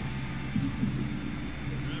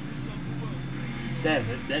 damn,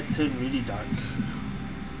 that turned really dark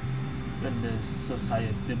when the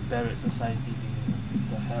society, the Barrett Society thing. What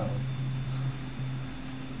the hell?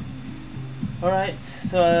 Alright,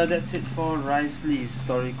 so that's it for Wriothesley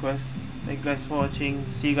Story Quest. Thank you guys for watching.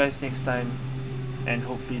 See you guys next time, and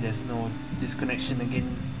hopefully there's no disconnection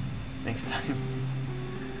again next time.